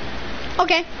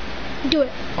 Okay, do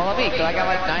it. Follow me, because I got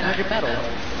like 900 medals.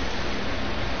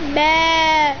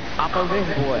 Bet. I'm a rich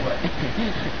boy.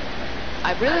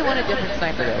 I really want a different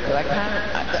sniper though, because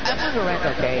that was a rank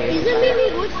okay. Isn't maybe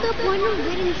what's the point of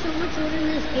getting so much loot in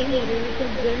this game where you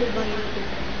can barely buy anything?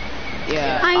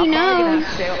 Yeah, I I'm know. probably gonna have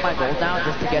to save up my gold now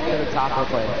just to get to the top of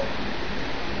the place.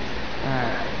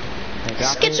 Alright.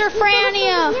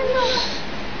 Schizophrenia.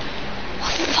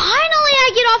 Finally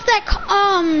I get off that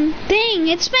thing.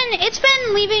 It's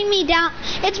been leaving me down.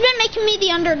 It's been making me the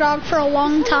underdog for a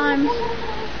long time.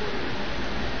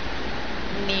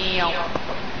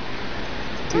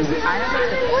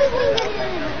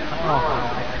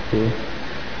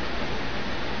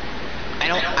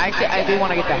 I do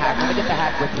want to get the hack. I'm gonna get the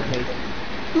hack with the face.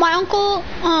 My uncle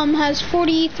has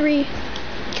 43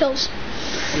 kills.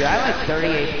 Dude, I have like 30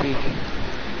 HP.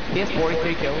 He has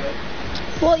 43 kills.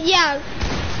 Well, yeah.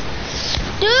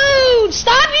 Dude,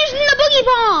 stop using the boogie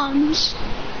bombs.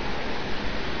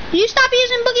 You stop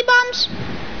using boogie bombs?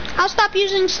 I'll stop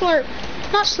using slurp.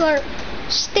 Not slurp.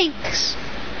 Stinks.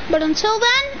 But until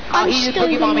then, I'm he just still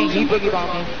boogie bombed me. using. He boogie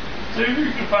bombed me. See if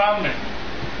you can find me.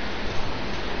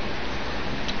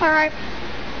 Alright.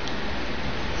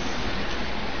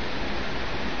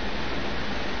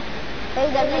 Hey,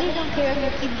 I really don't care if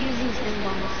you keep using sting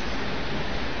bombs.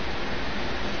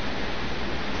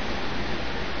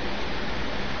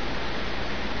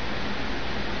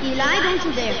 Eli, don't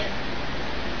you dare.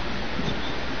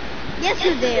 Yes,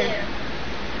 you dare.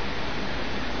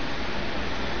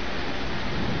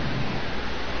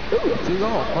 Ooh, 2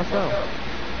 goals. Let's go.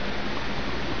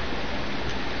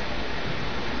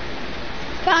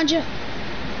 Found you.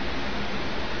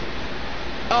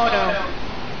 Oh no.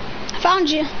 I found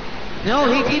you. No,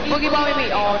 he keeps boogie bombing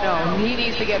me. Oh no, he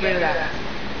needs to get rid of that.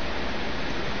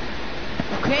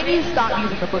 Can you stop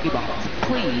using the boogie bombs,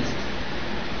 please?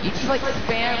 You just like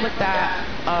spam with that,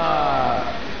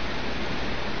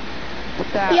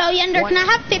 Yo, Yender, can I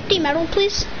have 50 metal,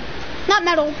 please? Not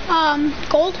metal,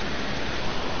 gold.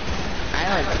 I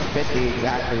know like 50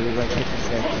 exactly, like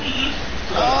 56.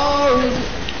 Oh!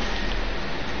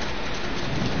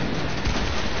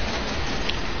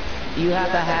 You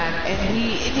have the hack, and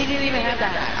he didn't even have the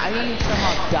hack. I think he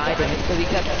somehow died to him because he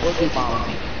kept boogie bombing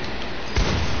me.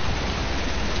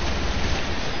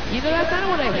 You know, that's kind of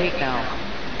what I hate now.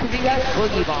 Because he got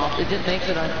boogie bombs, it just makes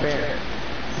it unfair.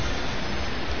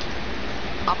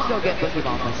 I'm gonna go get boogie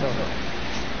bombed myself.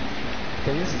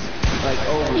 Because this is like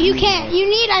over. You can't. You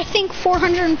need, I think,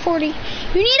 440. You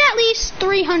need at least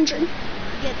 300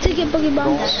 to get boogie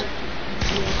bombs.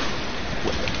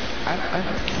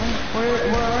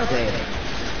 Where are they?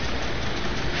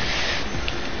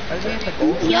 Are they in the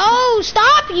gold? Yo,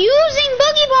 stop using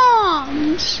boogie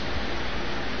bombs!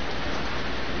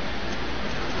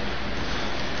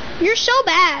 You're so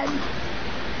bad.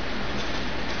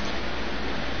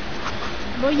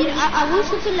 Bro, I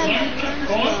wish you could like return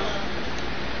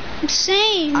stuff.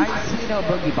 Same. I see no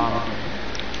boogie bomb.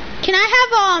 Can I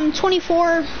have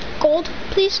 24 gold,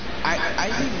 please? Where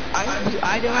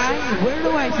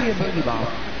do I see a boogie bomb?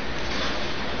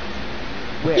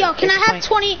 Where? Yo, can I have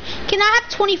 20? Can I have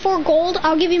 24 gold?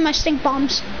 I'll give you my stink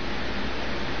bombs.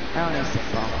 I don't need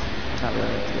stink bombs. Not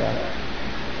really. Yeah.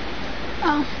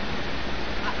 Oh.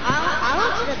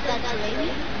 I'll accept that,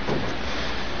 lady.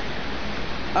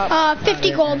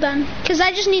 50 gold then, because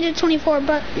I just needed 24,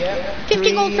 but Yeah.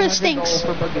 50 gold for the stinks.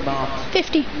 Gold for boogie bombs.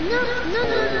 50. No.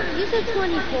 You said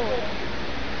 24.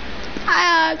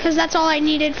 Because that's all I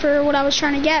needed for what I was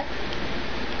trying to get.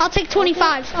 I'll take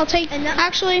 25. Okay. I'll take,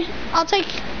 actually, I'll take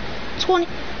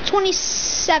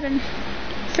 27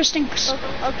 for stinks.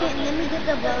 Okay, let me get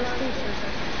the bell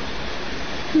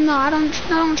first. No, I don't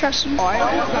trust him. Oh, I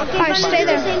almost got Alright, stay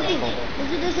there. This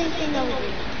is the same thing over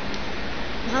here.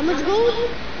 How much gold?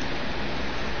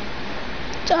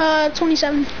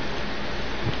 27.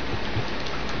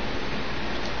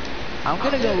 I'm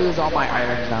gonna go lose all my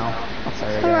items now. I'm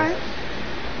sorry, guys. Alright.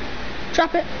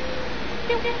 Drop it.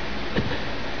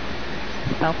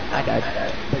 No, I died.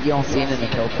 But you don't see it in the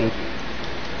kill feed.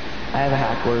 I have a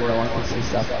hack where no one can see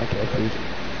stuff in the kill feed.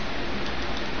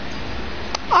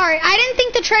 Alright, I didn't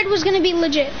think the trade was gonna be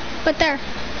legit, but there.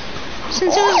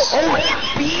 Since it was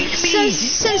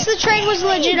since the trade was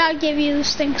legit, I'll give you the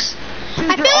stinks.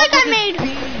 I feel like I made.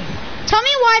 Tell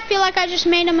me why I feel like I just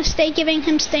made a mistake giving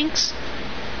him stinks.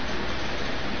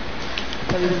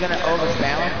 Because he was gonna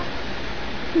overspam.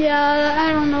 Yeah,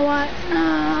 I don't know why.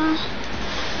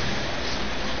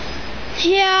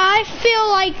 Yeah, I feel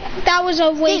like that was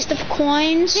a waste of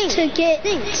coins to get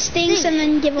stinks and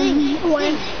then give them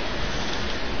away.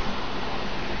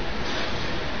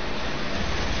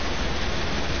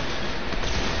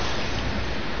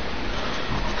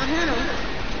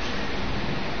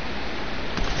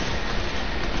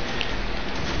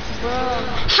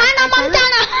 Hannah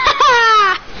Montana!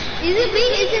 Is it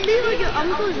because your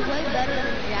uncle is way better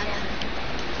than Jackson?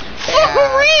 For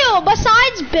real!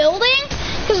 Besides building,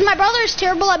 because my brother is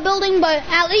terrible at building, but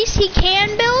at least he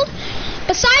can build.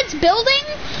 Besides building,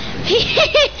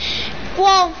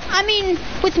 well, I mean,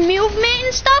 with movement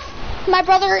and stuff, my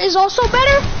brother is also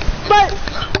better. But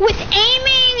with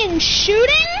aiming and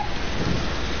shooting,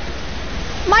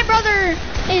 my brother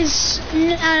is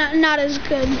not as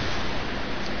good.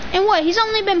 And what? He's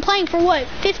only been playing for what?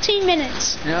 15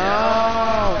 minutes.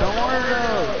 No, don't worry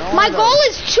though. My goal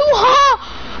is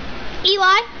 200.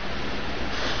 Eli,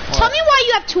 tell me why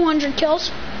you have 200 kills.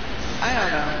 I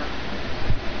don't know.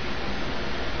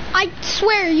 I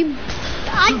swear you.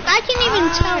 I can't even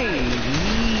tell.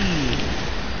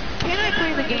 Can I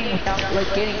play the game without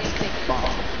like getting stink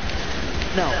bomb?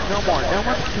 No more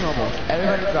consumables.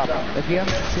 Everybody drop them. If you have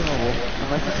a consumable,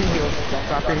 unless it's a heal, don't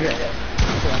drop your heal.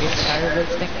 So I'm getting tired of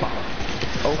the stink bomb.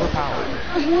 overpowered.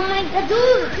 Oh my god,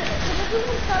 dude!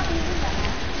 Stop using that.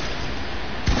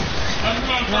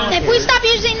 If we stop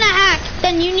using the hack,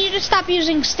 then you need to stop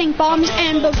using stink bombs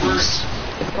and boogies.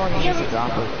 It's probably easy to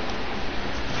drop it.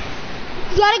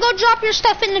 You gotta go drop your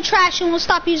stuff in the trash and we'll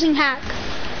stop using hack.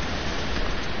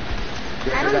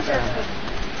 I don't trust it.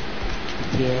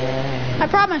 Yeah. I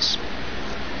promise.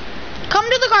 Come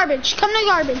to the garbage. Come to the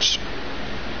garbage.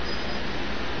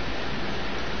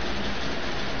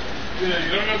 Yeah,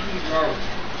 you don't go to the garbage.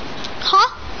 Huh?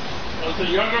 I said,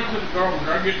 you don't go to the garbage.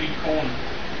 I get these coins.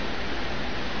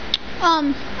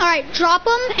 Alright, drop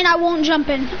them and I won't jump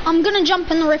in. I'm gonna jump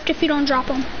in the rift if you don't drop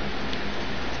them.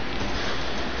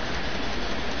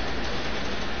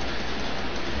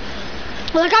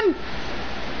 Like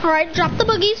alright, drop the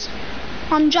boogies.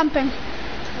 I'm jumping.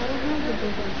 I don't have the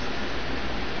boogies.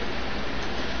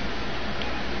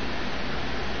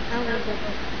 I don't have the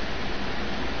boogies.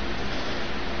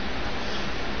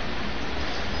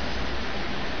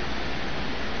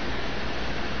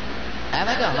 I have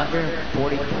like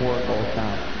 144 gold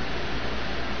now.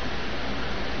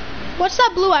 What's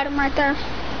that blue item right there?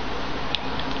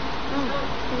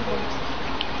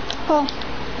 Oh.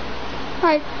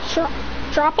 Alright,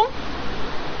 drop them.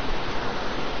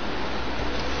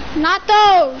 Not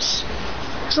those.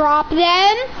 Drop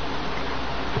them.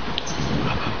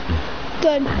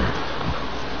 Good.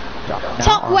 Drop it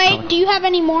now or Wait, come- do you have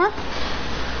any more?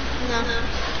 No.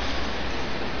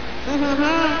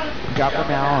 Drop it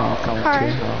now or I'll come to Alright.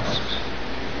 your house.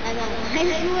 I don't. I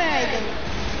swear I don't.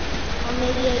 Or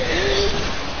maybe I do.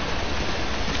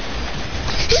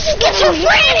 Get your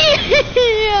friend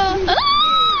here!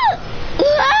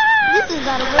 This is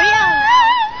not a real.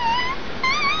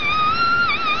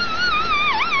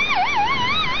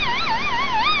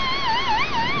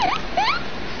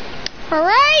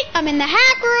 Alright, I'm in the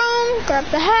hack room. Grab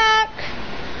the hack.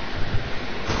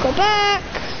 Go back.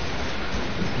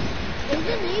 Is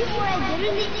it me where I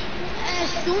did it as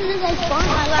soon as I spawned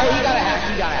my Oh, last? he got a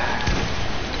hack, he got a hack.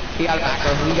 He got a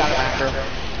macro, he got a macro.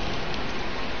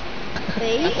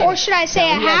 Or should I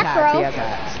say a He has hack hacks, row? he has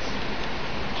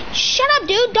hacks. Shut up,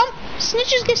 dude. Don't.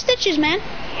 Snitches get stitches, man.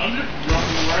 I'm just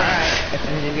dropping around. Alright, if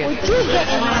you get make sure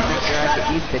I get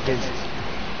these bitches.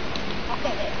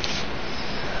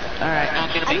 Alright, I'm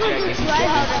gonna I'm make sure I going get to these try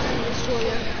how bitches. that can destroy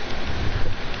you.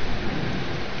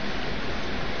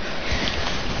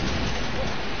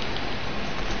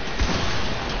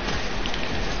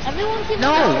 Everyone can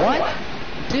No, what?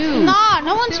 Dude. Nah,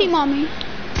 no one team on me.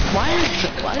 Why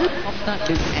do pumps not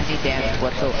do any damage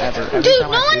whatsoever? Every Dude,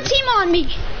 time no I one do- team on me.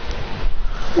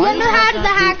 Why Yender do you had not the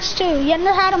do- hacks too.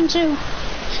 Yender had them too.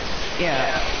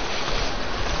 Yeah.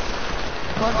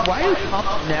 But why do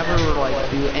pumps never like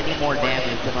do any more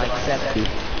damage than like 77?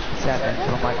 So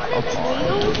I'm like,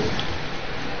 oh.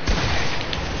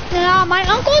 Nah, my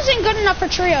uncle isn't good enough for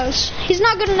trios. He's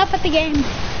not good enough at the game.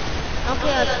 Okay,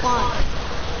 that's fine.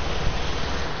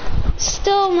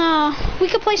 Still, nah. We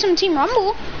could play some Team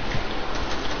Rumble.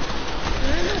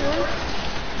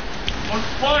 Let's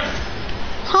play.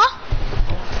 Huh?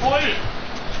 Play it.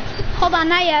 Hold on,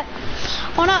 not yet.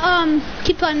 I wanna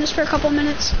keep playing this for a couple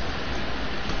minutes.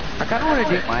 I kinda wanna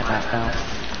do my map now.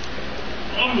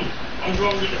 I'm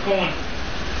going to get the coin.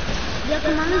 Yeah,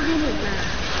 come on, let's do it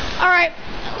now. Alright,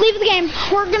 leave the game.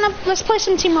 Let's play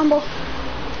some Team Rumble.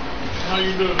 How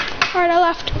you doing? Alright, I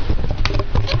left.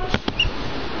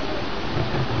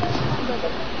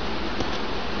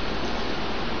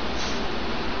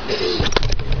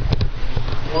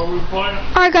 What are we playing?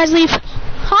 Alright guys, leave.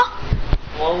 Huh?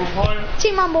 What are we playing?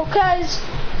 Team Rumble, cause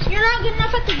you're not good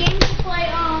enough at the game to play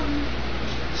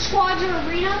squads or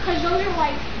arena, cause those are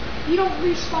like you don't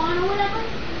respawn or whatever.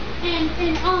 And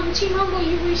in Team Rumble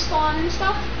you respawn and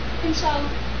stuff. And so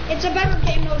it's a better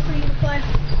game mode for you to play.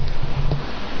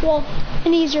 Well,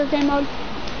 an easier game mode.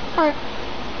 Alright.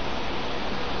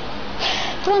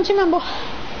 Put on Team Rumble.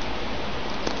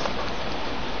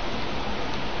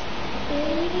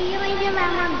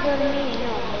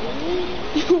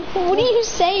 What are you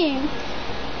saying?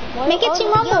 Make it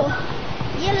Team Rumble.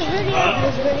 Yeah,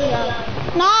 let's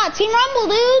video. Nah, Team Rumble,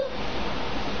 dude.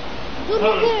 Dude,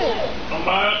 who cares?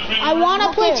 I want to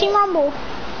play Team Rumble.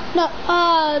 No,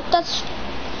 that's...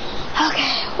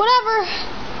 Okay, whatever.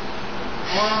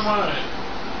 Where am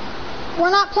I? We're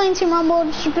not playing Team Rumble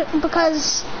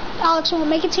because Alex won't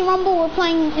make it Team Rumble. We're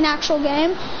playing an actual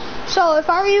game. So if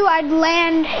I were you, I'd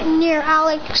land near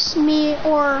Alex, me,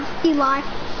 or Eli.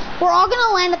 We're all going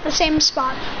to land at the same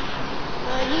spot.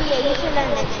 You should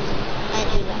land next to me.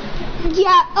 And Eli.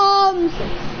 Yeah,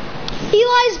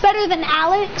 Eli's better than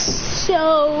Alex,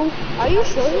 So, Are you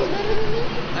sure he's better than me?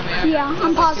 I mean, yeah,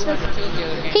 I'm positive.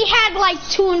 He had like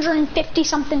 250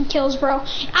 something kills, bro.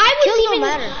 I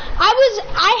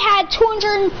had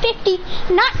 250,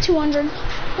 not 200,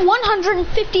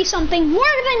 150 something more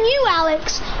than you,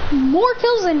 Alex. More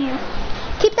kills than you.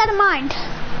 Keep that in mind.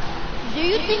 Do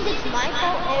you think it's my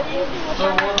fault every single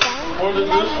time I found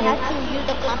Eli has to use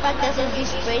the compact SSD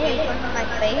spray in front of my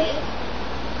face?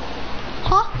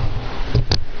 Huh?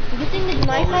 Do you think it's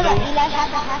my fault that Eli has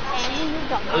to have Andy use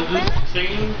the Is compact? this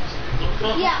change?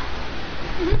 Yeah.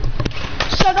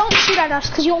 So don't shoot at us,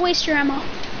 because you'll waste your ammo.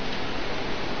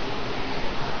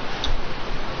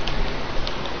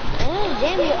 Oh,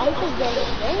 damn, your uncle's getting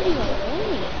ready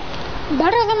already.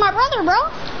 Better than my brother,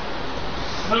 bro.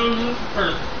 Who's this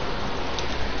person?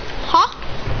 Huh?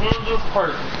 Who's this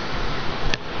person?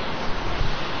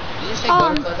 You just say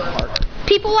go to the park.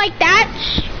 People like that,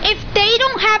 if they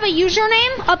don't have a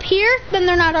username up here, then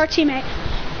they're not our teammate.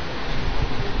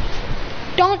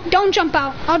 Don't jump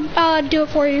out. I'll do it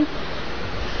for you.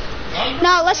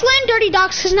 Now let's land Dirty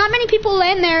Docks, because not many people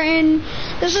land there, and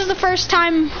this is the first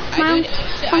time my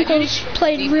uncle's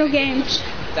played real games.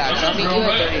 I'll meet you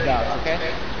at Dirty Dogs, okay?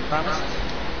 Promise?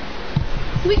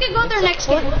 We could go there next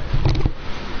game.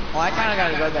 Well, I kind of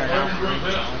got to go there now.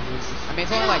 I mean,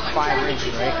 it's only like 5 rings,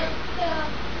 right?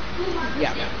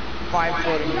 Yeah. 5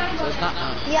 floating rings, so it's not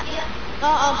much. Yeah.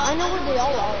 I know where they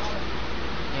all are.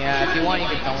 Yeah, if you want, you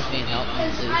can come with me and help me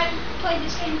too. I've played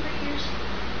this game for years.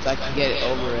 So I can get it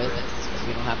over with, so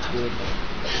we don't have to do it.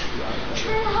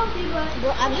 Trying to help you, but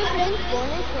Bro, I've been playing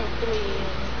Fortnite for 3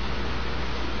 years.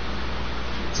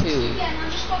 2. yeah, no,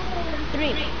 just go forward.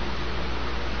 3.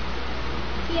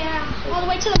 Yeah, all the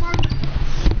way to the mark.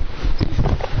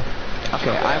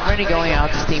 Okay, I'm already going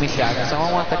out to Steamy Shack. If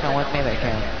someone wants to come with me, they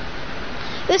can.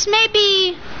 This may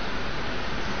be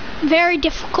very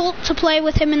difficult to play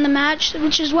with him in the match,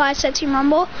 which is why I said Team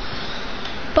Rumble.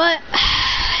 But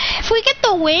if we get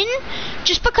the win,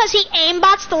 just because he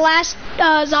aimbots the last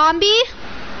zombie,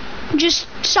 just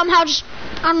somehow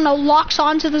I don't know, locks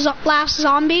onto the last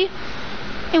zombie,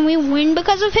 and we win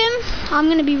because of him, I'm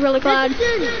gonna be really glad.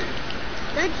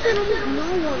 That said almost no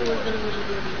one was gonna go to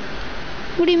Dirty.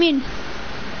 What do you mean?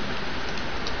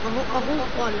 A whole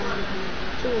squad wanted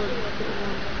to. 2 or 1.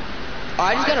 Oh,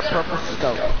 I just got a purple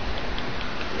scope.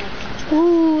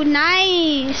 Ooh,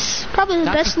 nice. Probably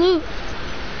the best loot.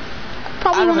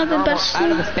 Probably one of the best Out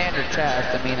of loot. the standard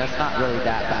chest, I mean, that's not really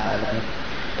that bad. I mean,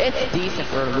 it's decent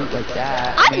for a loot like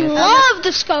that. I mean, it's love the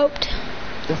scoped.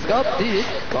 the scope, dude, it's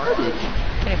garbage. You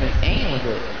can't even aim with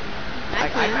it.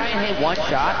 Like, I try and hit one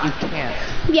shot, you can't.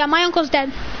 Yeah, my uncle's dead.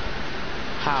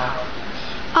 How?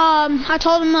 I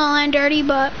told him to land dirty,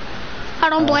 but I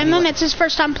don't blame him. It's his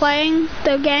first time playing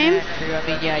the game. Yeah, true. I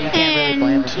mean, yeah, you can't really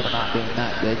blame him for not being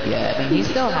that good yet. I mean, he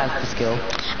still has the skill.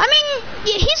 I mean,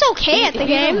 yeah, he's okay at the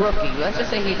game. He's a rookie. Let's just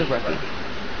say he's a rookie.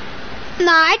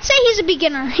 Nah, I'd say he's a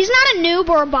beginner. He's not a noob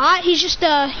or a bot. He's just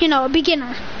a, a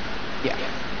beginner. Yeah.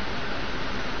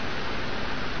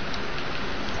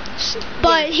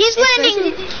 But he's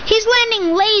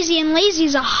landing lazy, and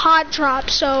lazy's a hot drop,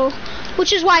 so,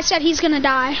 which is why I said he's gonna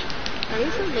die. Are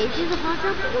you sure Lazy's a hot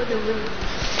drop or the Ruins?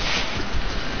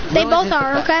 They both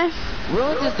are, okay?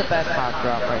 Ruins is the best hot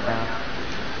drop right now.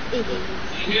 It is.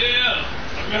 Yeah,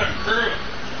 I got a crew.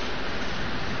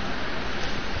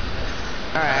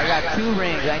 Alright, I got 2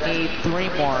 rings. I need 3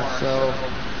 more, so...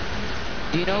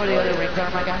 Do you know where the other rings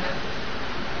are, my guy?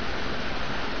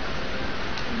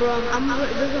 Bro,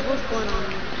 there's a whole squad on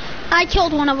me. I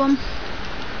killed one of them.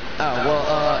 Oh,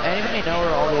 well, anybody know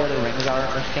where all the other rings are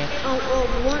in this game?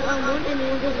 One and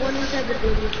there's one inside the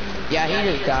building. Yeah, he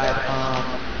just died.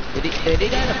 Did he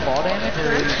die to fall damage, or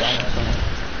did he die to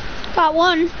something? Got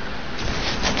one.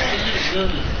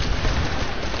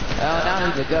 Oh,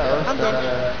 now he's a ghost, I'm but,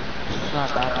 dead. it's not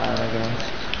that bad, I guess.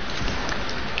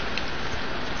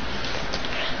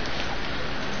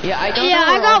 Yeah, I don't know Yeah,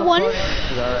 I where got all the one. floating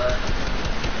rings are.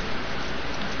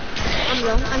 I'm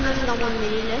low. I only got 1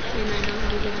 minute left and I know how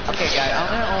to get it. Okay, guys,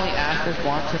 I'm gonna only ask this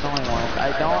once and only once.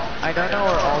 I don't know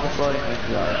where all the floating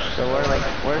rings are. So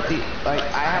where's the, like,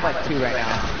 I have like 2 right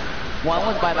now. One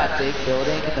was by that big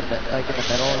building in the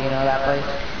middle, you know that place?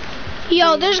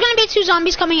 Yo, there's gonna be 2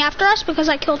 zombies coming after us because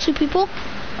I killed 2 people.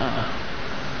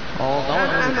 Well, no one's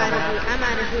I'm really coming out of here. after. I'm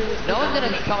out of here. No one's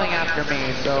gonna be coming after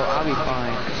me, so I'll be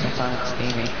fine since I'm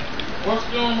steamy. What's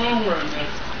going on right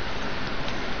now?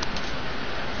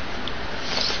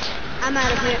 I'm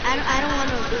out of here. I don't want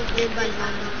to be dead by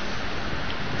zombies.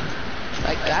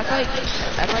 Like that's like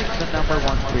the number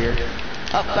 1 fear.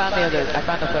 Oh, I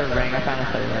found the 3rd ring.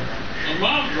 Am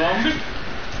I zombie?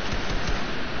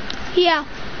 Yeah.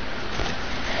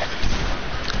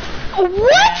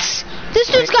 What? This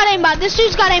dude's got aimbot. This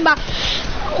dude's got aimbot.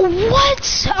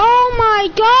 What? Oh my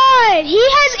god. He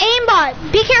has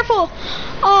aimbot. Be careful.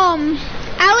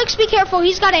 Alex, be careful.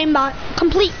 He's got aimbot.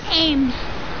 Complete aim.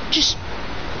 Just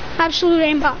absolute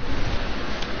aimbot.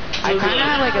 I kind of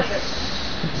have like a...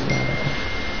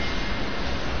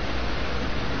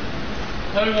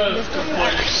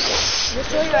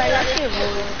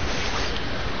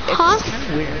 Huh? It's kind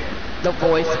of weird. The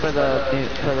voice for the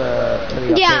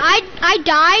Yeah, update. I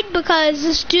died because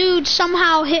this dude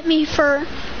somehow hit me for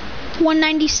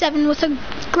 197 with a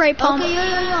gray pump. Okay, yo.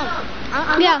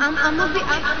 I'm gonna be.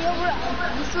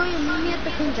 Just so you meet me at the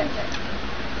contact.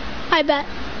 I bet.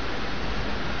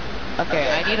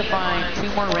 Okay, I need to find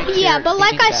 2 more ranks. Yeah, here but to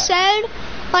like beat I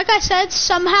that. said,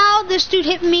 somehow this dude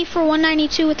hit me for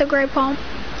 192 with a gray pump.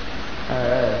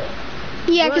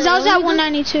 Yeah, because I was at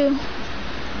 192.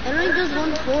 I only just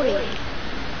 140.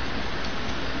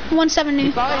 170.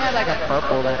 You probably had like a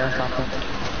purple then or something.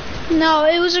 No,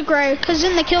 it was a gray, because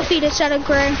in the kill feed it said a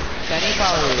gray. Then he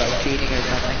probably like cheating or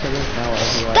something because there's no way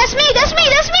he was. That's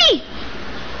me!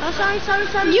 Oh, sorry.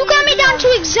 You got me down to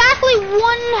exactly 1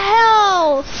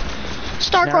 health.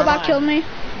 Stark Never Robot mind. killed me.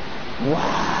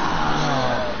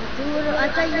 Wow. Dude,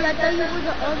 I thought you were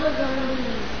the other zombie.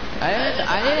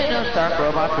 I didn't know Dark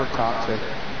Robots were toxic.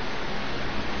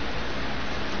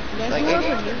 That's Like, more it- for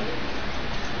you.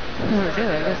 Dude,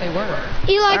 I guess they were.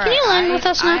 Eli, can you Alright, land with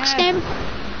us I next had- game?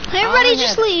 Everybody I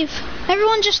just had- leave.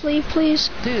 Everyone just leave, please.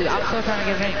 Dude, I'm still trying to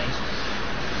get rank.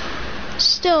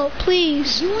 Still,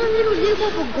 please. You want me to leave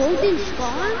up a golden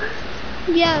scar?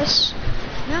 Yes.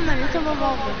 No, man, it's a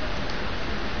revolver.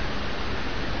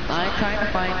 I'm trying to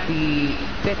find the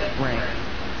 5th rank.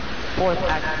 4th,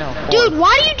 no, 4th. Dude,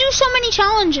 why do you do so many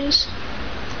challenges?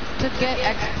 To get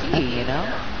XP, you know?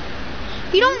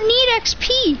 You don't need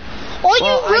XP. All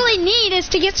Well, you really need is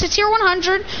to get to tier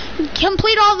 100,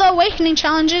 complete all the awakening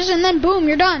challenges, and then boom,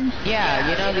 you're done. Yeah,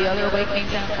 you know the other awakening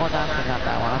challenge? Well, not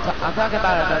that one. I'm talking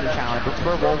about another challenge. It's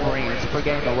for Wolverine. It's for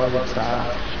getting the Logan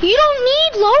style. You don't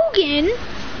need Logan.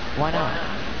 Why not?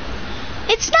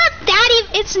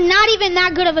 It's not even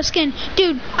that good of a skin.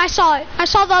 Dude, I saw it. I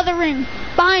saw the other ring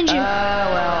behind you.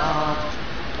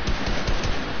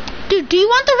 Dude, do you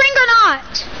want the ring or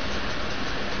not?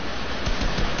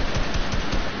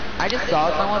 I just saw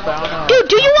someone, but I don't know. Dude,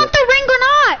 do you want the ring or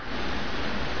not?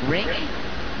 Ring?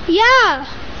 Yeah.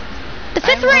 The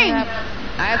 5th ring.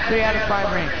 I have 3 out of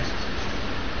 5 rings.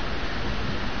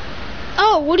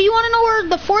 Oh, well, do you want to know where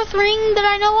the 4th ring that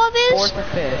I know of is? 4th or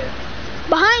 5th.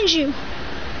 Behind you.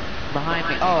 Behind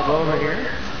me. Oh, go over here?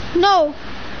 No.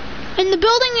 In the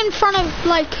building in front of,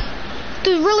 like,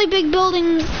 the really big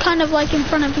building kind of like in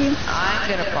front of you. I'm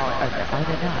gonna fall. Okay, I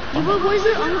did not. Yeah, but where's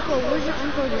your uncle? Where's your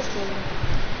uncle this time?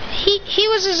 He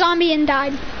was a zombie and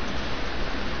died.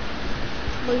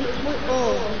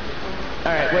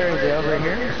 Alright, where is it? Over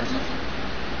here?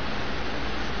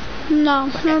 No,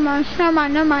 never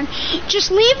mind.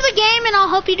 Just leave the game and I'll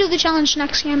help you do the challenge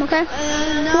next game, okay?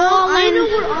 No, Well, I then- know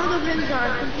where all the rings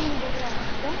are.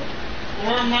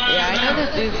 Yeah, I know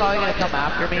this dude's probably gonna come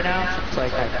after me now since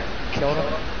like I killed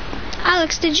him.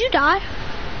 Alex, did you die?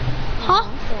 Huh?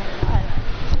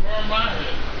 Where am I at?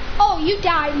 Oh, you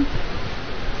died.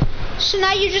 So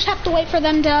now you just have to wait for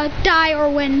them to die or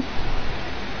win.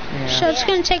 Yeah. So it's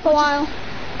gonna take a while.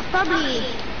 Probably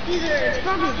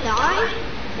die,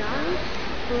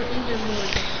 or either more.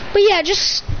 But yeah,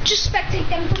 just spectate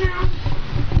them for now.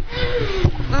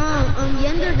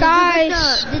 Yender,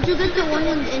 Guys. did you get the one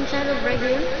inside of right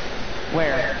here?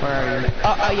 Where? Where are you?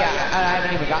 Oh yeah, I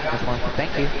haven't even gotten this one.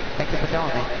 Thank you for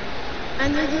telling me.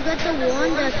 And did you get the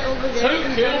one that's over there, Who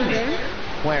inside killed of me? there?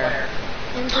 Where?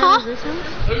 Inside Huh? of this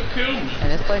house? Who killed me? In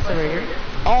this place over here?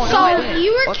 Oh no, So I didn't.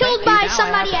 you were Well, killed thank you. by Now I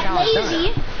somebody have at the challenge Lazy.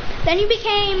 done. Then you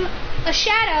became a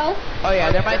shadow, Oh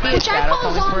yeah, there might be a which I shadow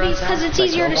call coming for us zombies now. because it's Like,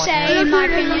 easier go to one say here. in my Look,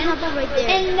 there's opinion. one top right there.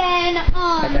 And then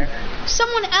Right there.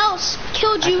 someone else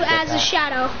killed I you can get as a that.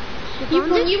 shadow. You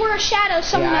found When it? you were a shadow,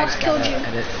 someone Yeah, I else got killed it. you.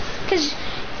 I did. Because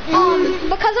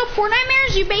because of Fortnite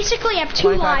mirrors, you basically have 2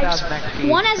 lives. 25,000 XP.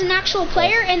 One as an actual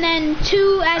player, and then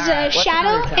 2 as a Alright, what's shadow.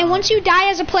 another And challenge? once you die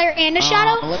as a player and a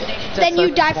shadow, elimination then you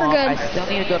just die for swamp. good. I still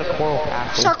need to go to Coral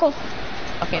Castle. Circle.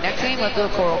 Okay, next game, let's go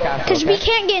to Coral Castle. Because okay? we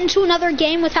can't get into another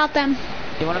game without them.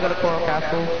 You wanna go to Coral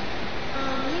Castle?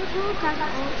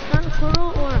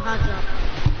 Coral or hot dog?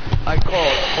 Like Coral.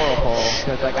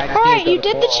 Because like I just Alright, need to go you to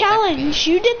did the Coral challenge.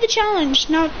 You did the challenge.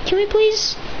 Now, can we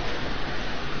please?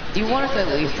 Do you want us to at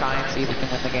least try and see if we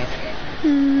can win the game?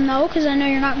 No, because I know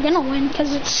you're not gonna win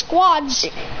because it's squads.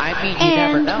 I mean, you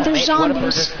never And know. there's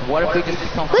zombies. What if we just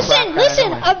become Listen.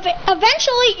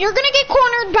 Eventually, you're gonna get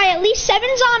cornered by at least 7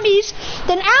 zombies.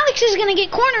 Then Alex is gonna get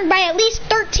cornered by at least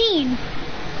 13.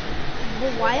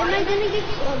 But why am I gonna get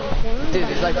cornered? Dude,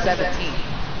 it's like 17.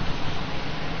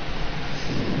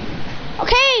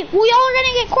 Okay, we all are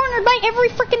gonna get cornered by every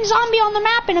freaking zombie on the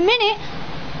map in a minute.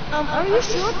 Are you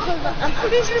sure? Because I'm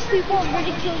pretty sure people are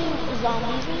already killing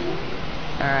zombies.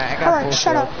 Alright, I got Alright, full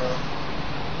shut up. scope.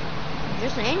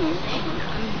 Just saying.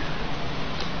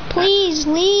 Please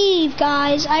leave,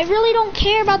 guys. I really don't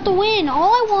care about the win.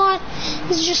 All I want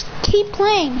is just keep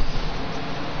playing.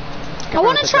 I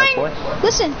want to try and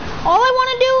listen. All I want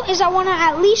to do is I want to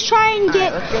at least try and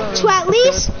get to at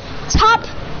least top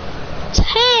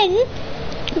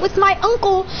 10 with my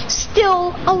uncle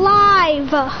still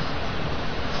alive.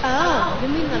 Oh, you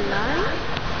mean alive?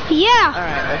 Yeah.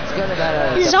 Alright, let's go to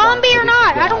that. Zombie or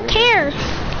not, I don't care.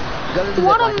 Go to the I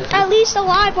want zip him line. at least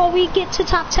alive while we get to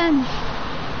top 10.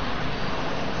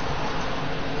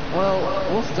 Well,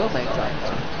 we'll still make time.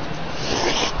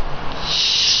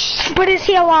 But is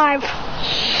he alive?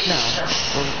 No.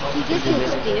 You get to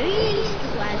experience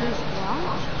while he's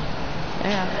wrong.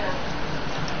 Yeah.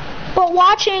 But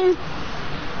watching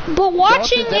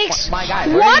My guy,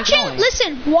 where are you going?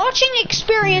 listen, watching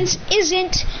experience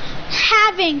isn't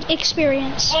having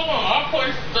experience. Hold on, I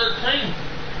placed 13.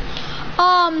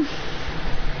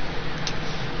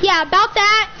 Yeah, about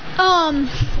that,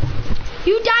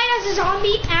 you died as a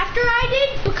zombie after I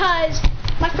did because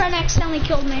my friend accidentally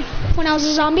killed me when I was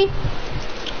a zombie.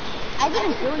 I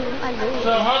didn't kill you. I knew.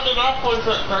 So how did I place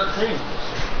at 13?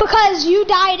 Because you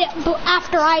died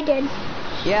after I did.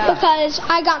 Yeah. Because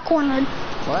I got cornered.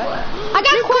 What? I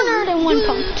got cornered and one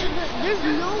punked. There's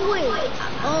no way.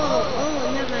 Oh,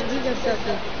 never mind. You just sucked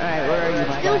it. Alright, where are you,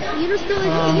 my guy? You're still in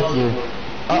the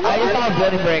Oh, I just saw a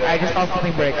building break. I just saw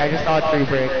something break. I just saw a tree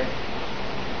break.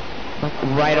 Like,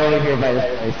 right over here by this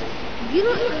place. You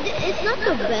know, it's not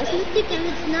the best mythic and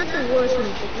it's not the worst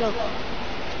mythic. Look.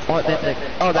 What mythic?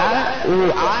 Oh, that?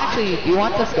 Ooh, I'll actually, do you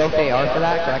want the scope AR for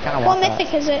that? Because I kind of What want that.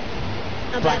 mythic is it?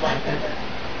 Black Panther.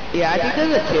 Yeah, I think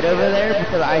there's a kid over there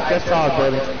because I just saw a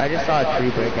building. I just saw a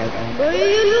tree break, I think. Bro,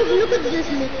 you look at this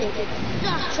mythic.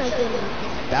 It's such a good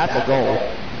mythic. That's a goal.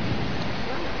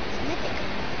 It's mythic.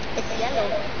 It's yellow,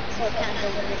 so it can't go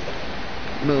with mythic.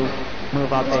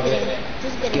 Move, I'll take it.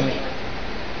 Just get Give in. me.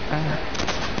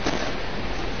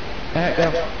 Alright,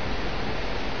 go.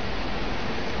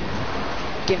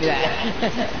 Give me that.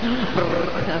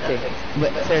 Okay,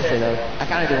 but seriously though, I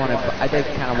kind of do want to. I did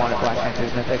kind of want to Black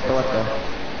Panther's mythic, so let's go.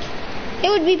 It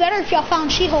would be better if y'all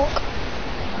found She-Hulk.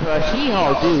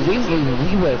 She-Hulk, dude, we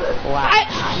would clap.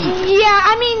 Yeah,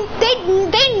 I mean, they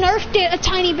nerfed it a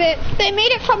tiny bit. They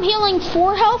made it from healing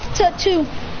 4 health to 2.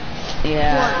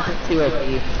 Yeah, it's 2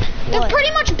 OP. They're pretty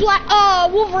much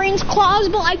Wolverine's claws,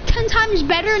 but like 10 times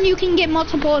better, and you can get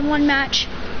multiple in one match.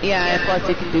 Yeah, and plus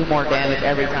you can do more damage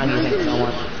every time you hit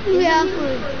someone. Yeah.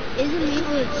 Isn't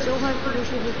it so hard to do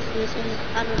this and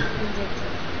I don't know.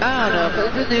 I don't know, but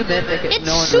it's a new mythic. It's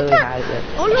no one super. really has it.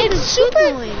 Oh look, It's it's super.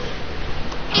 coin.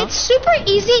 It's super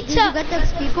easy Did you to. get that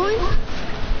speed coin?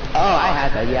 Oh, I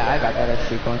had that. Yeah, I got that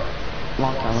XP coin.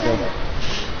 Long time ago.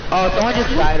 Oh, someone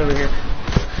just died over here.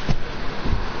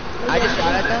 I just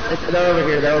shot at them. They're over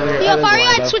here. They're over here. Yeah, Oh, Mario,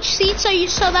 there's I'd one, switch seats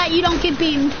so that you don't get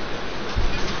beamed.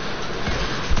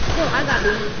 No, I got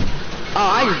it. though. Oh,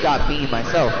 I just got beamed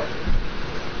myself.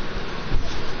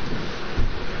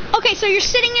 Okay, so you're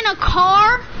sitting in a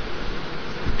car.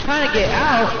 Trying to get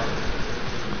out.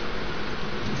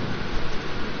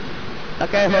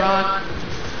 Okay, hold on.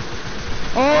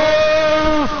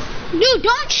 Oh! Dude,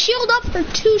 don't shield up for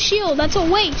 2 shield. That's a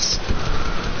waste.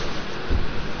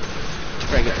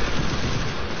 Break it.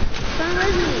 Don't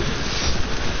let me.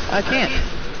 I can't.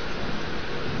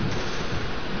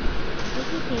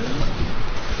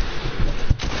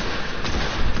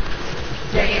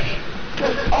 Dang it.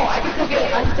 Oh, I can still get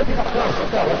it. I can still pick up a ghost.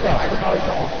 Let's go. I can probably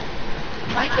go.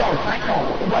 Night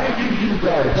Ghost. Why did you use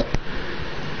those?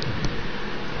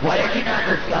 Why did you not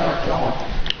just go?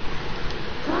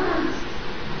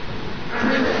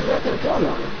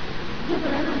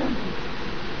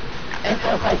 It's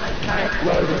just like kind of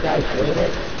slow the dice with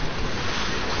it.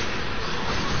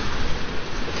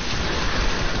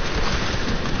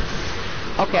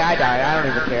 Okay, I died. I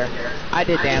don't even care. I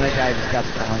did damage. I just got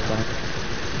stunned.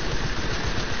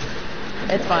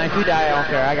 It's fine. If you die, I don't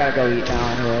care. I gotta go eat now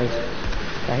anyways.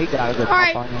 Yeah, he got a good All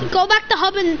right, pop on you. go back to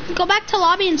hub and go back to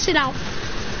lobby and sit out.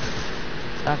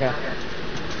 Okay.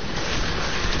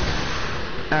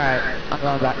 Alright, I'm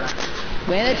going back.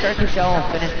 Win the turkey show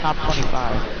and finish top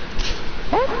 25.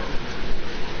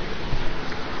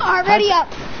 Alright, ready up.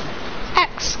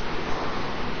 X.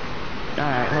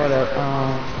 Alright, hold up.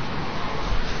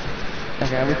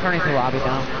 Okay, we're turning to lobby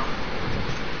now.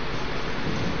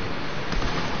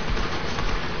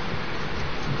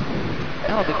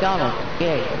 Oh, McDonald.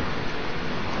 Yay.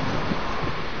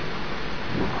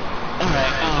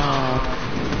 Alright,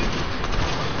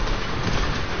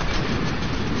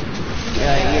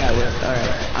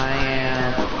 alright.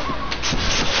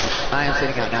 I am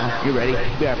sitting out now. You ready?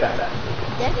 We are back.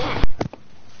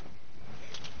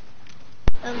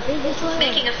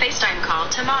 Making a FaceTime call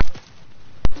to Mom.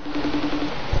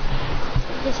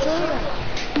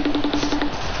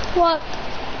 What?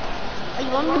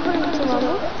 You want me to put it into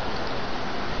Rumble?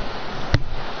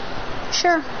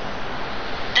 Sure.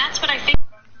 That's what I think.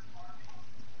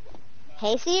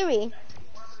 Hey Siri.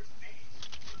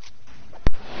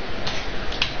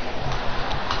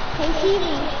 Hey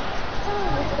Siri.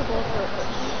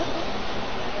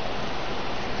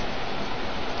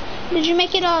 Did you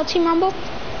make it Team Rumble?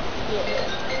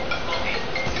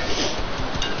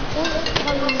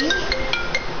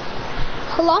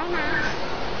 Hello?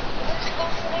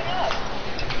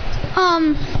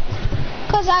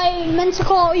 Cause I meant to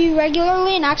call you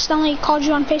regularly and accidentally called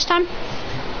you on FaceTime.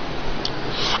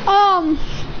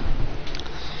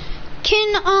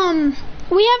 Can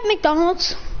we have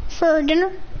McDonald's for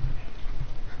dinner?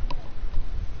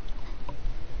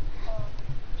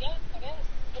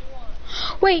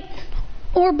 Wait,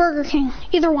 or Burger King,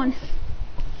 either one.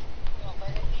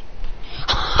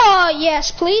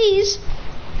 Yes, please.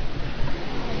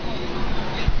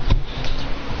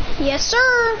 Yes,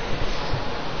 sir.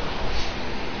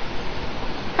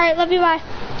 Alright, love you, bye.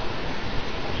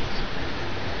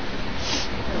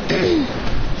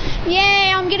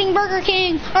 Yay, I'm getting Burger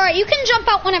King. Alright, you can jump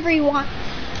out whenever you want.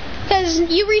 Because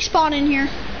you respawn in here.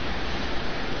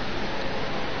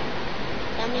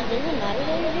 I mean, does it matter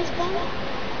when you respawn?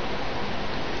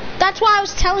 That's why I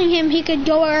was telling him he could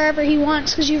go wherever he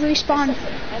wants because you respawn.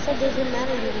 I said does it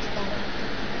matter when you respawn?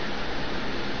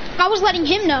 I was letting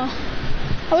him know.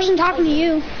 I wasn't talking to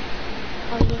you.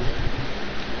 Oh, yeah.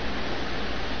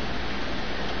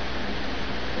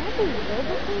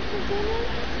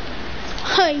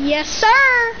 Yes, sir.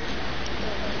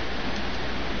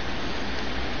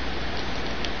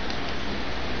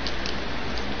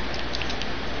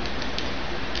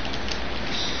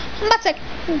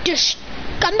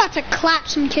 I'm about to clap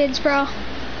some kids, bro.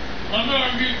 I'm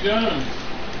gonna get guns.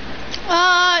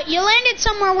 You landed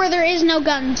somewhere where there is no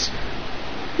guns.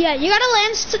 Yeah, you gotta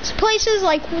land places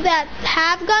like that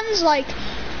have guns, like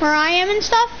where I am and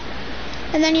stuff.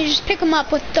 And then you just pick them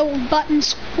up with the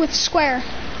buttons with square.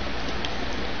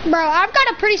 Bro, I've got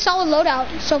a pretty solid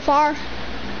loadout so far.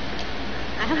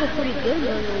 I have a pretty good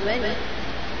one already.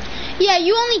 Yeah,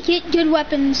 you only get good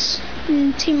weapons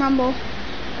in Team Rumble.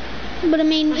 But I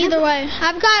mean, either way.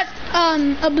 I've got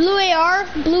a blue AR,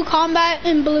 blue combat,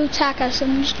 and blue TAC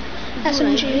SMG. I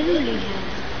literally have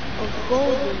a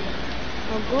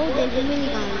golden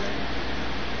minigun.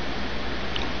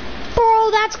 Bro,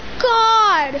 that's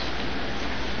God!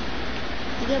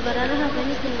 Yeah, but I don't have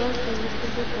anything else to use to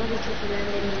put other people in.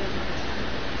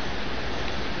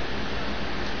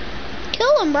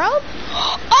 Kill him, bro.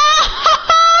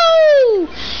 Oh!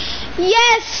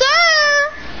 Yes,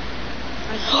 sir!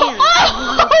 I can't.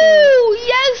 Oh,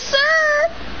 yes, sir!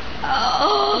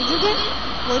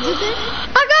 What'd you get?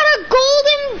 I got a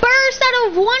golden burst out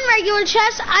of one regular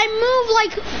chest. I moved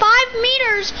like 5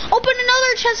 meters, open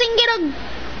another chest and get a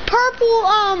purple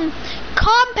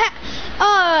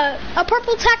a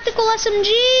purple tactical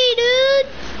SMG, dude.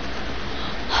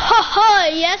 Haha,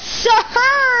 yes,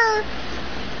 sir.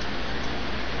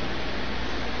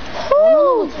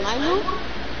 Whoo.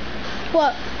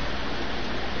 What?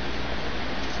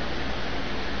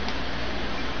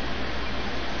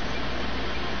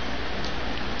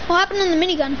 What happened in the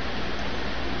minigun?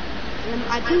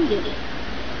 I pinged it.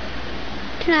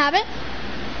 Can I have it?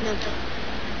 No.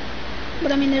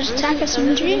 But I mean, there's a TAC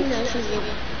SMG.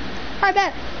 I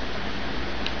bet.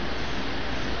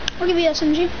 I'll give you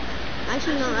SMG.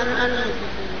 Actually, no, I don't know.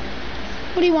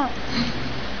 What do you want?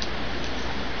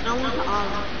 I want the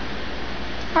AR.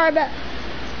 Alright, bet.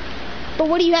 But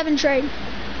what do you have in trade? No,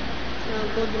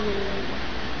 golden minigun.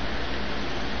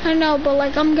 I know, but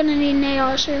like I'm gonna need an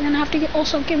AR, so you're gonna have to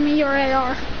also give me your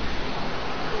AR.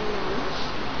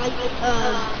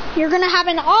 You're gonna have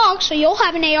an AUG, so you'll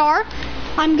have an AR.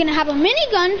 I'm gonna have a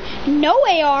minigun, no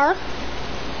AR.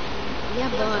 Yeah,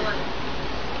 but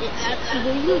do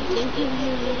you think you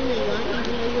need an AR even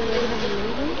though you already have a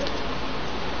minigun?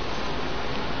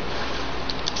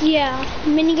 Yeah,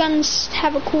 miniguns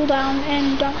have a cooldown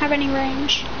and don't have any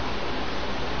range.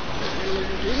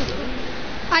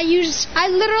 I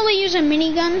literally use a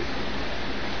minigun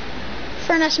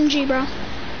for an SMG, bro.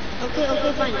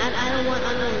 Okay, fine. I don't want to.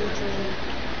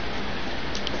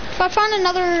 If I find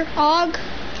another AUG,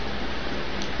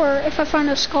 or if I find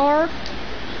a SCAR,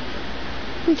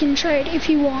 we can trade if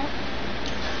you want.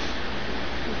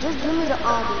 Just give me the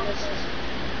obvious.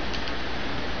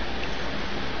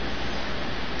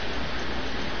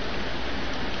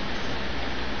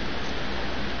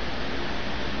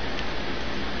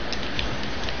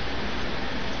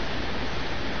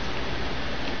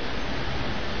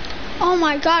 Oh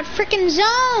my god, freaking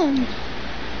zone!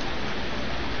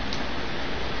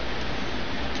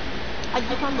 I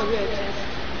just found the rear chest.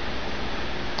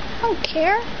 I don't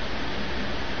care.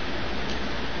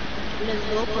 Let's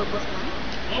go for this one.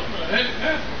 What the heck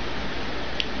happened?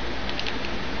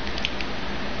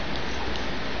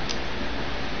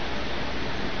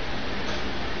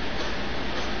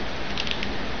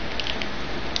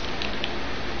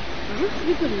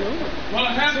 You could know.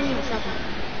 What happened?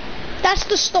 That's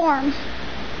the storm.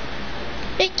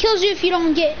 It kills you if you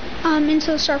don't get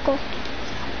into the circle.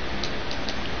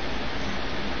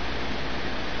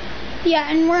 Yeah,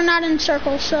 and we're not in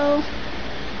circle, so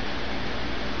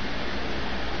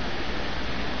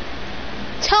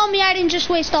tell me I didn't just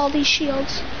waste all these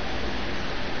shields.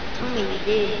 I mean, you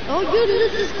did. Oh, you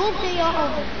lose the scope they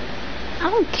are. I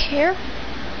don't care.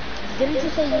 Didn't you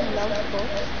say you love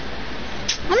scopes?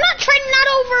 I'm not trading that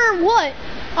over what?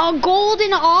 A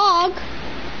golden AUG.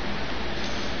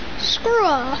 Screw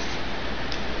off.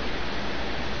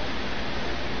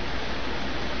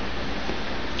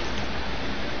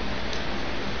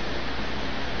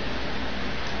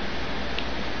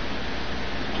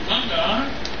 I'm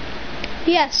done.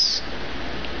 Yes.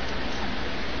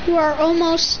 You are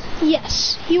almost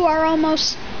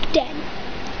dead.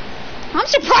 I'm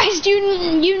surprised you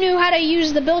knew how to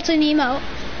use the built-in emote.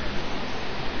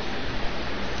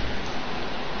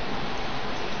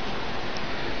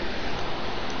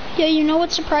 Yeah, you know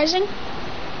what's surprising?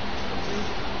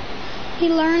 He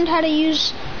learned how to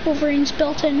use Wolverine's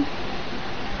built-in.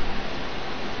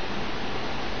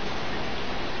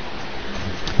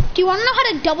 Do you want to know how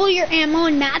to double your ammo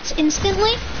and mats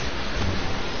instantly?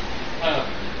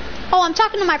 Oh, I'm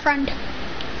talking to my friend.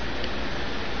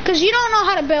 Because you don't know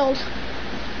how to build.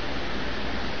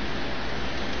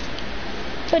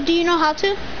 But do you know how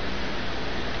to?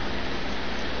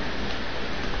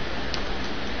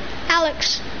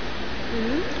 Alex.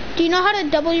 Do you know how to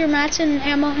double your mats and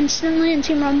ammo instantly in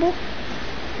Team Rumble?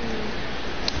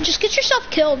 Just get yourself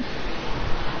killed.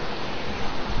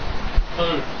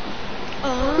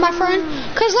 My friend,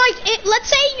 cause like let's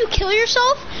say you kill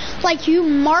yourself, like you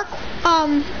mark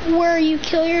where you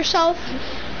kill yourself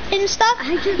and stuff.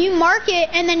 You mark it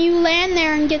and then you land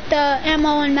there and get the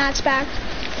ammo and mats back.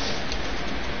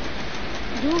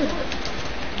 Dude,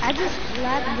 I just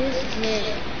slapped this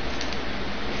kid.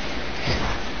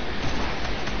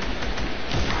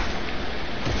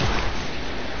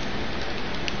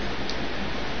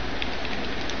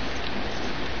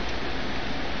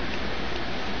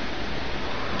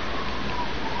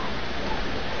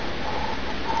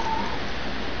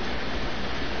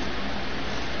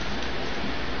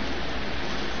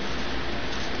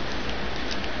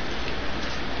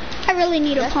 I really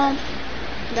need a pump.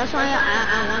 That's why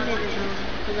I wanted to know,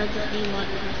 because I just need one.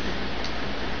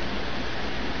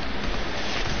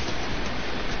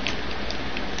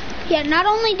 Yeah, not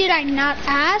only did I not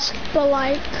ask, but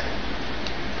like,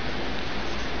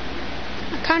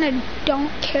 I kind of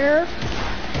don't care.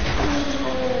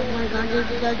 Oh my god, this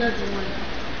guy doesn't want it.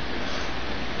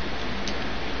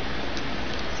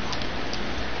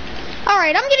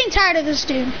 Alright, I'm getting tired of this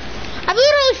dude. I've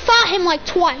literally fought him like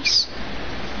twice.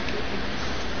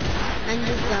 And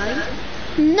this guy?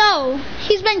 No,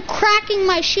 he's been cracking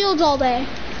my shields all day.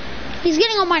 He's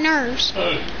getting on my nerves.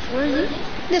 Where is he?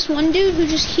 This one dude who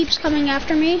just keeps coming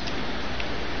after me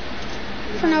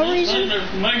for no reason.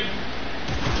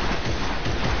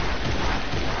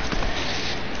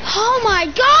 Oh my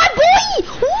god, boy!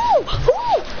 Ooh,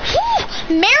 ooh, ooh.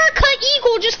 America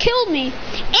Eagle just killed me.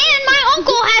 And my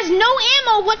uncle has no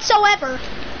ammo whatsoever.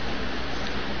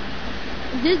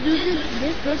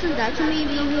 This person died to me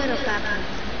even though he had a fat one.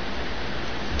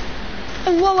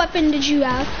 And what weapon did you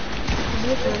have?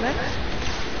 This one,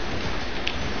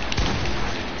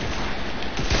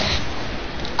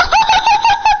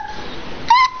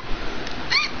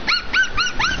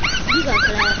 You got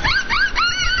slapped.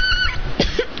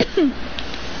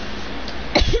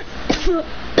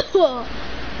 Whoa.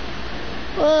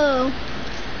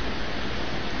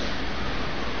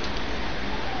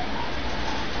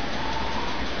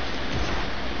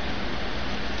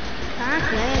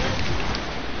 Okay.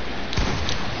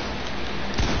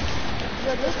 So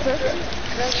this person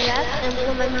does that, and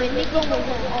when my minigun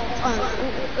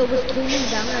it was cooling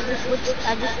down, I just switched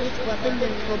weapons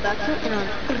and go back to it, and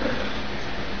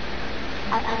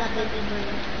I got baby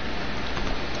brain.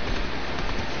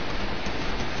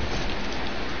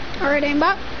 Alright,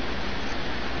 aimbot.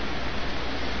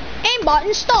 Aimbot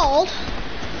installed.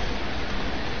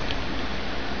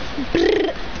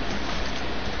 Brrr.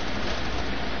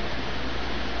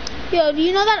 Yo, do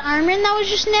you know that Iron Man that was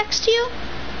just next to you?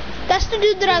 That's the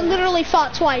dude that I literally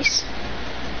fought twice.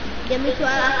 Yeah, me too.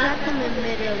 I cracked him in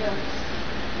midair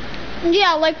once.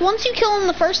 Yeah, like once you kill him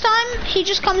the first time, he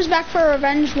just comes back for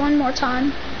revenge one more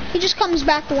time. He just comes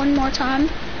back one more time.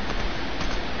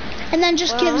 And then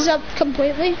just gives up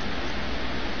completely.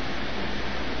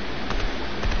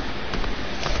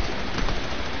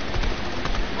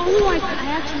 Oh, I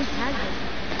actually had it.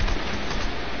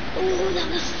 Oh, that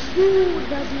was so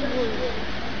double.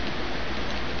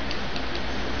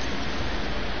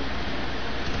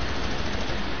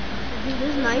 Dude,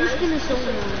 this knife skin is so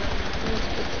annoying.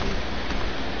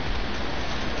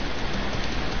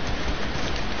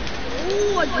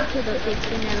 Oh, I just hit a big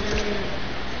skin out of it.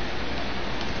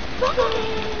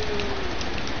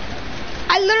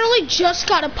 I literally just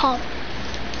got a pump.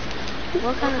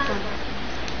 What kind of pump?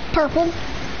 Purple.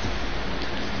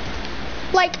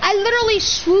 Like, I literally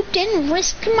swooped in,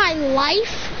 risked my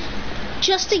life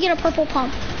just to get a purple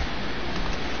pump.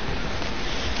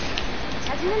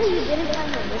 Actually, you didn't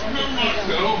find my list.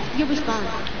 You respawned.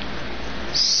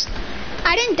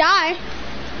 I didn't die.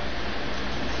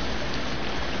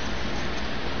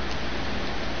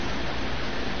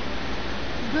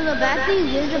 But the bad thing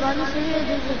is about this video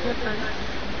is it's different.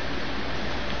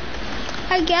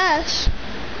 I guess.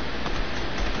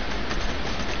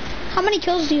 How many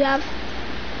kills do you have?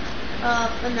 A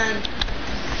 9.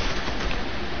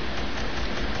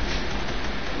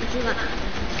 What you got?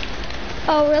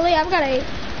 Oh, really? I've got 8.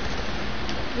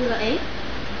 You got 8?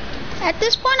 At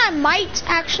this point, I might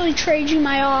actually trade you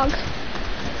my AUG.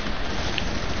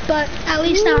 But at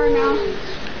least not right now.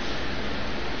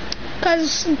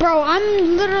 Because, bro,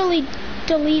 I'm literally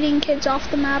deleting kids off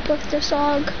the map with this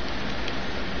AUG.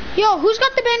 Yo, who's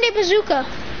got the Band-Aid bazooka?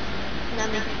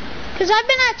 Not me. Because I've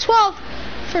been at 12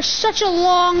 for such a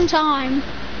long time.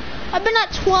 I've been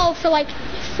at 12 for like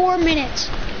 4 minutes.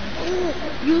 Oh,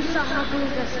 you saw how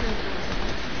close that sniper was.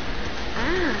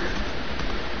 Ah.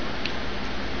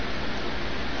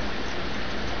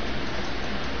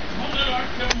 I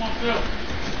killed myself.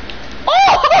 Oh!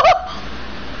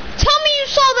 Tell me you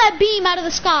saw that beam out of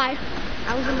the sky.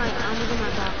 I was in my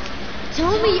box.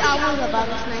 Tell me I was about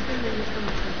to snipe him and just come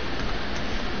up.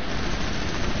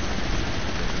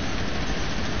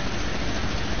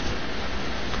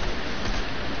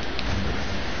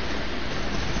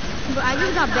 But I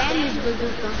just got bandaged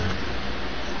bazooka.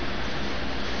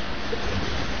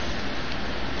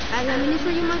 I got minis for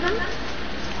you, my gun.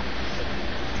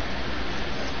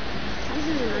 This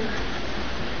is nice.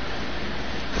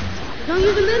 Don't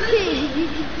use the mid-kit.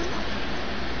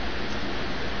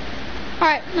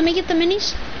 Alright, let me get the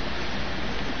minis.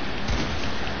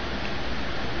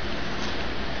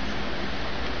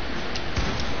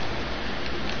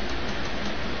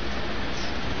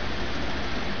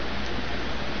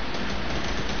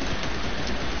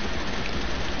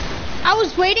 I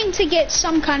was waiting to get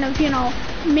some kind of,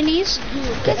 minis.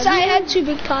 Because I had 2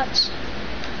 big pots.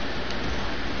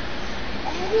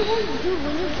 Dude,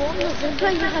 when you go on the zip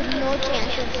line, you have no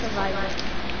chance of surviving.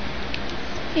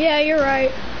 Yeah, you're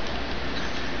right.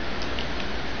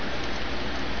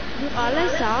 Dude, all I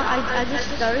saw, I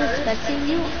just started expecting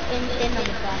you in the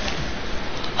back.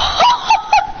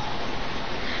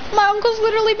 My uncle's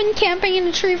literally been camping in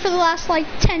a tree for the last,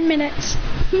 10 minutes.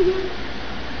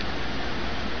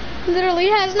 Literally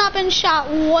has not been shot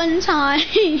one time.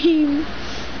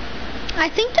 I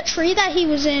think the tree that he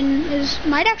was in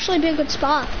might actually be a good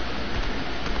spot.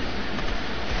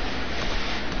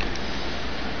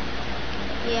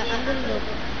 Yeah, I'm gonna go.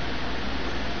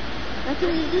 I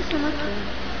can use this so much more.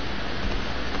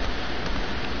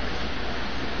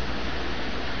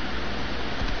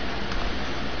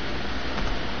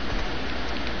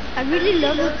 I really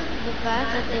love the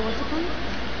fact that they what's it called?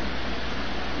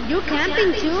 You're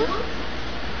camping too?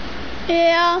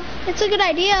 Yeah, it's a good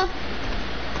idea.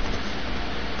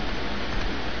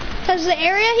 Because the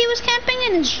area he was camping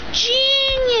in is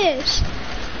genius.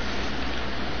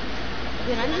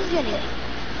 Dude, I'm just getting it.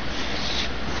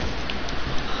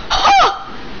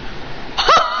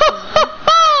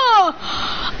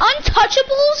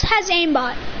 Untouchables has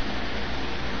aimbot.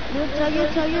 Dude,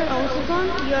 tell your uncle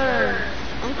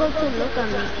to look at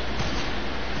me.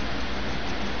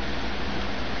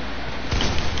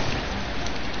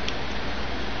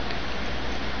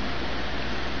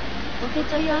 Okay,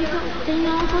 tell your uncle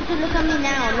to look at me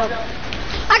now. Look.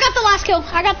 I got the last kill.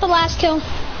 I got the last kill.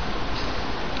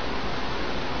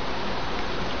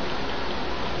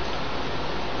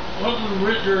 What was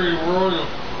Victory Royal?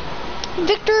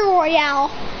 Victory Royale.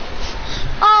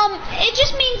 It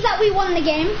just means that we won the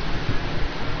game.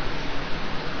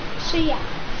 So yeah.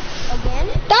 Again?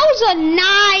 That was a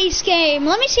nice game.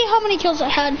 Let me see how many kills I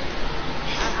had.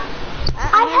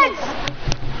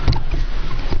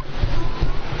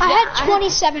 I had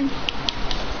 27.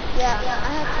 Yeah,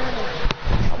 I had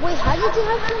 20. Wait, how did you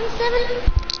have 27?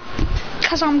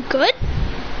 Cause I'm good.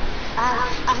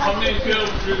 How many kills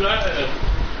did I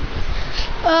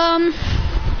have?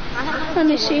 Let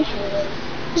me see.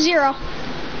 0.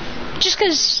 Just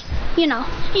cause, you know,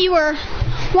 you were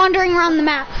wandering around the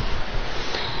map.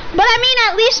 But I mean,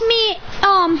 at least me,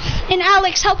 and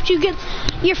Alex helped you get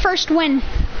your first win.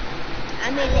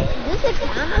 I mean, does it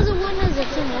count as a win as a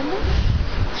team member?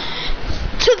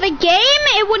 To the game,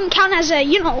 it wouldn't count as a,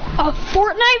 you know, a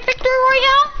Fortnite Victory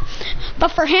Royale.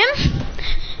 But for him,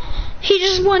 he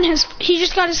just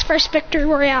got his first Victory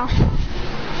Royale.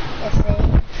 Yes,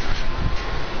 sir.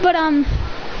 But,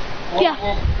 yeah.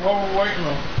 What were we waiting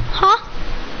on? Huh?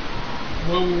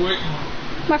 What were we waiting on?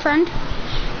 My friend?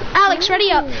 Alex,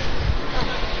 ready up. Let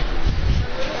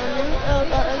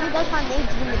me guys find names.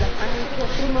 Give me them. I need to kill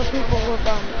 3 more people with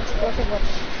explosive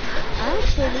weapons.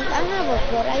 Actually, I have a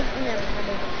good idea.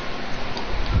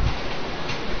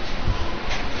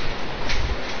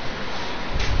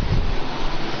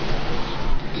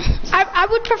 I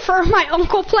would prefer my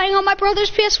uncle playing on my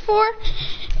brother's PS4,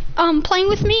 playing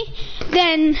with me,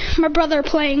 than my brother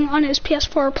playing on his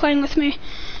PS4 playing with me.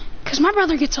 Because my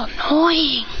brother gets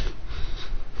annoying.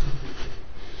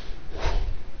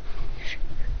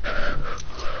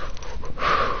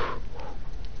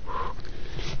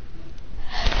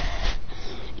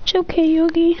 It's okay,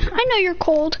 Yogi. I know you're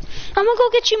cold. I'm gonna go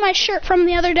get you my shirt from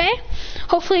the other day.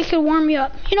 Hopefully it can warm you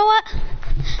up. You know what?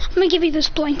 I'm gonna give you this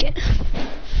blanket.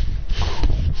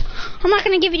 I'm not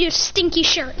gonna give you a stinky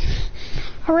shirt.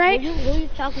 Alright? Who are you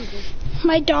talking to?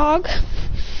 My dog.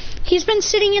 He's been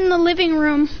sitting in the living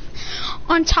room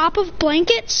on top of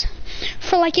blankets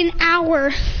for like an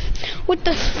hour with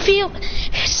the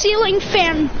ceiling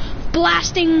fan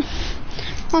blasting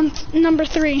on number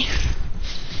 3.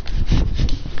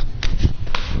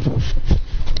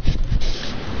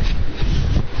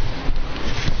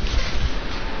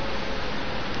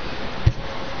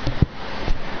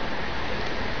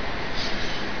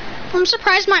 I'm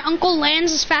surprised my uncle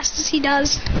lands as fast as he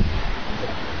does.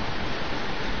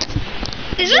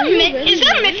 Is there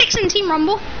mythics in Team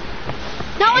Rumble?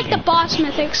 Not like the boss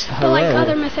mythics, but like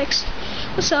other mythics.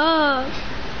 What's up?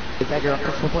 Is that your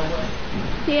uncle playing?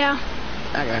 Yeah.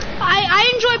 Okay.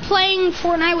 I enjoy playing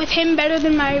Fortnite with him better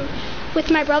than with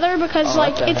my brother because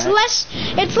like it's less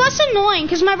annoying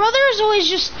because my brother is always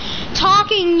just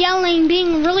talking, yelling,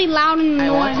 being really loud and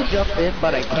annoying. I want to jump in,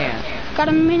 but I can't. Got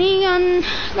a minigun,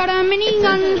 got a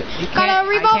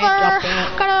revolver,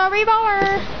 got a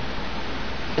revolver.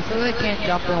 It says I can't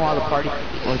jump in while the party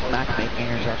was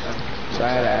matchmaking or something. So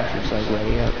I had to actually just like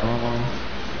ready up normal.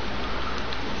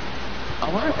 I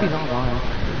wonder if he's online.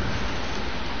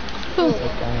 Who?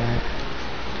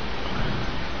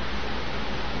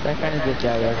 That kind of did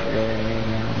that yesterday.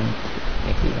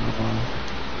 If he's online.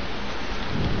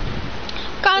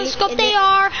 Gotta scope the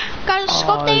AR. Gotta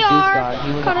scope the AR.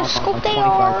 Gotta scope the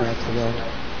AR.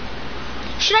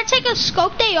 Should I take a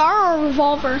scope AR or a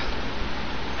revolver?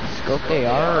 Scope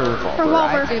AR or revolver?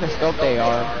 Revolver. I'd say the scope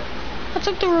AR. I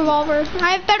took the revolver.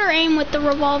 I have better aim with the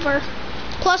revolver.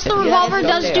 Plus the revolver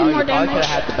does do more damage. I could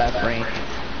have had the best range.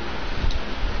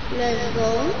 Let's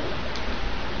go.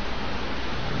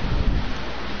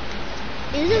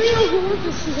 Is it real? Who wants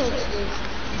to see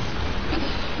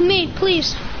this? Me,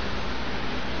 please.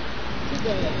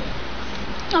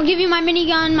 I'll give you my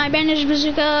minigun, my bandage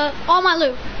bazooka, all my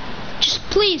loot. Just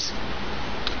please.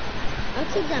 I'll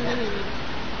take that minigun.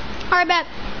 Alright, bet.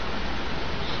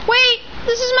 Wait,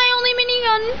 this is my only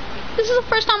minigun. This is the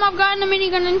first time I've gotten a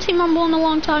minigun in Team Rumble in a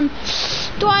long time.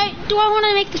 Do I want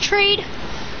to make the trade?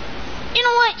 You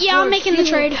know what? Yeah, I'm making the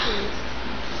trade.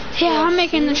 Yeah, I'm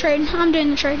making the trade. I'm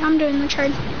doing the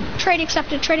trade. Trade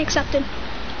accepted. Trade accepted.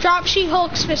 Drop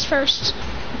She-Hulk's fist first.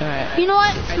 Alright. You know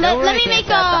what? Let me make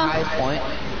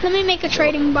Let me make a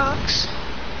trading box.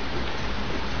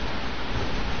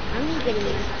 I'm just getting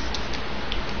it.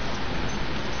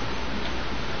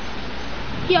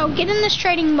 Yo, get in this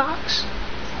trading box.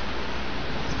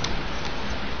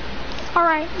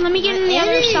 Alright, let me get in the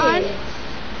other side.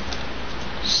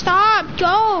 Stop,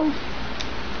 go.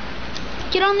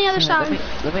 Get on the other side.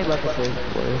 Let me look at this.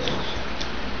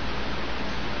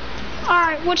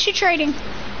 Alright, what's she trading?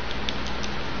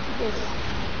 This.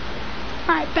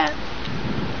 Alright, bet.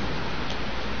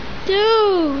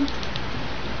 Dude.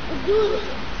 Dude.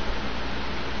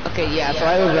 Okay, yeah, so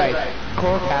I was right.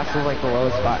 Coral Castle is like the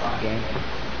lowest spot in the game.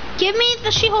 Give me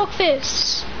the She-Hulk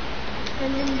fists.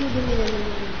 And then you give me the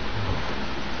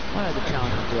What are the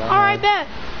challenges do I Alright, have? bet.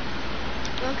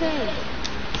 Okay.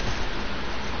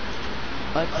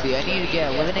 Let's see, I need to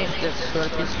get eliminate the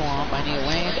Slurpy Swamp. I need to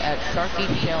land at Sharky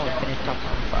Shell and finish top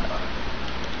 25.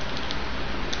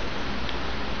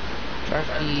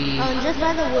 Sharky... Just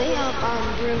by the way,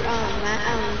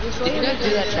 Did you guys do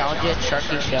that challenge at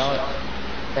Sharky Shell?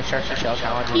 The Sharky Shell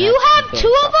challenge? You have 2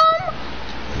 of them?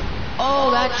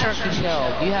 Oh, that Sharky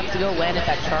Shell. You have to go land at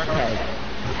that shark head.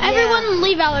 Everyone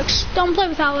leave Alex. Don't play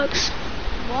with Alex.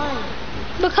 Why?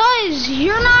 Because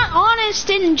you're not honest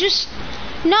and just...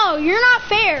 No, you're not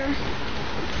fair.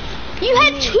 You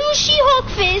had 2 She-Hulk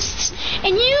fists,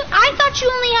 and I thought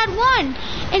you only had 1.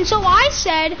 And so I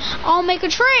said, I'll make a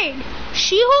trade.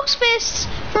 She-Hulk's fists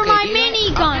for my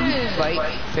mini gun. I'm gonna invite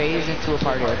FaZe into a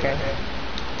party, okay?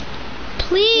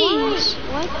 Please.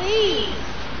 Why FaZe?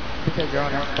 Because you're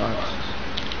on Xbox.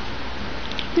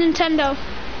 Nintendo.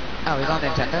 Oh, he's on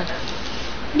Nintendo?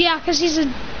 Yeah, because he's a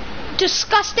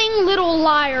disgusting little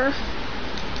liar.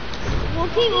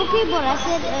 Okay, but I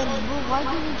said, but why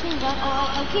did you change that?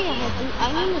 I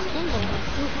understand that.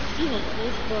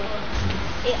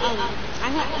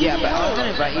 Yeah, but I was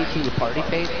gonna invite you to the party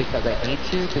phase because I need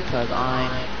to, because I'm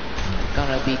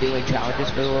gonna be doing challenges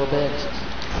for a little bit.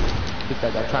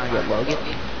 Because I'm trying to get Logan.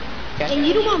 Okay? And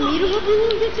you don't want me to help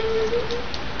you get challenges?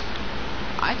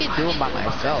 I can do them by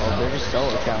myself, they're just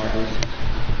solo challenges.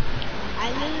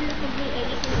 I made them complete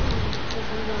everything.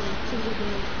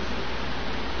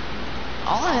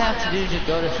 All I have to do is just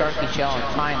go to Sharky Shell and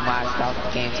try and last out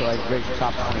the game till I reach the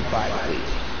top 25 at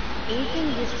least. Anything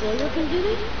Destroyer can do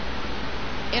that?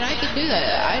 And I can do that.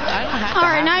 I don't have to.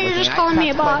 Alright, now you're just calling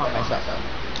me a bot.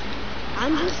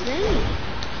 I'm just saying.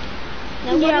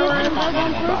 Now, Yeah, what right. if I'm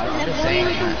going I'm just saying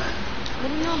that.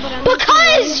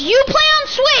 Because you play on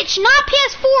Switch, not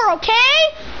PS4, okay?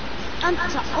 Do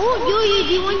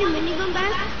you want your minigun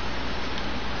back?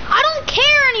 I don't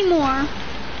care anymore.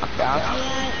 Yeah,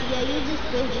 you just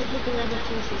play just because I don't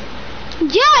choose you.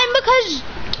 Yeah, and because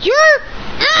you're...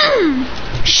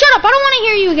 Shut up, I don't want to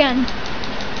hear you again.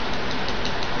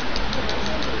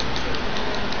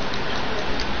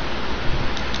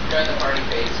 You're at the party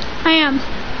phase. I am.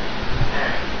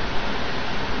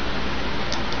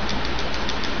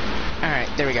 Alright,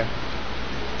 there we go.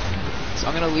 So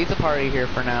I'm gonna leave the party here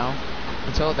for now.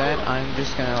 Until then, I'm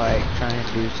just gonna like try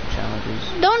and do some challenges.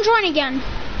 Don't join again.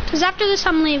 Because after this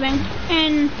I'm leaving.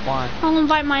 And Why? I'll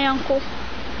invite my uncle.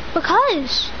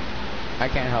 Because. I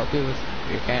can't help you.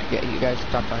 You can't get you guys to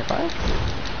top 25?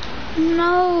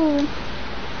 No.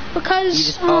 Because, You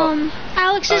just-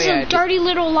 Alex is yeah, a dirty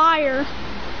little liar.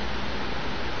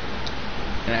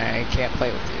 And I can't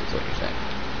play with you, is what you're saying.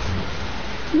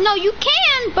 No, you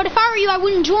can, but if I were you, I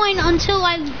wouldn't join until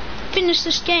I finish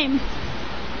this game.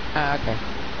 Okay.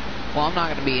 Well, I'm not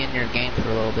going to be in your game for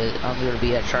a little bit. I'm going to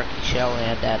be at Sharky Shell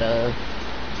and at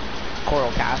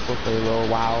Coral Castle for a little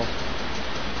while.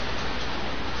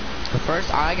 But first,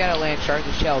 I got to land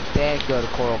Sharky Shell, then go to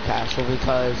Coral Castle,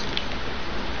 because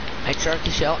at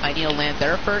Sharky Shell, I need to land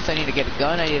there first. I need to get a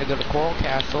gun. I need to go to Coral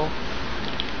Castle.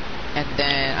 And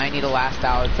then I need to last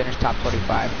out and finish top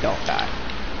 25. Don't die.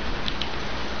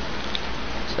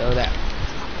 So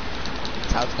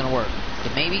that's how it's going to work.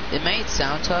 It may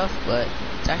sound tough, but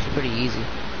it's actually pretty easy.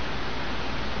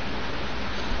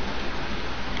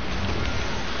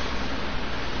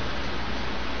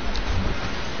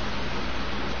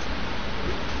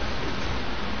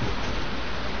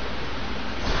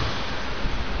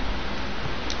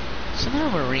 Somehow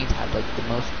Marines have like the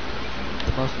most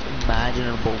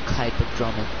imaginable type of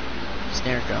drumming,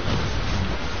 snare drumming,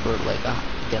 for like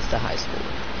against a high school.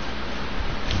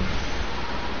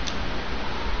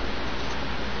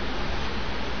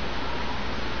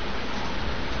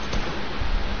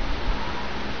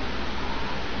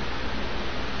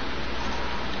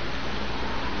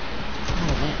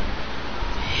 Oh man,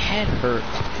 head hurt.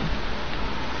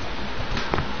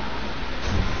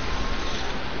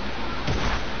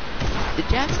 Did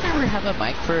Jackson ever have a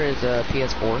mic for his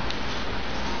PS4?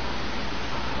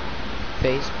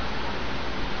 FaZe.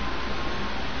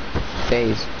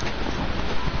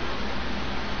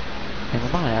 Never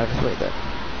mind, I'll just wait that.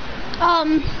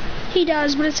 He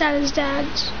does, but it's at his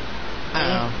dad's.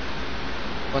 I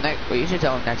don't know. Well, you should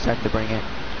tell him next time to bring it.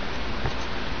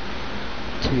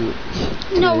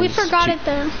 No, we forgot it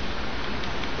there.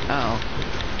 Oh.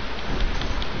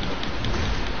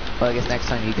 Well, I guess next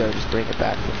time you go, just bring it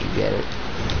back when you get it.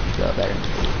 Go better.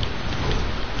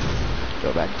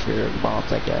 Go back to your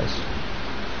bombs, I guess.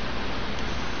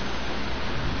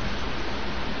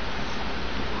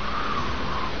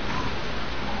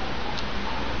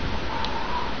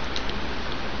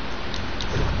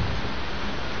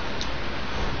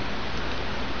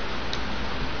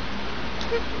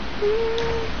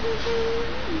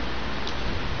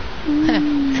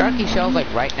 Sharky Shell's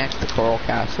like right next to Coral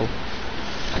Castle.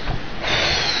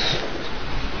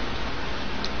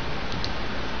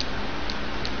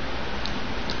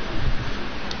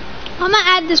 I'm gonna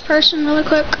add this person really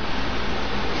quick.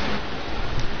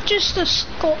 Just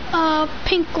a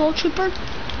pink gold trooper.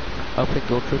 Oh, pink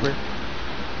gold trooper?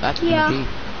 That's Yeah. PG.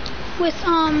 With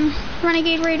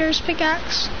Renegade Raider's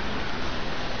pickaxe.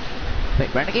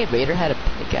 Wait, Renegade Raider had a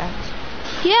pickaxe?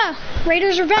 Yeah,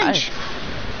 Raider's Revenge.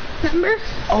 Remember?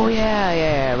 Oh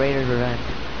yeah, Raider's Revenge.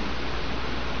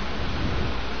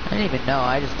 I didn't even know,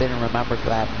 I just didn't remember because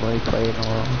I haven't really played in a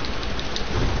while.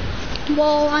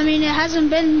 Well, I mean, it hasn't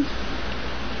been...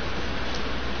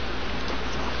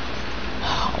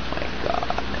 Oh my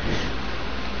god.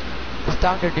 This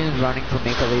Dr. Doom's running from me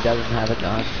because he doesn't have a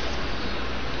gun.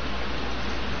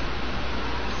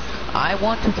 I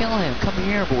want to kill him. Come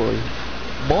here, boy.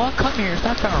 Boy, come here.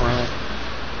 Stop trying to run.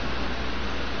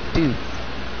 Dude.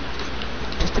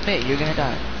 Just admit, you're gonna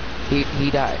die.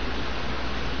 He died.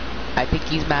 I think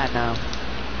he's mad now.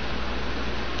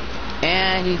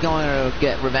 And he's going to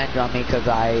get revenge on me because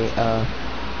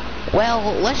well,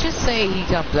 let's just say he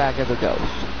comes back as a ghost.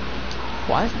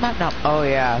 Why is the map not... Oh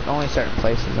yeah, only certain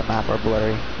places in the map are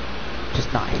blurry.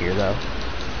 Just not here though.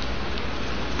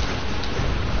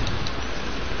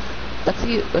 Let's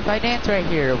see, if I dance right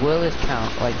here, will this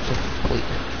count? Like, just please.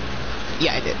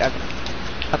 Yeah, I did.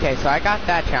 Okay, so I got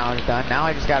that challenge done. Now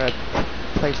I just gotta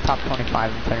place top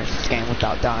 25 and finish this game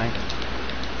without dying.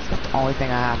 That's the only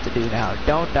thing I have to do now.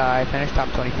 Don't die, finish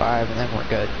top 25, and then we're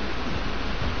good.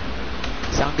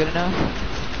 Sound good enough?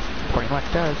 Pretty much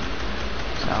does.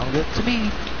 Sound good to me,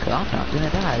 because I'm not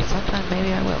gonna die. Sometime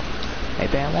maybe I will.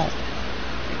 Maybe I won't.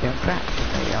 Maybe I'm trash.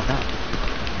 Maybe I'm not.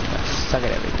 I suck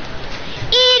at everything.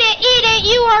 Eat it,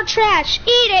 you are trash.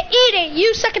 Eat it,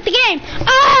 you suck at the game.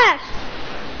 Ah!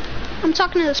 I'm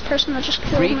talking to this person that just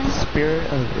killed me. Great spirit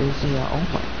of Izia. Oh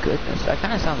my goodness. That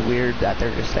kind of sounds weird that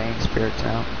they're just saying spirits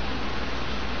now.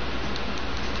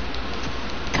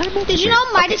 Did you know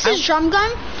Midas's drum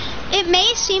gun? It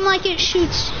may seem like it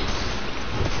shoots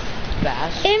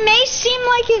fast. It may seem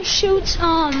like it shoots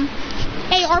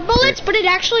AR bullets, but it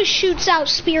actually shoots out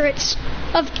spirits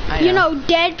of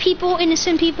dead people,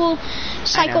 innocent people,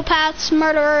 psychopaths,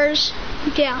 murderers.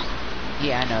 Yeah.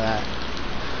 Yeah, I know that.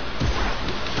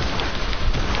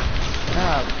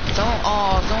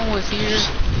 Someone was here.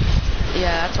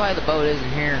 Yeah, that's why the boat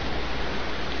isn't here.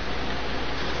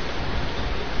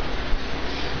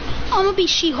 I'm gonna be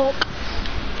She-Hulk,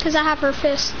 because I have her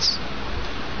fists.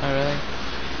 Oh, really?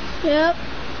 Yep.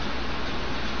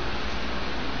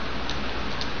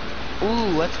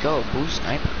 Ooh, let's go. Blue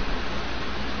sniper.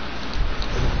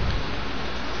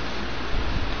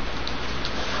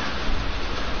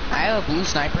 I have a blue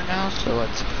sniper now, so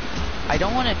I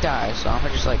don't want to die, so I'm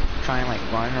gonna just try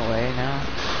and run away now.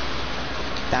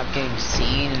 Without getting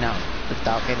seen and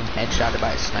without getting headshotted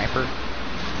by a sniper.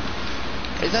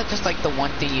 Is that just the one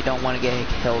thing you don't want to get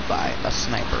killed by? A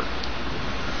sniper?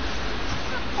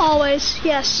 Always,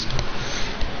 yes.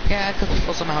 Yeah, because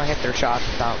people somehow hit their shots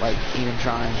without even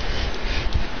trying.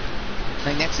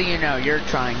 Next thing you know, you're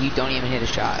trying, you don't even hit a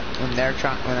shot. When they're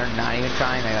not even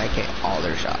trying, they hit all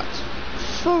their shots.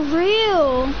 For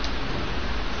real?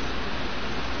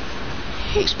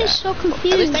 Makes me so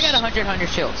confused. At least I got 100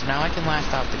 shields. Now I can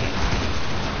last out the game.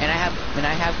 And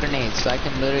I have grenades, so I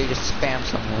can literally just spam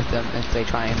someone with them if they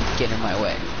try and get in my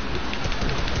way.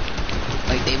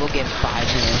 They will get 5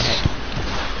 minutes hit.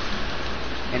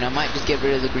 And I might just get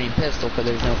rid of the green pistol because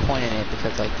there's no point in it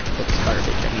because it's garbage.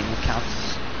 I mean,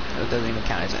 it doesn't even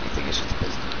count as anything. It's just a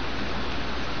pistol.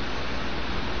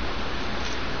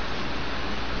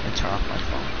 And turn off my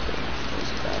phone. Close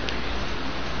the battery.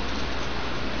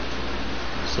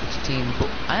 16.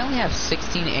 I only have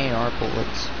 16 AR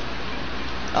bullets.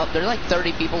 Oh, there's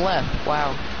 30 people left.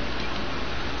 Wow.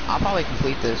 I'll probably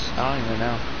complete this. I don't even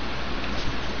know.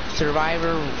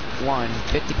 Survivor 1.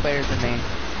 50 players remain.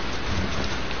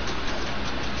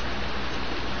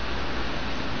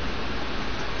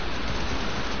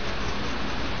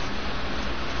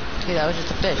 Okay, that was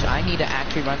just a fish. I need to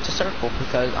actually run to circle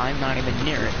because I'm not even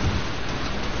near it.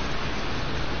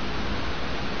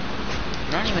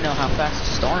 I don't even know how fast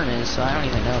the storm is, so I don't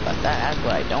even know about that. That's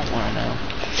what I don't want to know.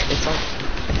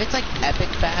 If it's like epic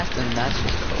fast, then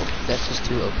that's just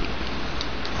too OP.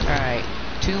 Alright,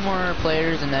 2 more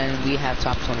players and then we have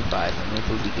top 25 and it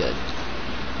will be good.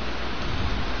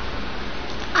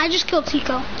 I just killed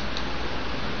Tico.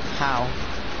 How?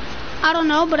 I don't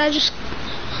know, but I just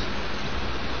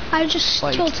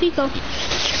Like, killed Tico.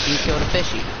 You killed a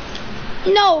fishy.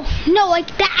 No, like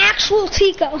the actual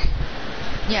Tico.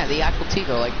 Yeah, the actual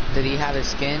Tico. Like, did he have his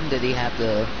skin? Did he have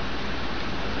the...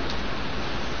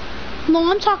 No,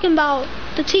 I'm talking about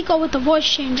the Tico with the voice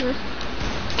changer.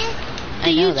 The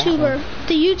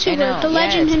YouTuber, the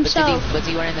legend himself. Was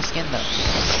he wearing the skin though?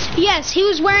 Yes, he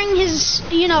was wearing his,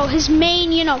 his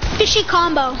main, fishy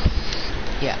combo.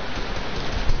 Yeah.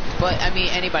 But, I mean,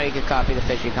 anybody could copy the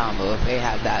fishy combo if they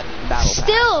had that battle pass.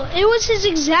 Still, it was his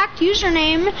exact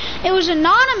username. It was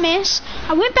anonymous.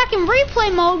 I went back in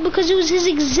replay mode because it was his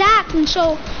exact, and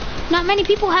so not many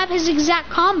people have his exact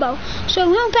combo. So I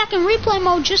went back in replay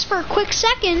mode just for a quick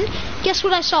second. Guess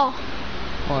what I saw?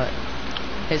 What?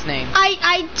 His name.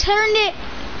 I turned it.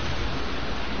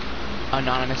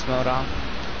 Anonymous mode off?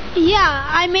 Yeah,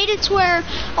 I made it to where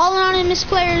all anonymous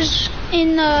players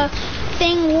in the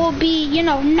thing will be,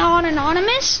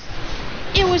 non-anonymous.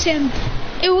 It was him.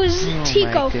 It was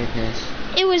Tico. My goodness.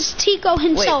 It was Tico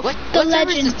himself. Wait, the what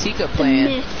legend. Is Tico playing?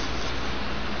 The myth.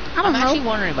 I don't know. I'm actually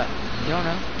wondering about. You don't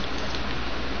know?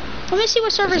 Let me see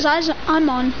what servers I'm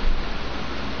on.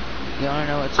 You don't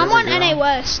know what server I'm on you're NA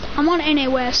West. I'm on NA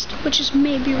West, which is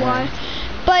maybe why. Right.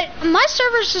 But my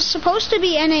servers is supposed to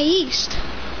be NA East.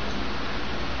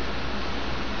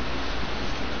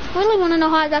 I really want to know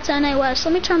how I got to NA West.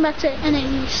 Let me turn back to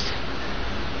NA East.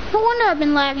 No wonder I've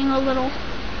been lagging a little.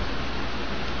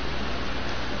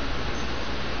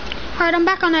 Alright, I'm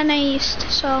back on NA East,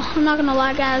 so I'm not going to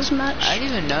lag as much. I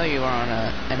didn't even know you were on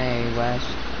a NA West.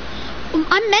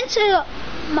 I'm meant to...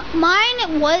 Mine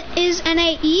is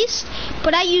NA East,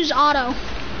 but I use auto.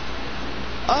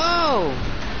 Oh!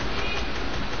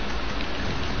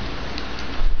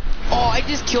 Oh, I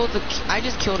just killed a kid. I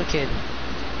just killed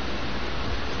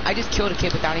a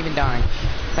kid without even dying.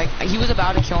 Like, he was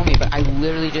about to kill me, but I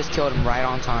literally just killed him right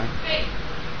on time. Hey,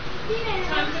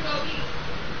 time to go eat.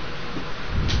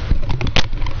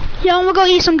 Yo, I'm gonna go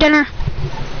eat some dinner.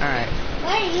 Alright.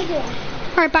 What are you doing?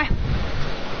 Alright, bye.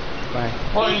 Bye.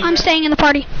 I'm staying in the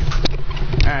party.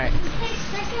 Alright. Take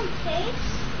second place?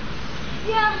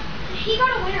 Yeah, he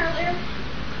got a win earlier.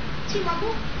 Team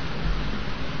Rumble.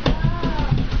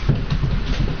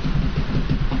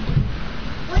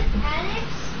 What's Alex?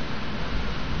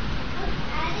 What's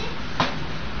Alex?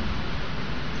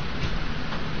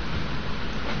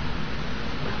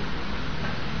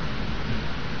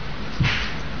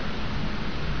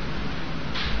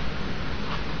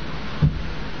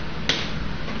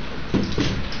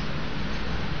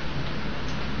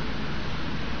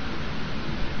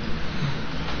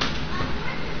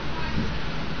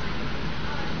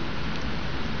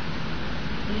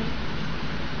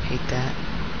 Hate that.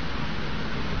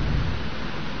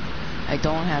 I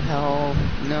don't have health.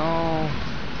 No.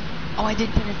 Oh, I did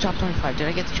finish top 25. Did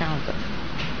I get the challenge though?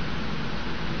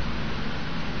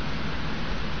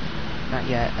 Not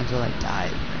yet, until I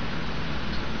die.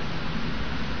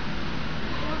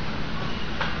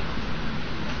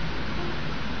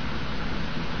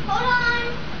 Hold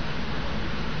on.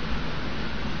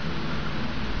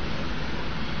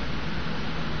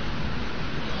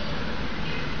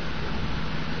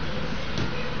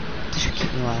 This should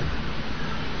keep me alive.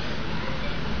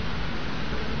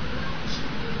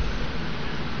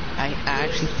 I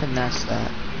actually finessed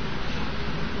that.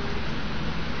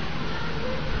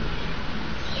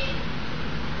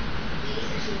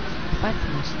 I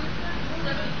finessed it.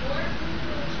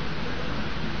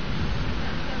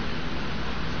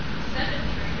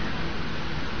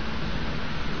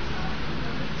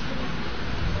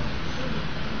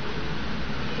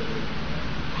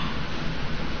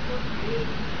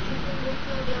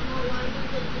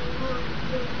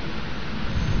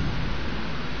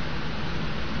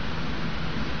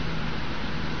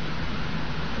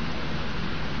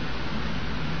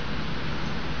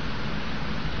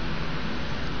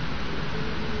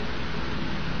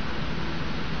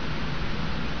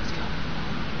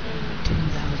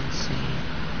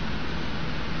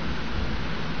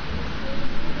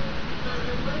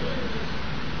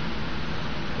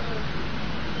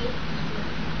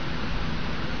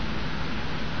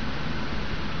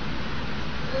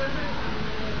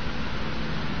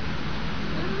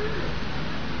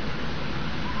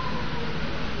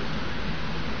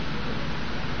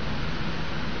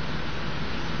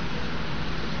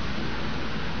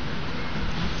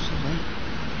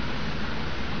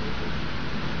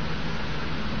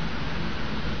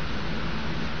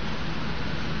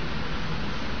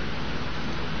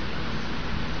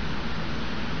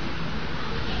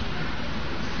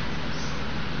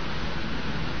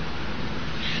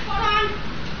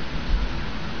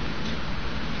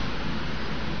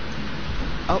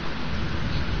 Oh.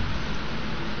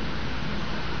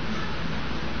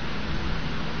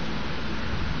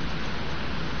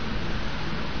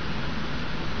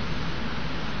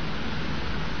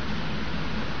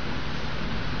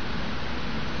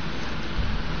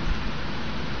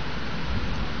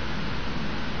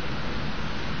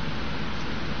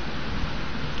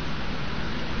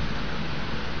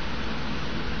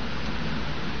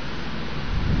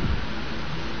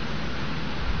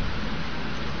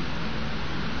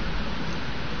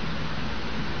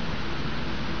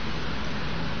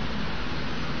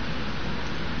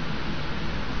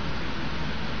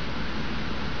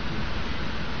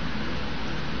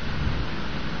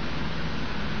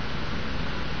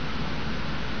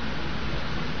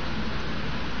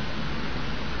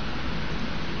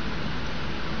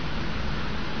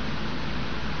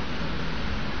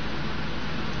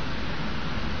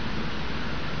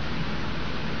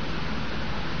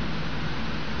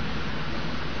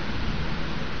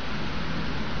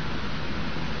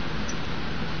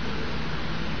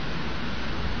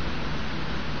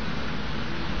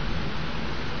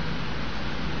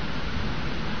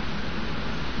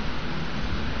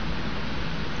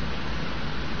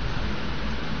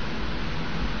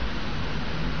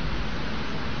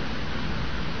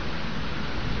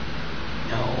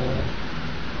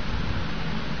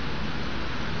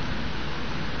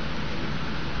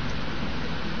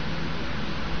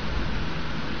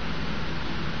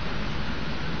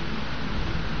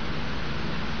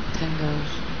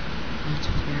 Tangos. That's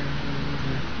fair.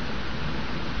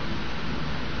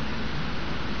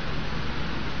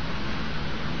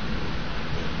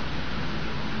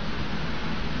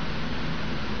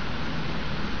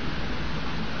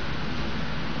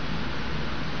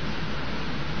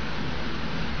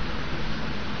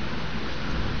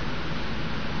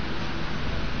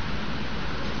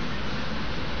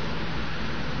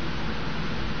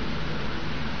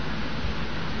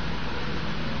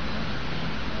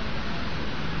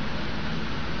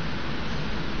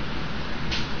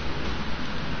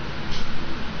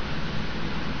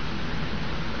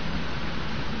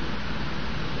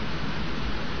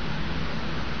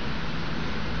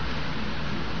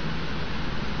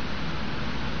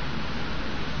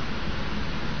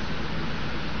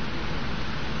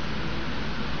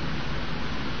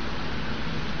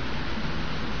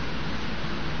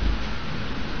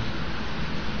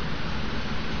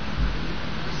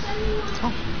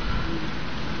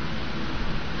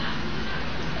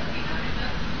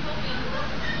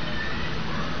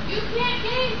 You can't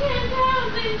gain 10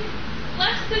 pounds in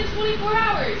less than 24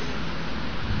 hours.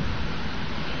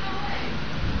 Ain't no way.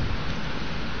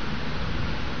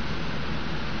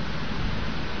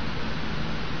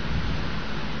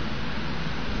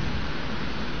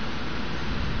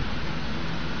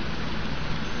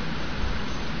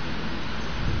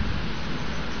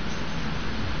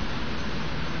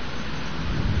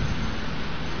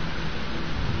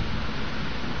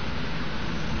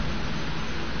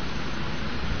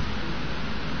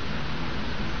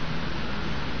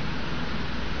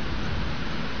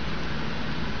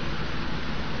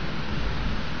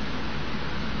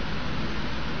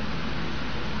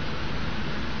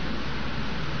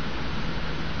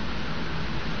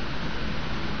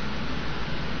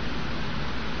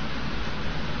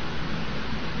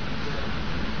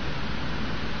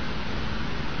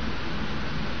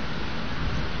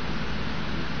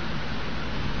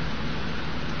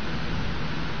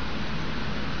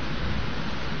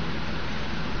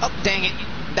 Oh, dang it.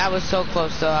 That was so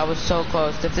close, though. I was so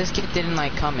close. If this kid didn't,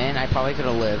 like, come in, I probably could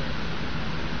have lived.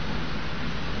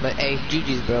 But, hey,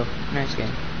 GG's, bro. Nice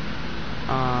game.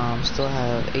 Still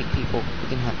have 8 people. We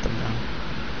can hunt them now.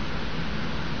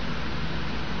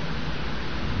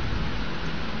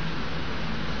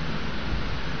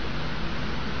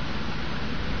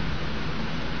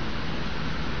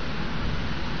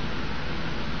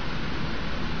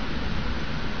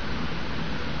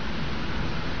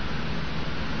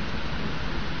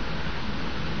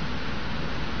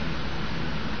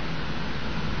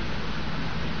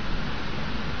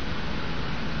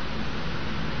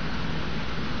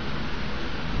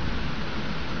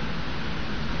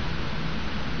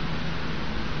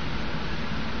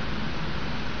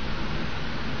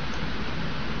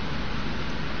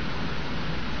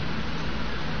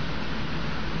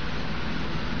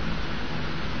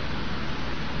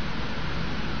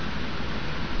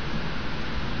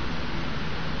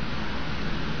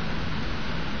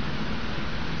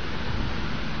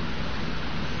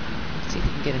 See if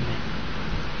we can get him in.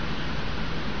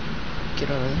 Get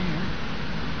over there.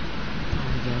 There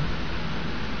we go.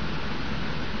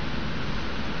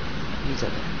 He's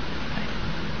over there. Right.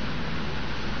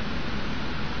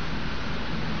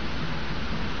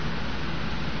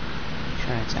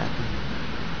 exactly.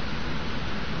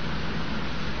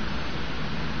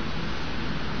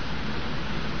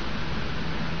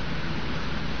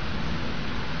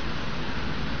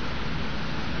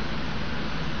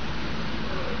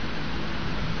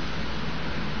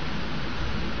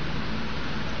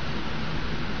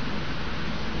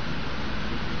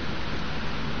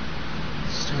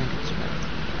 Starting to get spread.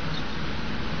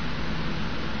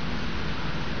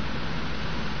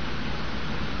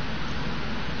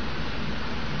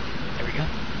 There we go.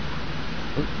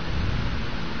 Oop.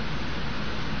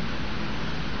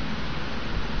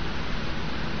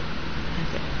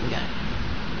 Okay, we got it.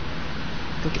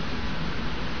 Go get him.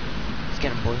 Let's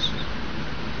get him, boys.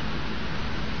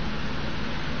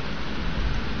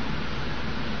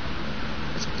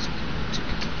 Let's go.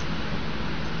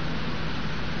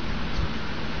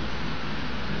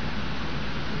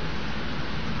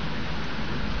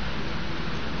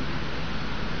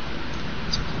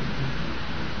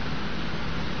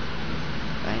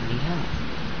 I need help.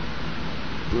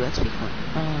 Blue XP coin.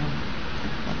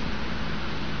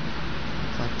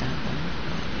 Collect that one.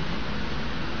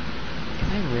 Can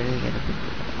I really get a big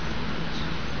blue?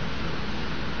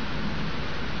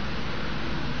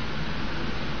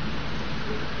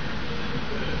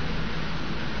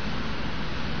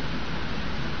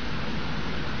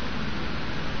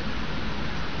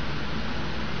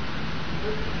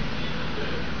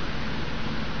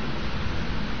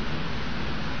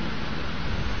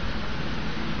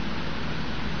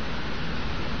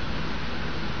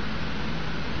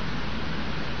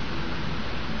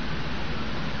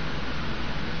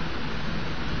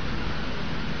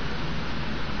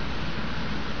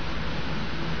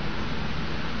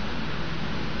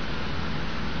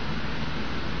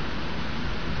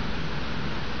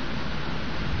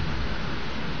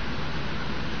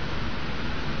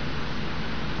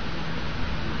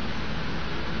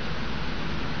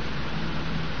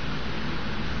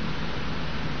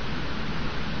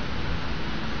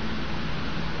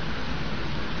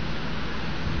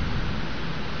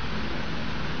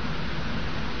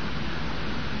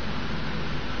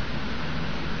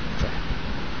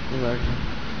 Version.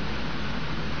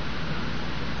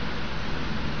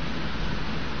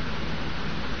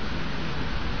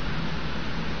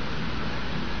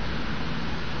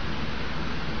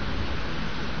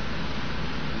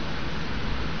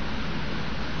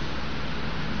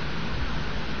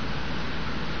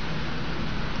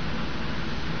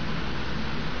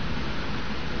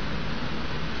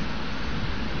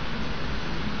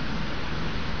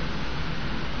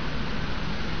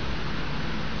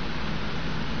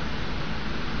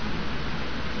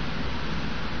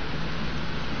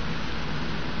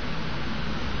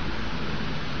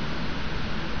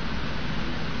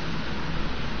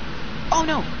 Oh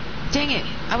no! Dang it!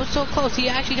 I was so close. He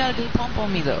actually got a good pump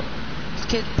on me though. This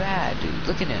kid's bad, dude.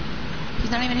 Look at him. He's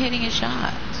not even hitting his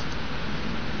shots.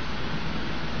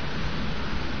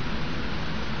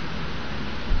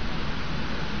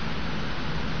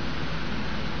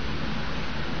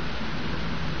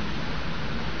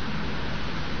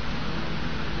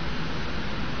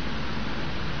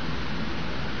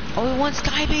 Oh, he won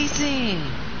sky basing!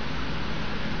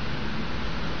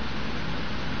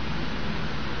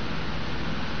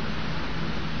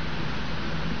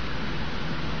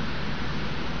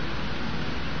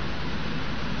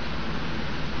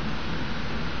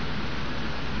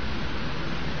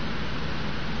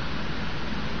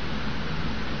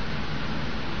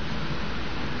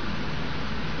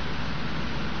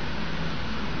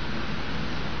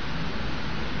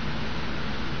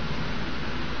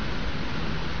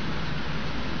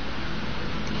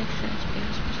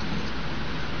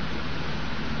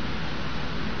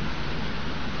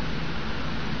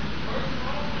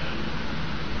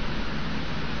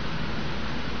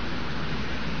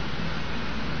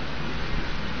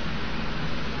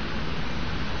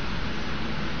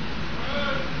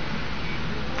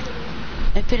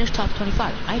 And finished top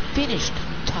 25. I finished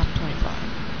top 25.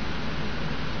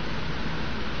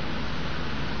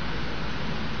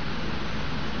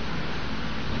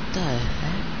 What the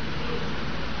heck?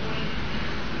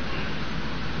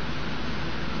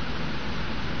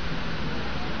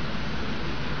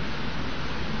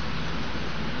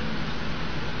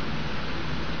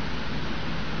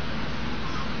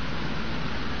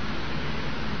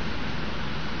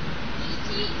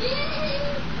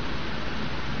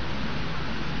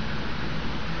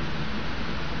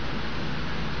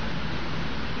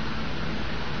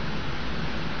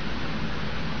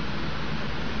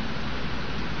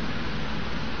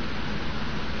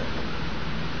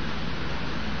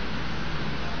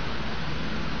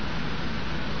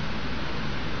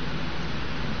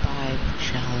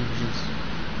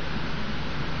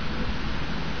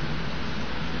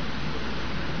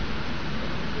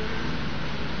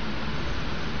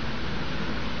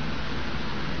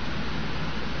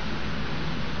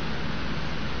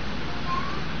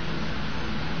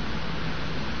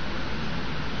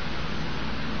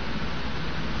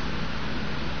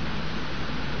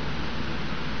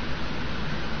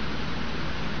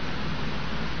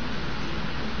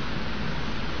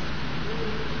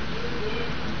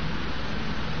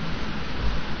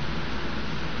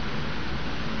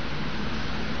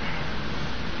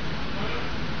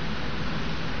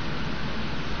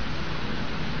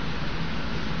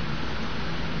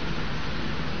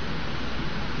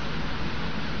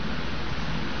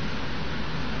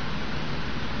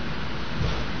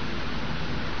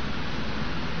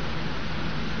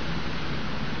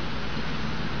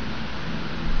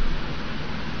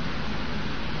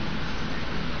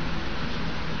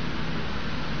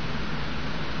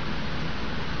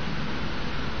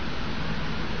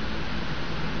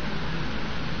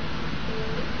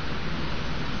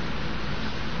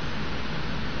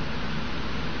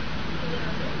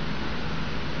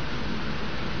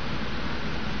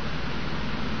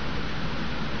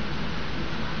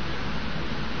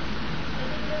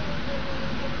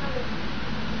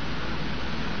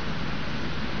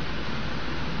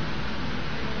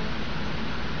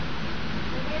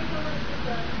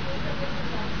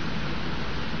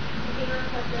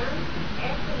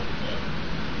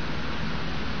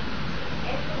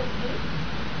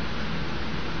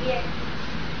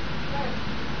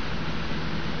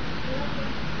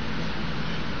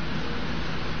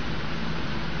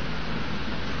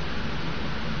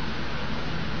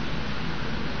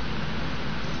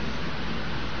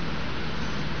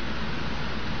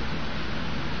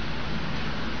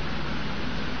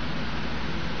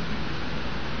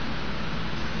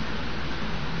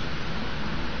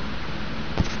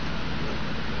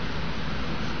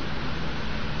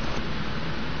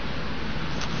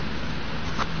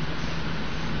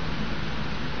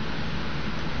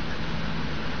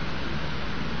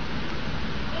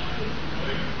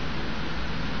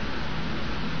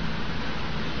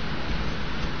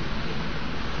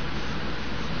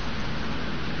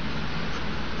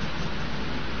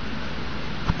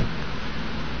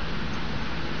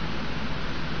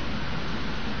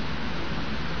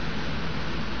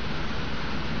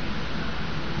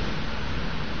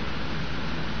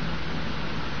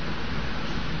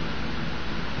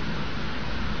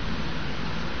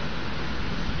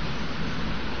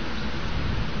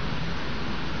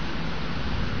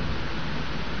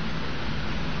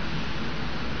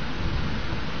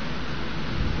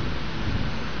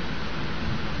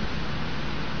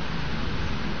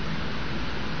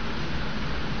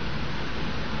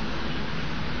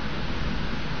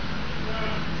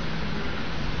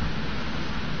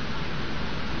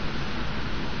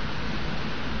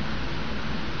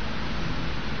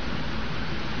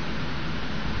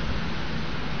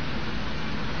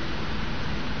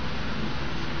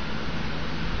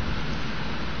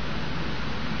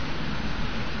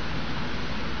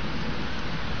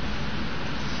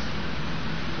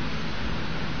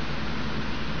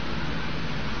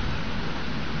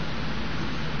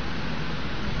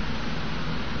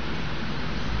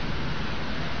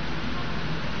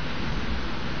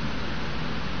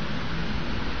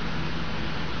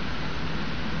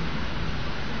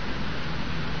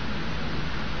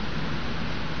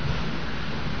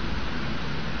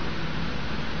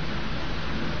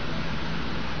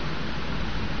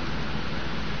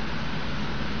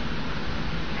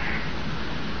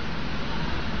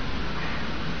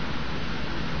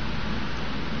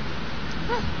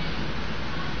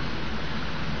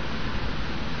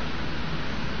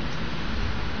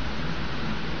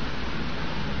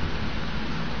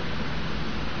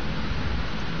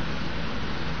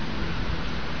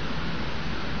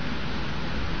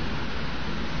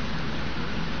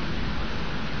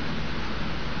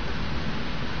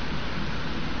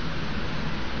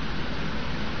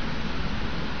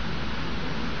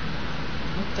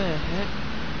 heck?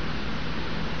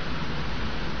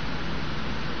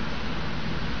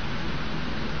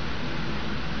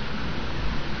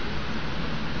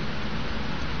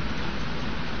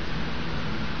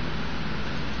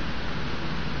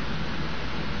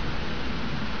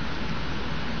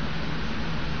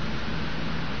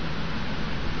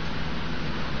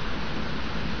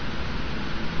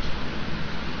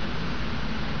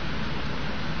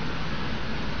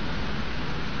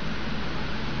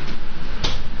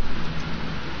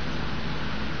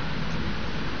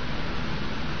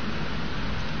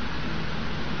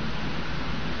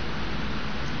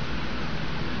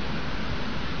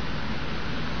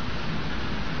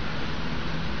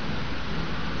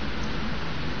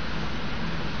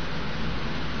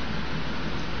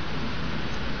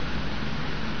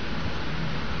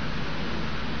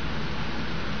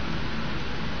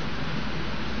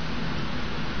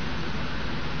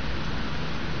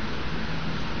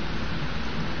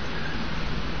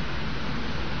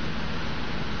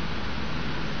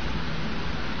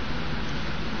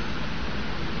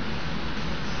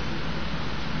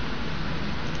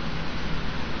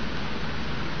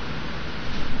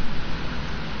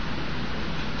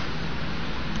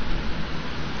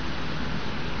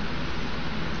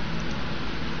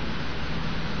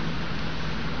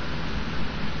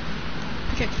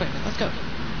 Let's go.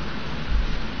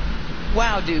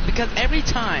 Wow, dude, because every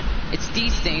time it's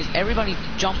these things, everybody's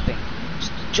jumping.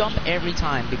 Just jump every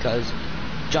time, because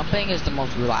jumping is the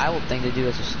most reliable thing to do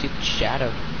as a stupid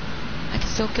shadow. I can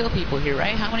still kill people here,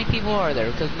 right? How many people are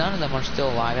there? Because none of them are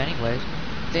still alive anyways.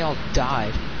 They all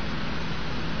died.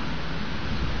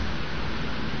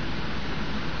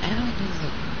 I don't do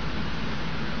the...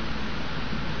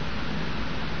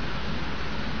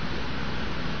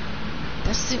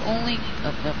 That's the only...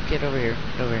 Oh, no, get over here.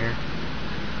 Get over here.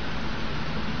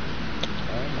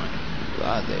 Oh my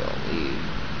god, they all leave.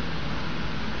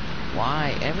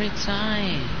 Why? Every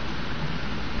time.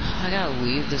 I gotta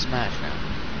leave this match now.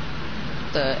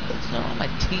 It's not on my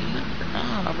team member.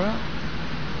 Nah, bro.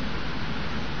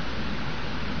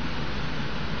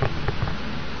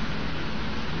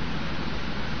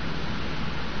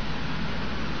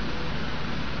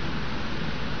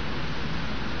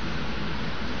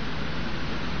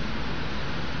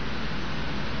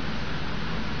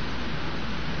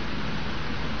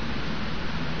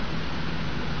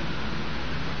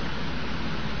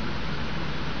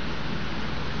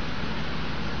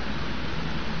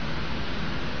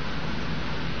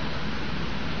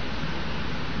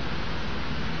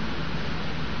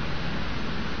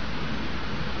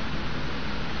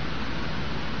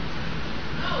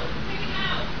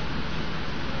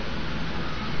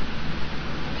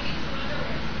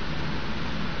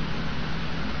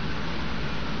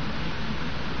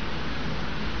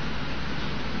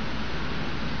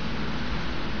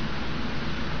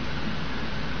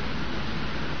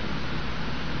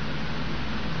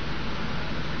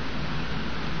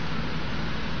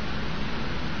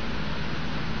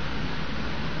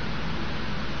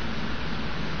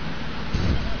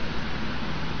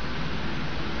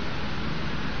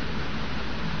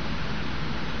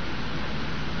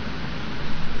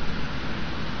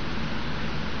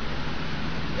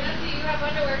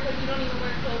 Underwear because you don't even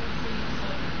wear clothes.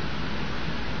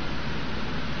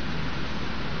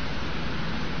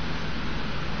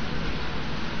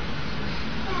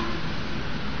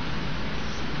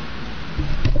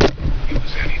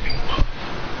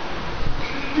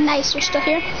 Nice, you're still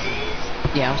here?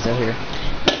 Yeah, I'm still here.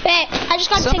 Bet. I just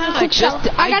gotta take a quick shower.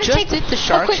 I gotta just take did the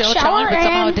shark a quick shell shower, challenge, but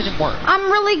somehow it and didn't work.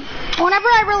 whenever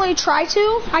I really try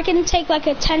to, I can take like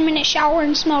a 10-minute shower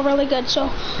and smell really good, so.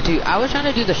 Dude, I was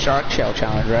trying to do the shark shell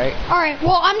challenge, right? Alright,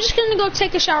 well, I'm just gonna go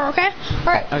take a shower, okay?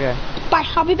 Alright. Okay. Bye.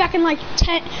 I'll be back in like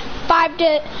 10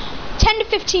 to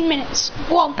 15 minutes.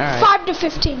 Well, right. 5 to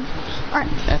 15. Alright.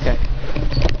 Okay.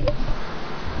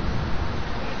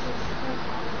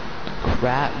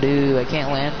 Crap, dude, I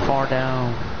can't land far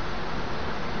down.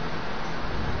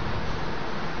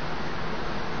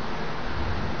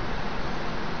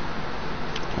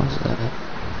 What's that?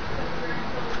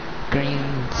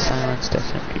 Green silence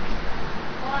decimated.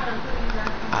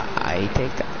 I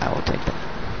take that. I will take that.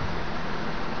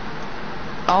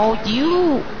 Oh,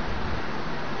 you!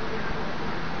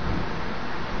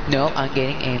 No, I'm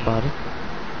getting aimbotted.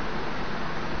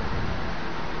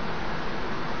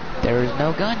 There is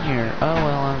no gun here. Oh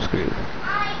well, I'm screwed.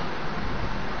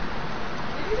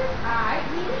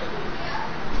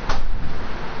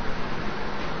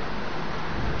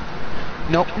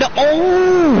 Nope. No.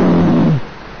 Oh!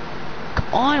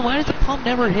 Come on. Why does the pump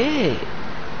never hit?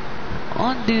 Come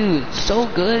on, dude. It's so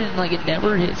good and like it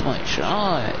never hits my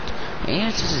shot.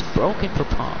 And this is broken for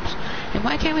pumps. And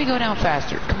why can't we go down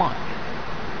faster? Come on.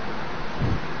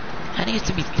 That needs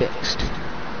to be fixed.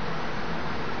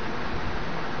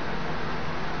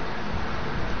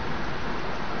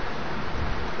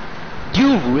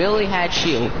 You really had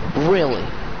shield. Really.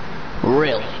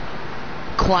 Really.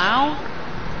 Clown?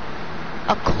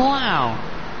 A clown.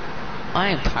 I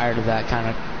am tired of that kind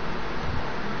of...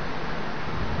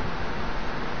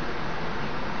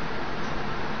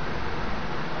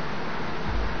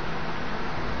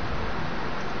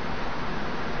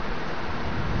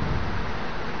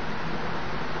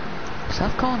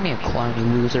 Stop calling me a clown,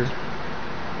 you loser.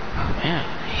 Oh man,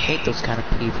 I hate those kind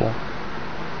of people.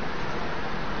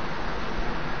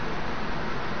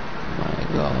 My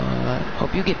god.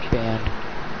 Hope you get banned.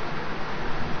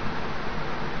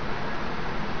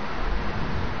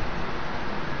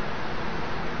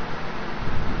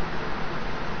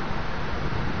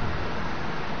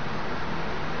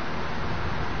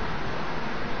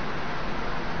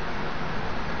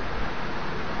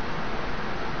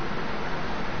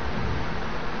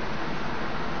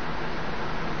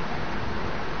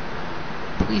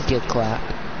 Please get clapped.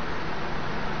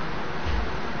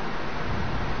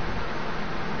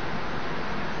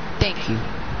 Thank you.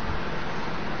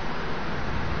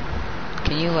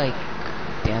 Can you like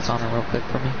dance on it real quick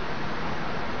for me?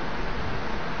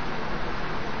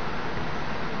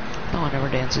 No one ever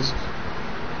dances.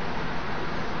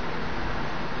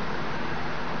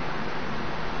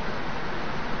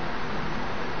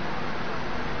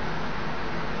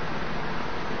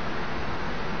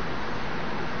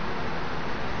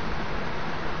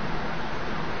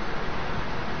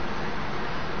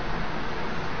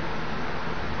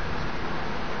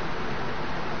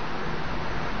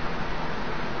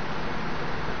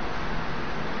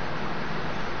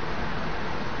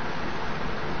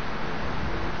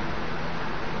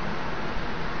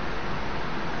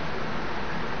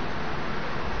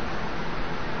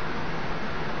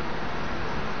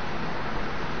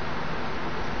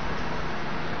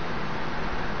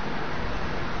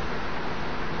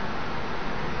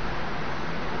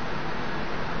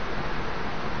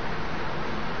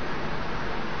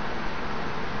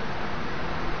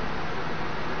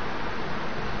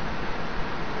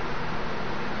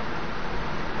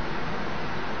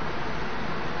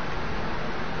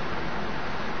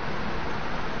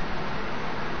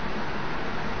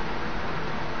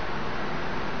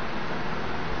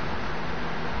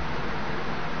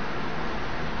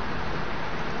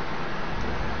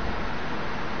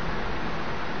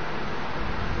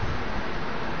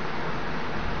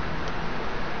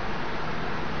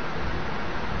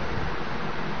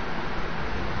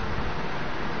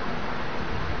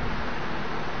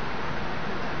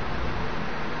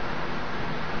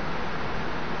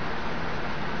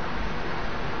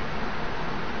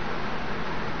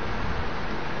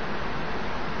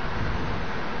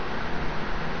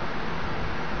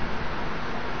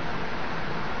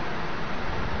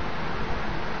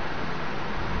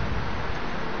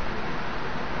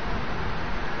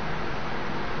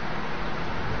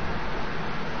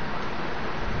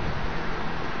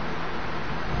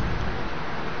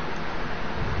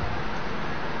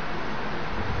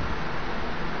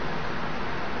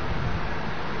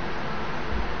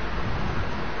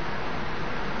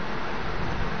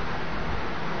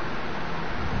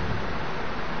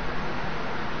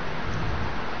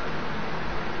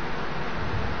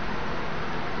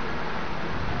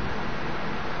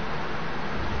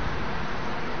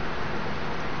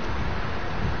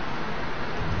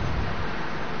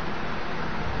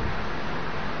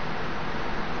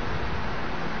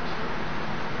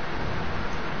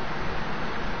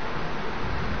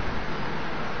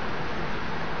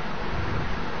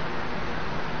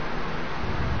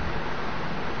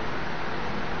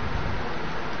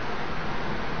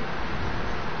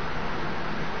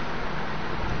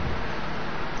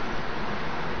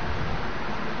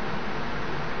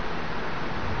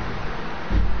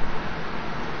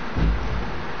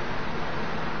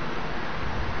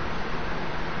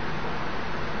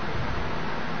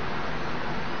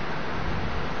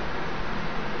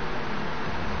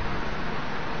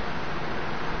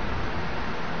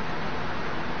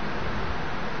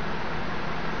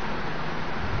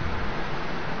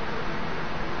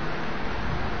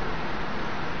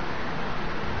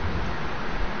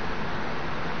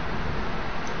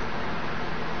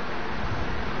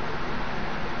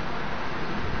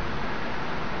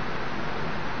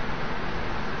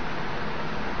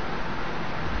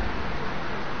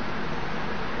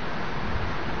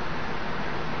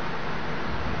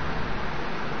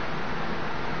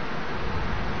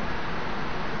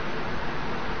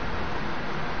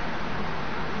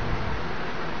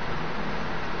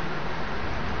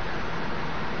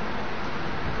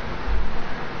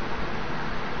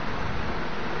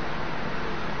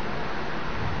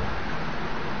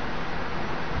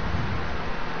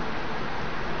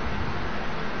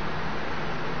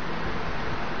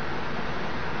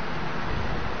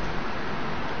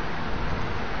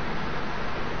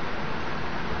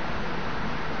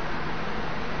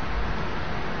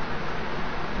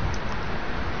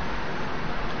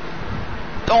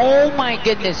 Oh my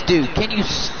goodness, dude. Can you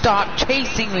stop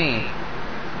chasing me?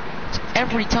 It's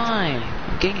every time.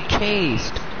 I'm getting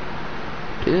chased.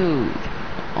 Dude.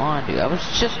 Come on, dude. I was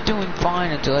just doing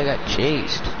fine until I got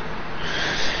chased.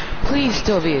 Please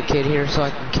still be a kid here so I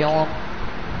can kill him.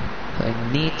 I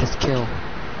need this kill.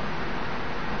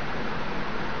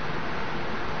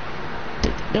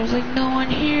 There's like no one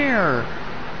here.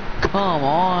 Come on,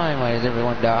 why does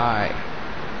everyone die?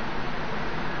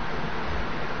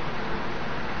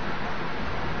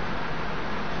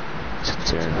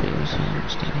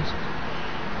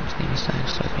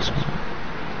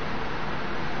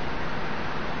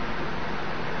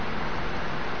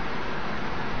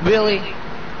 Really?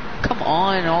 Come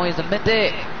on, always a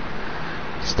mythic.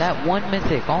 It's that one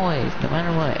mythic, always, no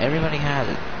matter what. Everybody has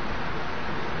it.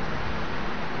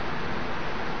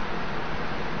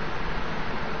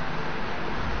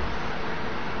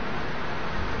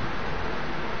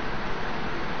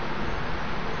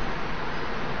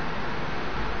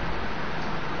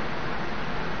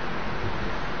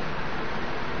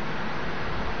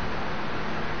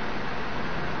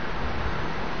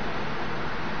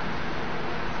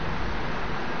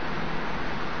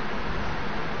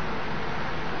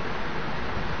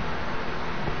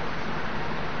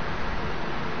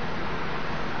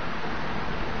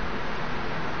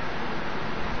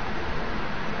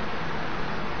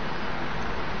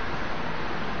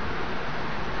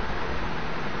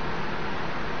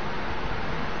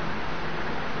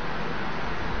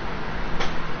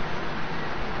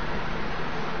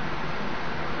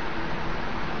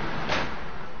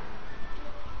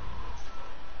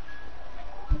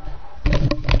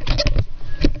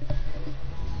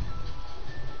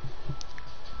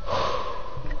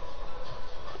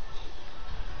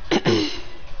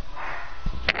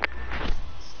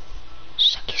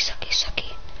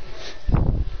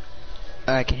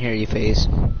 I can hear you, FaZe.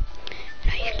 No,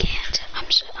 you can't.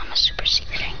 I'm a super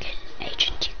secret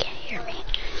agent. You can't hear me.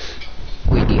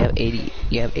 Wait, do you have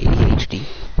ADHD?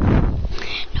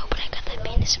 No, but I got that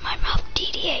penis in my mouth.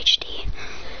 DDHD.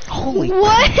 Holy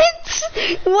what?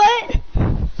 What?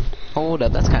 Hold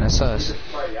up, that's kind of sus.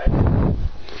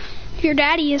 Your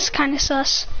daddy is kind of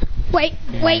sus. Wait,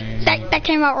 that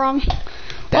came out wrong.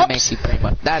 That Oops. makes you pretty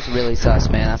much. That's really sus,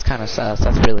 man. That's kind of sus.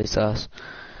 That's really sus.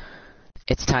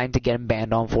 It's time to get him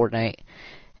banned on Fortnite.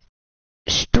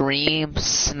 Stream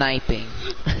sniping.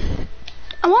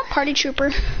 I want Party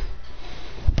Trooper.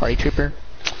 Party Trooper?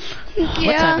 Yeah.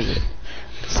 What time is it?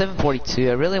 7:42.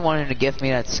 I really want him to gift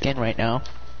me that skin right now.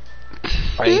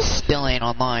 Or he still ain't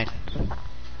online.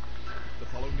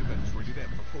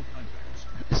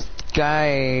 This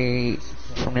guy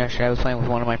from yesterday, I was playing with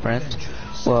one of my friends.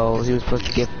 Well, he was supposed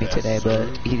to gift me today,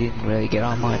 but he didn't really get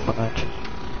online much.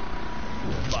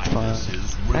 Fine.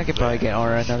 I could probably get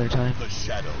Aura another time.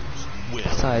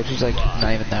 Besides, she's like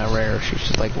not even that rare. She's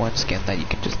just like one skin that you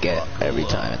can just get every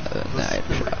time in the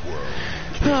item shop.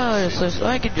 So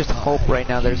I can just hope right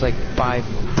now there's like 5,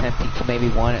 10 people, maybe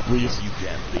one at least.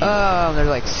 There's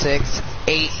like 6,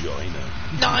 8,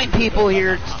 9 people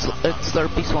here at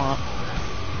Slurpy Swamp.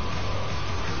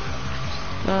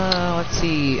 Let's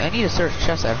see. I need to search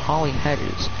chest at Holly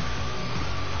Hedges.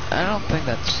 I don't think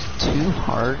that's too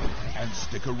hard. And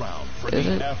stick around for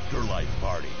the Afterlife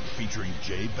Party featuring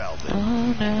J Balvin.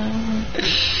 Oh no.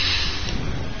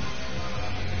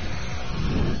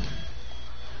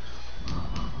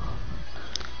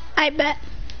 I bet.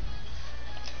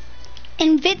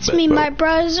 Invits me, my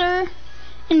brother.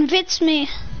 Invits me.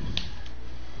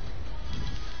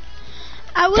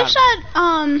 I wish that,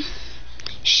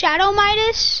 Shadow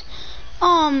Midas,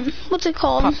 what's it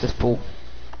called? Pop this fool.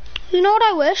 You know what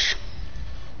I wish?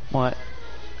 What?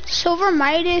 Silver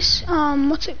Midas,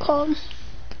 what's it called?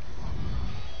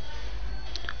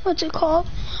 What's it called?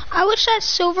 I wish that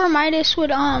Silver Midas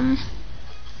would,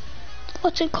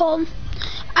 what's it called?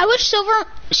 I wish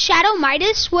Shadow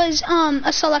Midas was,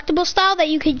 a selectable style that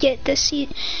you could get this, during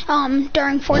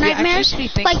Fortnite I actually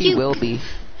think like he will be.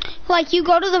 Like you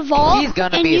go to the vault He's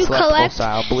gonna and be you a selectable collect,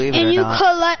 style, believe it and or you not.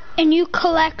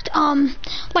 collect,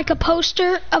 like a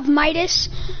poster of Midas,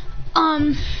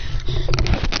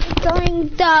 during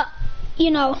the,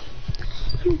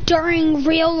 during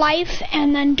real life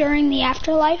and then during the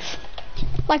afterlife,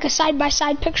 like a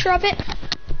side-by-side picture of it.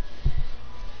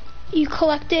 You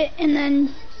collect it and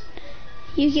then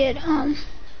you get,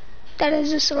 that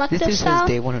is a selective This is style. his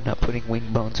day one of not putting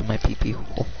wing bones in my pee-pee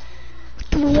hole.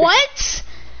 What?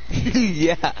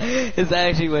 Yeah, it's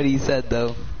actually what he said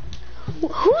though.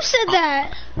 Who said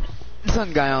that?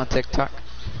 Some guy on TikTok.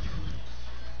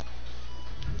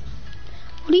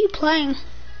 What are you playing?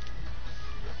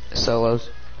 Solos.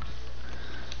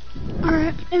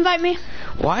 Alright, invite me.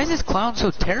 Why is this clown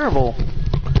so terrible?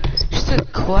 Just a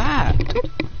clap.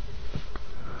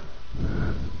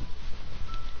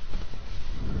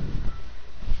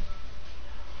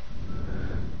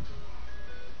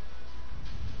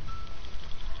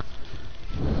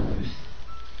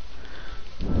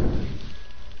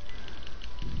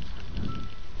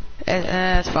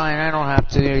 That's fine, I don't have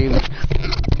to even.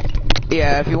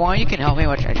 Yeah, if you want, you can help me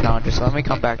with my challenges. So let me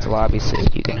come back to lobby so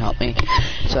you can help me.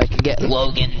 So I can get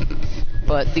Logan.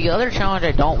 But the other challenge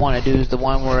I don't want to do is the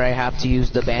one where I have to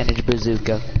use the bandage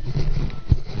bazooka.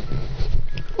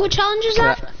 What challenge is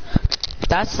that?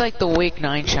 That's like the week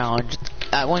 9 challenge.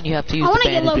 That one you have to use the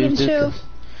bandage Logan bazooka. too.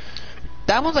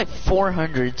 That one's like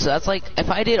 400, so that's like, if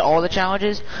I did all the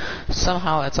challenges,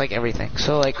 somehow it's like everything.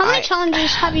 So like, how many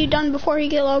challenges have you done before you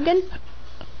get Logan?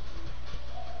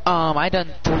 I done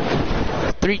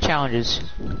 3 challenges.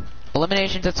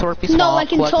 Eliminations at Sword Piece. No,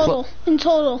 like in total. In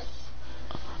total.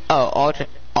 Oh,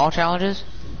 all challenges?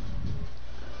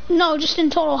 No, just in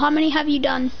total. How many have you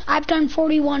done? I've done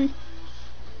 41.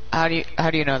 How do you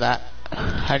know that?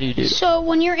 How do you do? So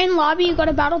when you're in lobby, you go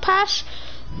to Battle Pass,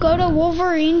 go to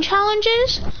Wolverine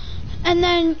challenges, and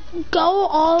then go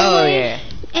all the way. Yeah.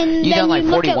 And you then done like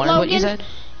you 41 look at what you said?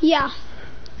 Yeah.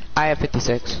 I have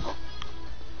 56.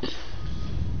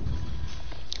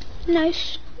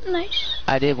 Nice. Nice.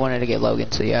 I did wanted to get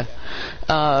Logan, so yeah.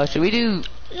 Should we do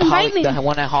the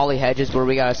one at Holly Hedges where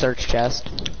we gotta search chest?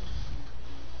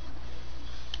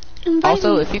 Invite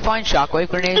me. If you find shockwave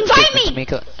grenades, Invite give them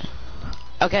to me.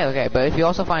 Okay, but if you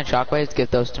also find shockwaves,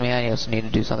 give those to me. I also need to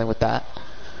do something with that.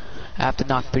 I have to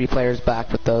knock 3 players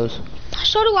back with those.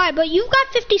 So do I, but you've got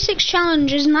 56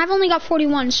 challenges and I've only got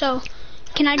 41, so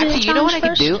can I do the challenge you know what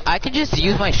first? I can do? I can just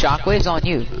use my shockwaves on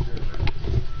you.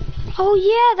 Oh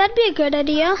yeah, that'd be a good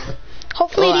idea.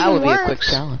 Hopefully it even works. That would be a quick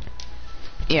challenge.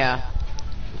 Yeah.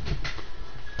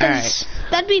 Alright.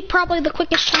 That'd be probably the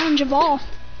quickest challenge of all.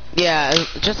 Yeah,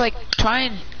 just like try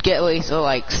and get at least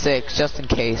like 6 just in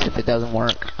case if it doesn't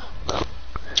work.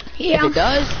 Yeah. If it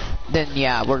does, then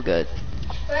yeah, we're good.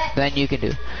 Then you can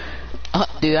do.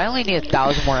 Dude, I only need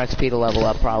 1,000 more XP to level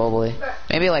up probably.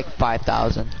 Maybe like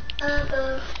 5,000.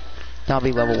 I'll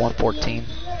be level 114.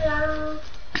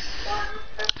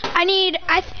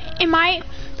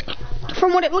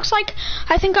 From what it looks like,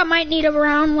 I think I might need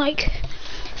around like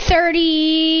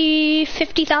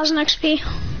 50,000 XP.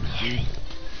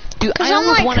 Dude, I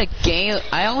almost won a game.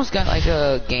 I almost got like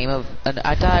a game of.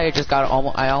 I thought I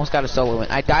almost got a solo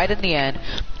win. I died in the end,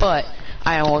 but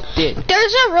I almost did.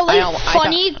 There's a really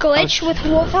funny glitch with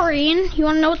Wolverine. You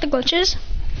want to know what the glitch is?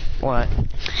 What?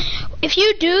 If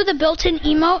you do the built-in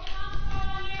emote,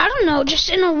 I don't know, just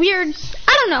in a weird,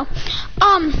 I don't know.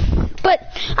 But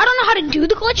I don't know how to do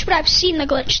the glitch, but I've seen the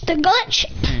glitch. The glitch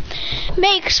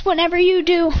makes whenever you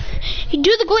do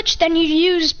the glitch, then you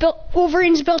use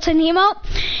Wolverine's built-in emote,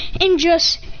 and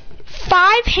just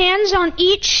 5 hands on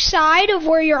each side of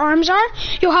where your arms are.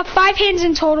 You'll have 5 hands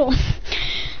in total.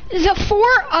 The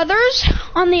 4 others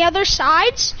on the other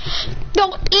sides,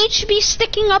 they'll each be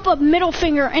sticking up a middle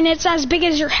finger, and it's as big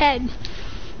as your head.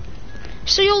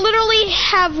 So you'll literally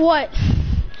have,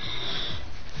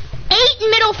 8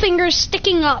 middle fingers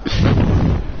sticking up.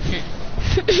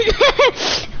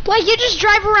 Like you just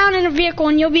drive around in a vehicle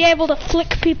and you'll be able to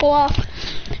flick people off.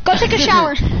 Go take a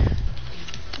shower.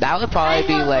 That would probably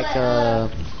be like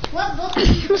What book?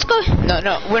 Let's go.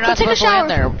 No, we're not supposed to land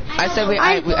there. I said we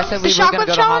were gonna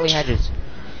go to Holly Hedges.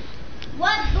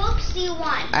 What books do you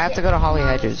want? I have to go to Holly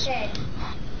Hedges.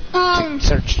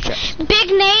 Search chest. Big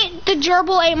Nate, the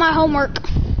gerbil ate my homework.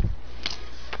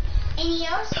 Any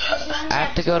yours? I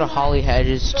have to go to Holly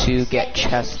Hedges to get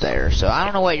chests there. So I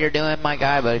don't know what you're doing, my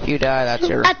guy, but if you die, that's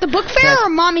your... At the book fair, or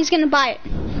Mommy's gonna buy it?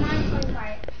 Mommy's gonna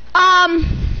buy it. I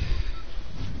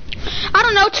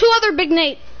don't know, 2 other Big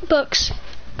Nate books.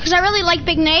 Because I really like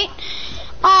Big Nate.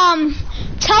 Tell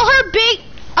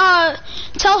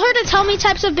her to tell me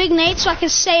types of Big Nate so I can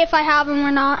say if I have them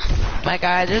or not. My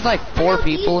guy, there's like 4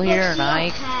 people here, and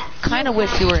I kind of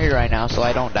wish you were here right now so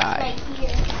I don't die.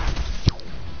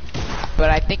 But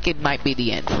I think it might be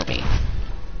the end for me.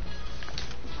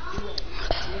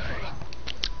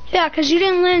 Yeah, because you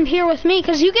didn't land here with me,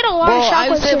 because you get a lot of shockwaves.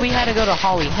 Well, I said we had to go to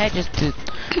Holly Hedges to...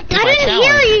 I didn't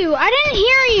hear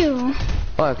you.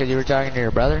 What, because you were talking to your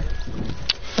brother?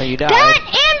 So you died. That,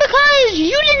 and because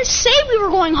you didn't say we were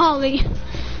going Holly.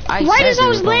 Right as I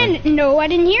was landing. No, I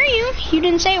didn't hear you. You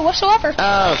didn't say it whatsoever.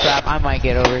 Oh, crap. I might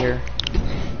get over here.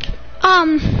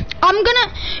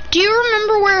 Do you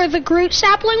remember where the Groot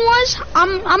sapling was?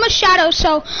 I'm a shadow,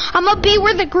 so I'm gonna be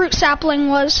where the Groot sapling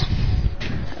was.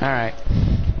 Alright.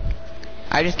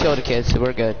 I just killed a kid, so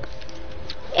we're good.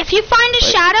 If you find a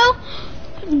shadow,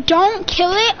 Don't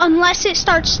kill it unless it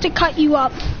starts to cut you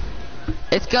up.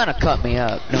 It's gonna cut me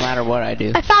up no matter what I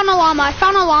do. I found a llama,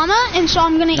 and so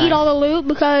I'm gonna eat all the loot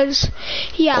because,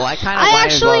 yeah. Well, I kind of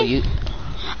might as well use.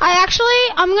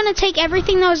 I'm gonna take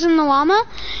everything that was in the llama,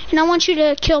 and I want you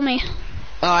to kill me.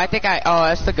 Oh,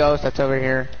 that's the ghost that's over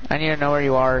here. I need to know where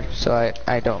you are so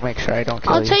I don't make sure I don't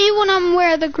kill you. I'll tell you when I'm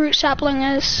where the Groot sapling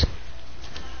is.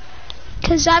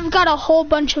 Cause I've got a whole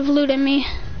bunch of loot in me.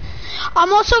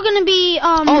 I'm also gonna be,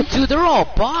 Oh, dude, they're all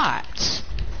bots.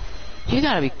 You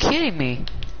gotta be kidding me.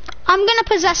 I'm gonna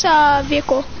possess a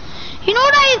vehicle. You know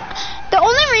what the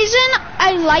only reason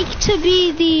I like to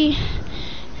be the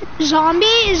zombie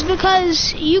is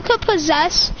because you could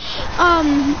possess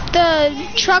the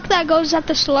truck that goes at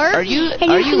the slurp. Are you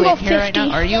and you can go in here 50. right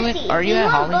now? Are you at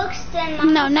Holly?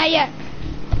 No, not yet.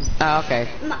 Oh, okay.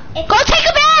 Go take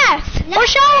a bath or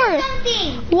shower.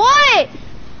 What?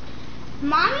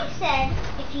 Mommy said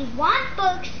if you want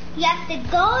books, you have to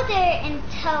go there and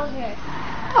tell her.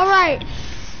 All right.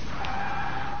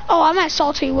 Oh, I'm at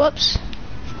Salty. Whoops.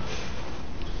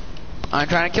 I'm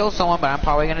trying to kill someone, but I'm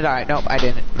probably gonna die. Nope, I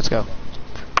didn't. Let's go.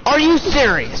 Are you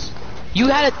serious? You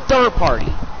had a third party.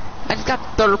 I just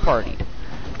got third partied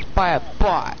by a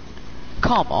bot.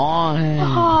 Come on.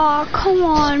 Oh, come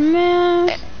on,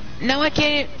 man. No, I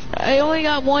can't. I only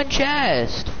got one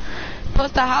chest.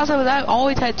 Plus the house I was at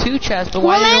always had 2 chests, but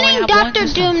why did I only have one? We're landing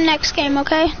Dr. Doom next game,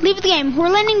 okay? Leave the game. We're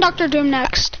landing Dr. Doom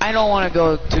next. I don't want to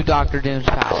go to Dr. Doom's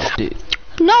palace, dude.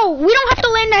 No, we don't have to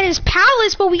land at his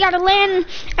palace, but we gotta land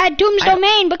at Doom's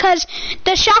Domain because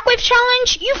the shockwave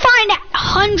challenge, you find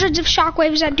hundreds of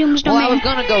shockwaves at Doom's Domain. Well, I was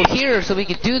gonna go here so we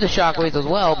could do the shockwaves as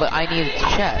well, but I needed the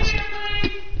chest.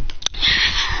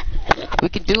 We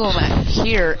can do them at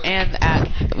here and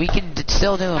we can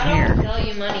still do them here. I don't sell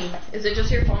you money. Is it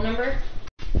just your phone number?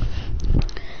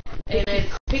 And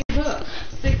it's pick a book.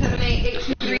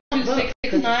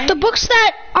 678-823-2669. The books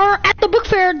that are at the book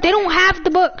fair, they don't have the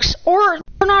books, or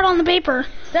they're not on the paper.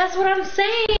 That's what I'm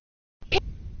saying.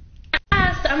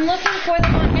 I'm looking for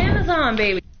them on Amazon,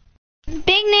 baby.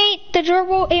 Big Nate, the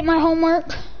gerbil, ate my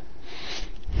homework.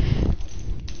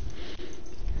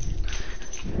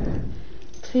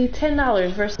 See,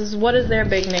 $10 versus what is their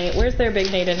Big Nate? Where's their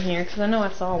Big Nate in here? Because I know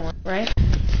I saw one, right?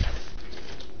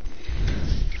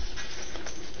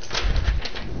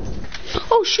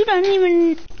 Oh shoot! I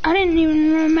didn't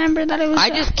even remember that it was. I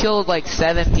just killed like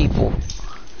 7 people.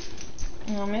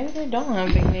 Well, maybe they don't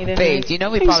have Big Nate in Faith, here. you know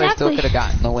we probably still could have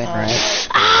gotten the win, right?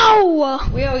 Ow!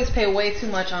 We always pay way too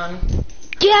much on.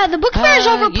 Yeah, the book fair is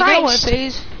overpriced. You know what,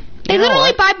 Faith? They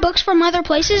literally buy books from other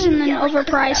places and then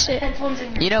overprice it.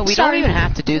 You know, we don't even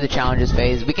have to do the challenges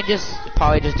phase. We can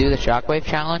probably just do the shockwave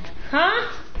challenge. Huh?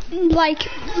 Like,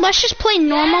 let's just play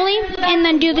normally and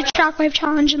then do the shockwave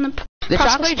challenge in the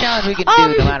shockwave challenge we can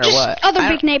do no matter what. Other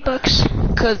Big Nate books.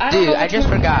 Cause, dude, I just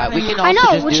forgot. We can also I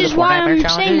know, just which do is the why Fortnightmare I'm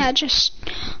challenges. saying that. Just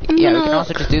we can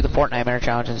also just do the Fortnightmare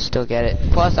challenge and still get it.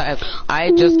 Plus,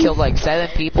 I just killed like 7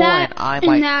 people and I'm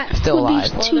like still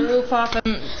alive. Blow the roof off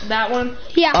and that one.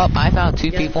 Yeah. Oh, I found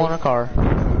 2 people in a car.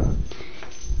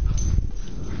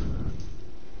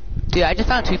 Dude, I just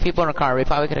found 2 people in a car. We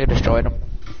probably could have destroyed them.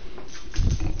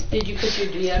 Did you put your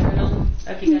deodorant on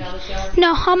after you got out of the shower?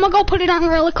 No, I'm gonna go put it on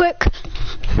really quick.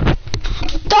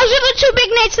 Those are the 2 Big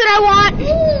Nates that I want.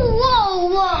 Ooh, whoa,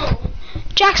 whoa.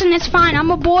 Jackson, it's fine. I'm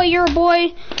a boy, you're a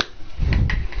boy.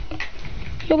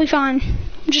 You'll be fine.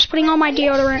 I'm just putting on my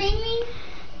deodorant.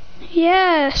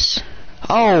 Yes.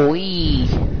 Oh, wee.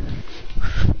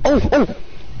 Oh.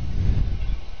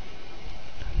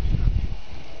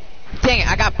 Dang it,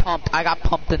 I got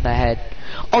pumped in the head.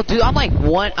 Oh, dude, I'm like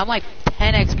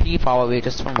 10 XP probably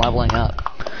just from leveling up.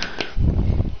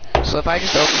 So if I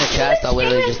just open the chest, I'll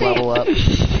literally just level up. 3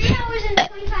 hours and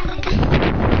 25 minutes.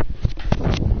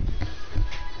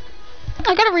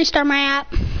 I gotta restart my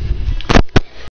app.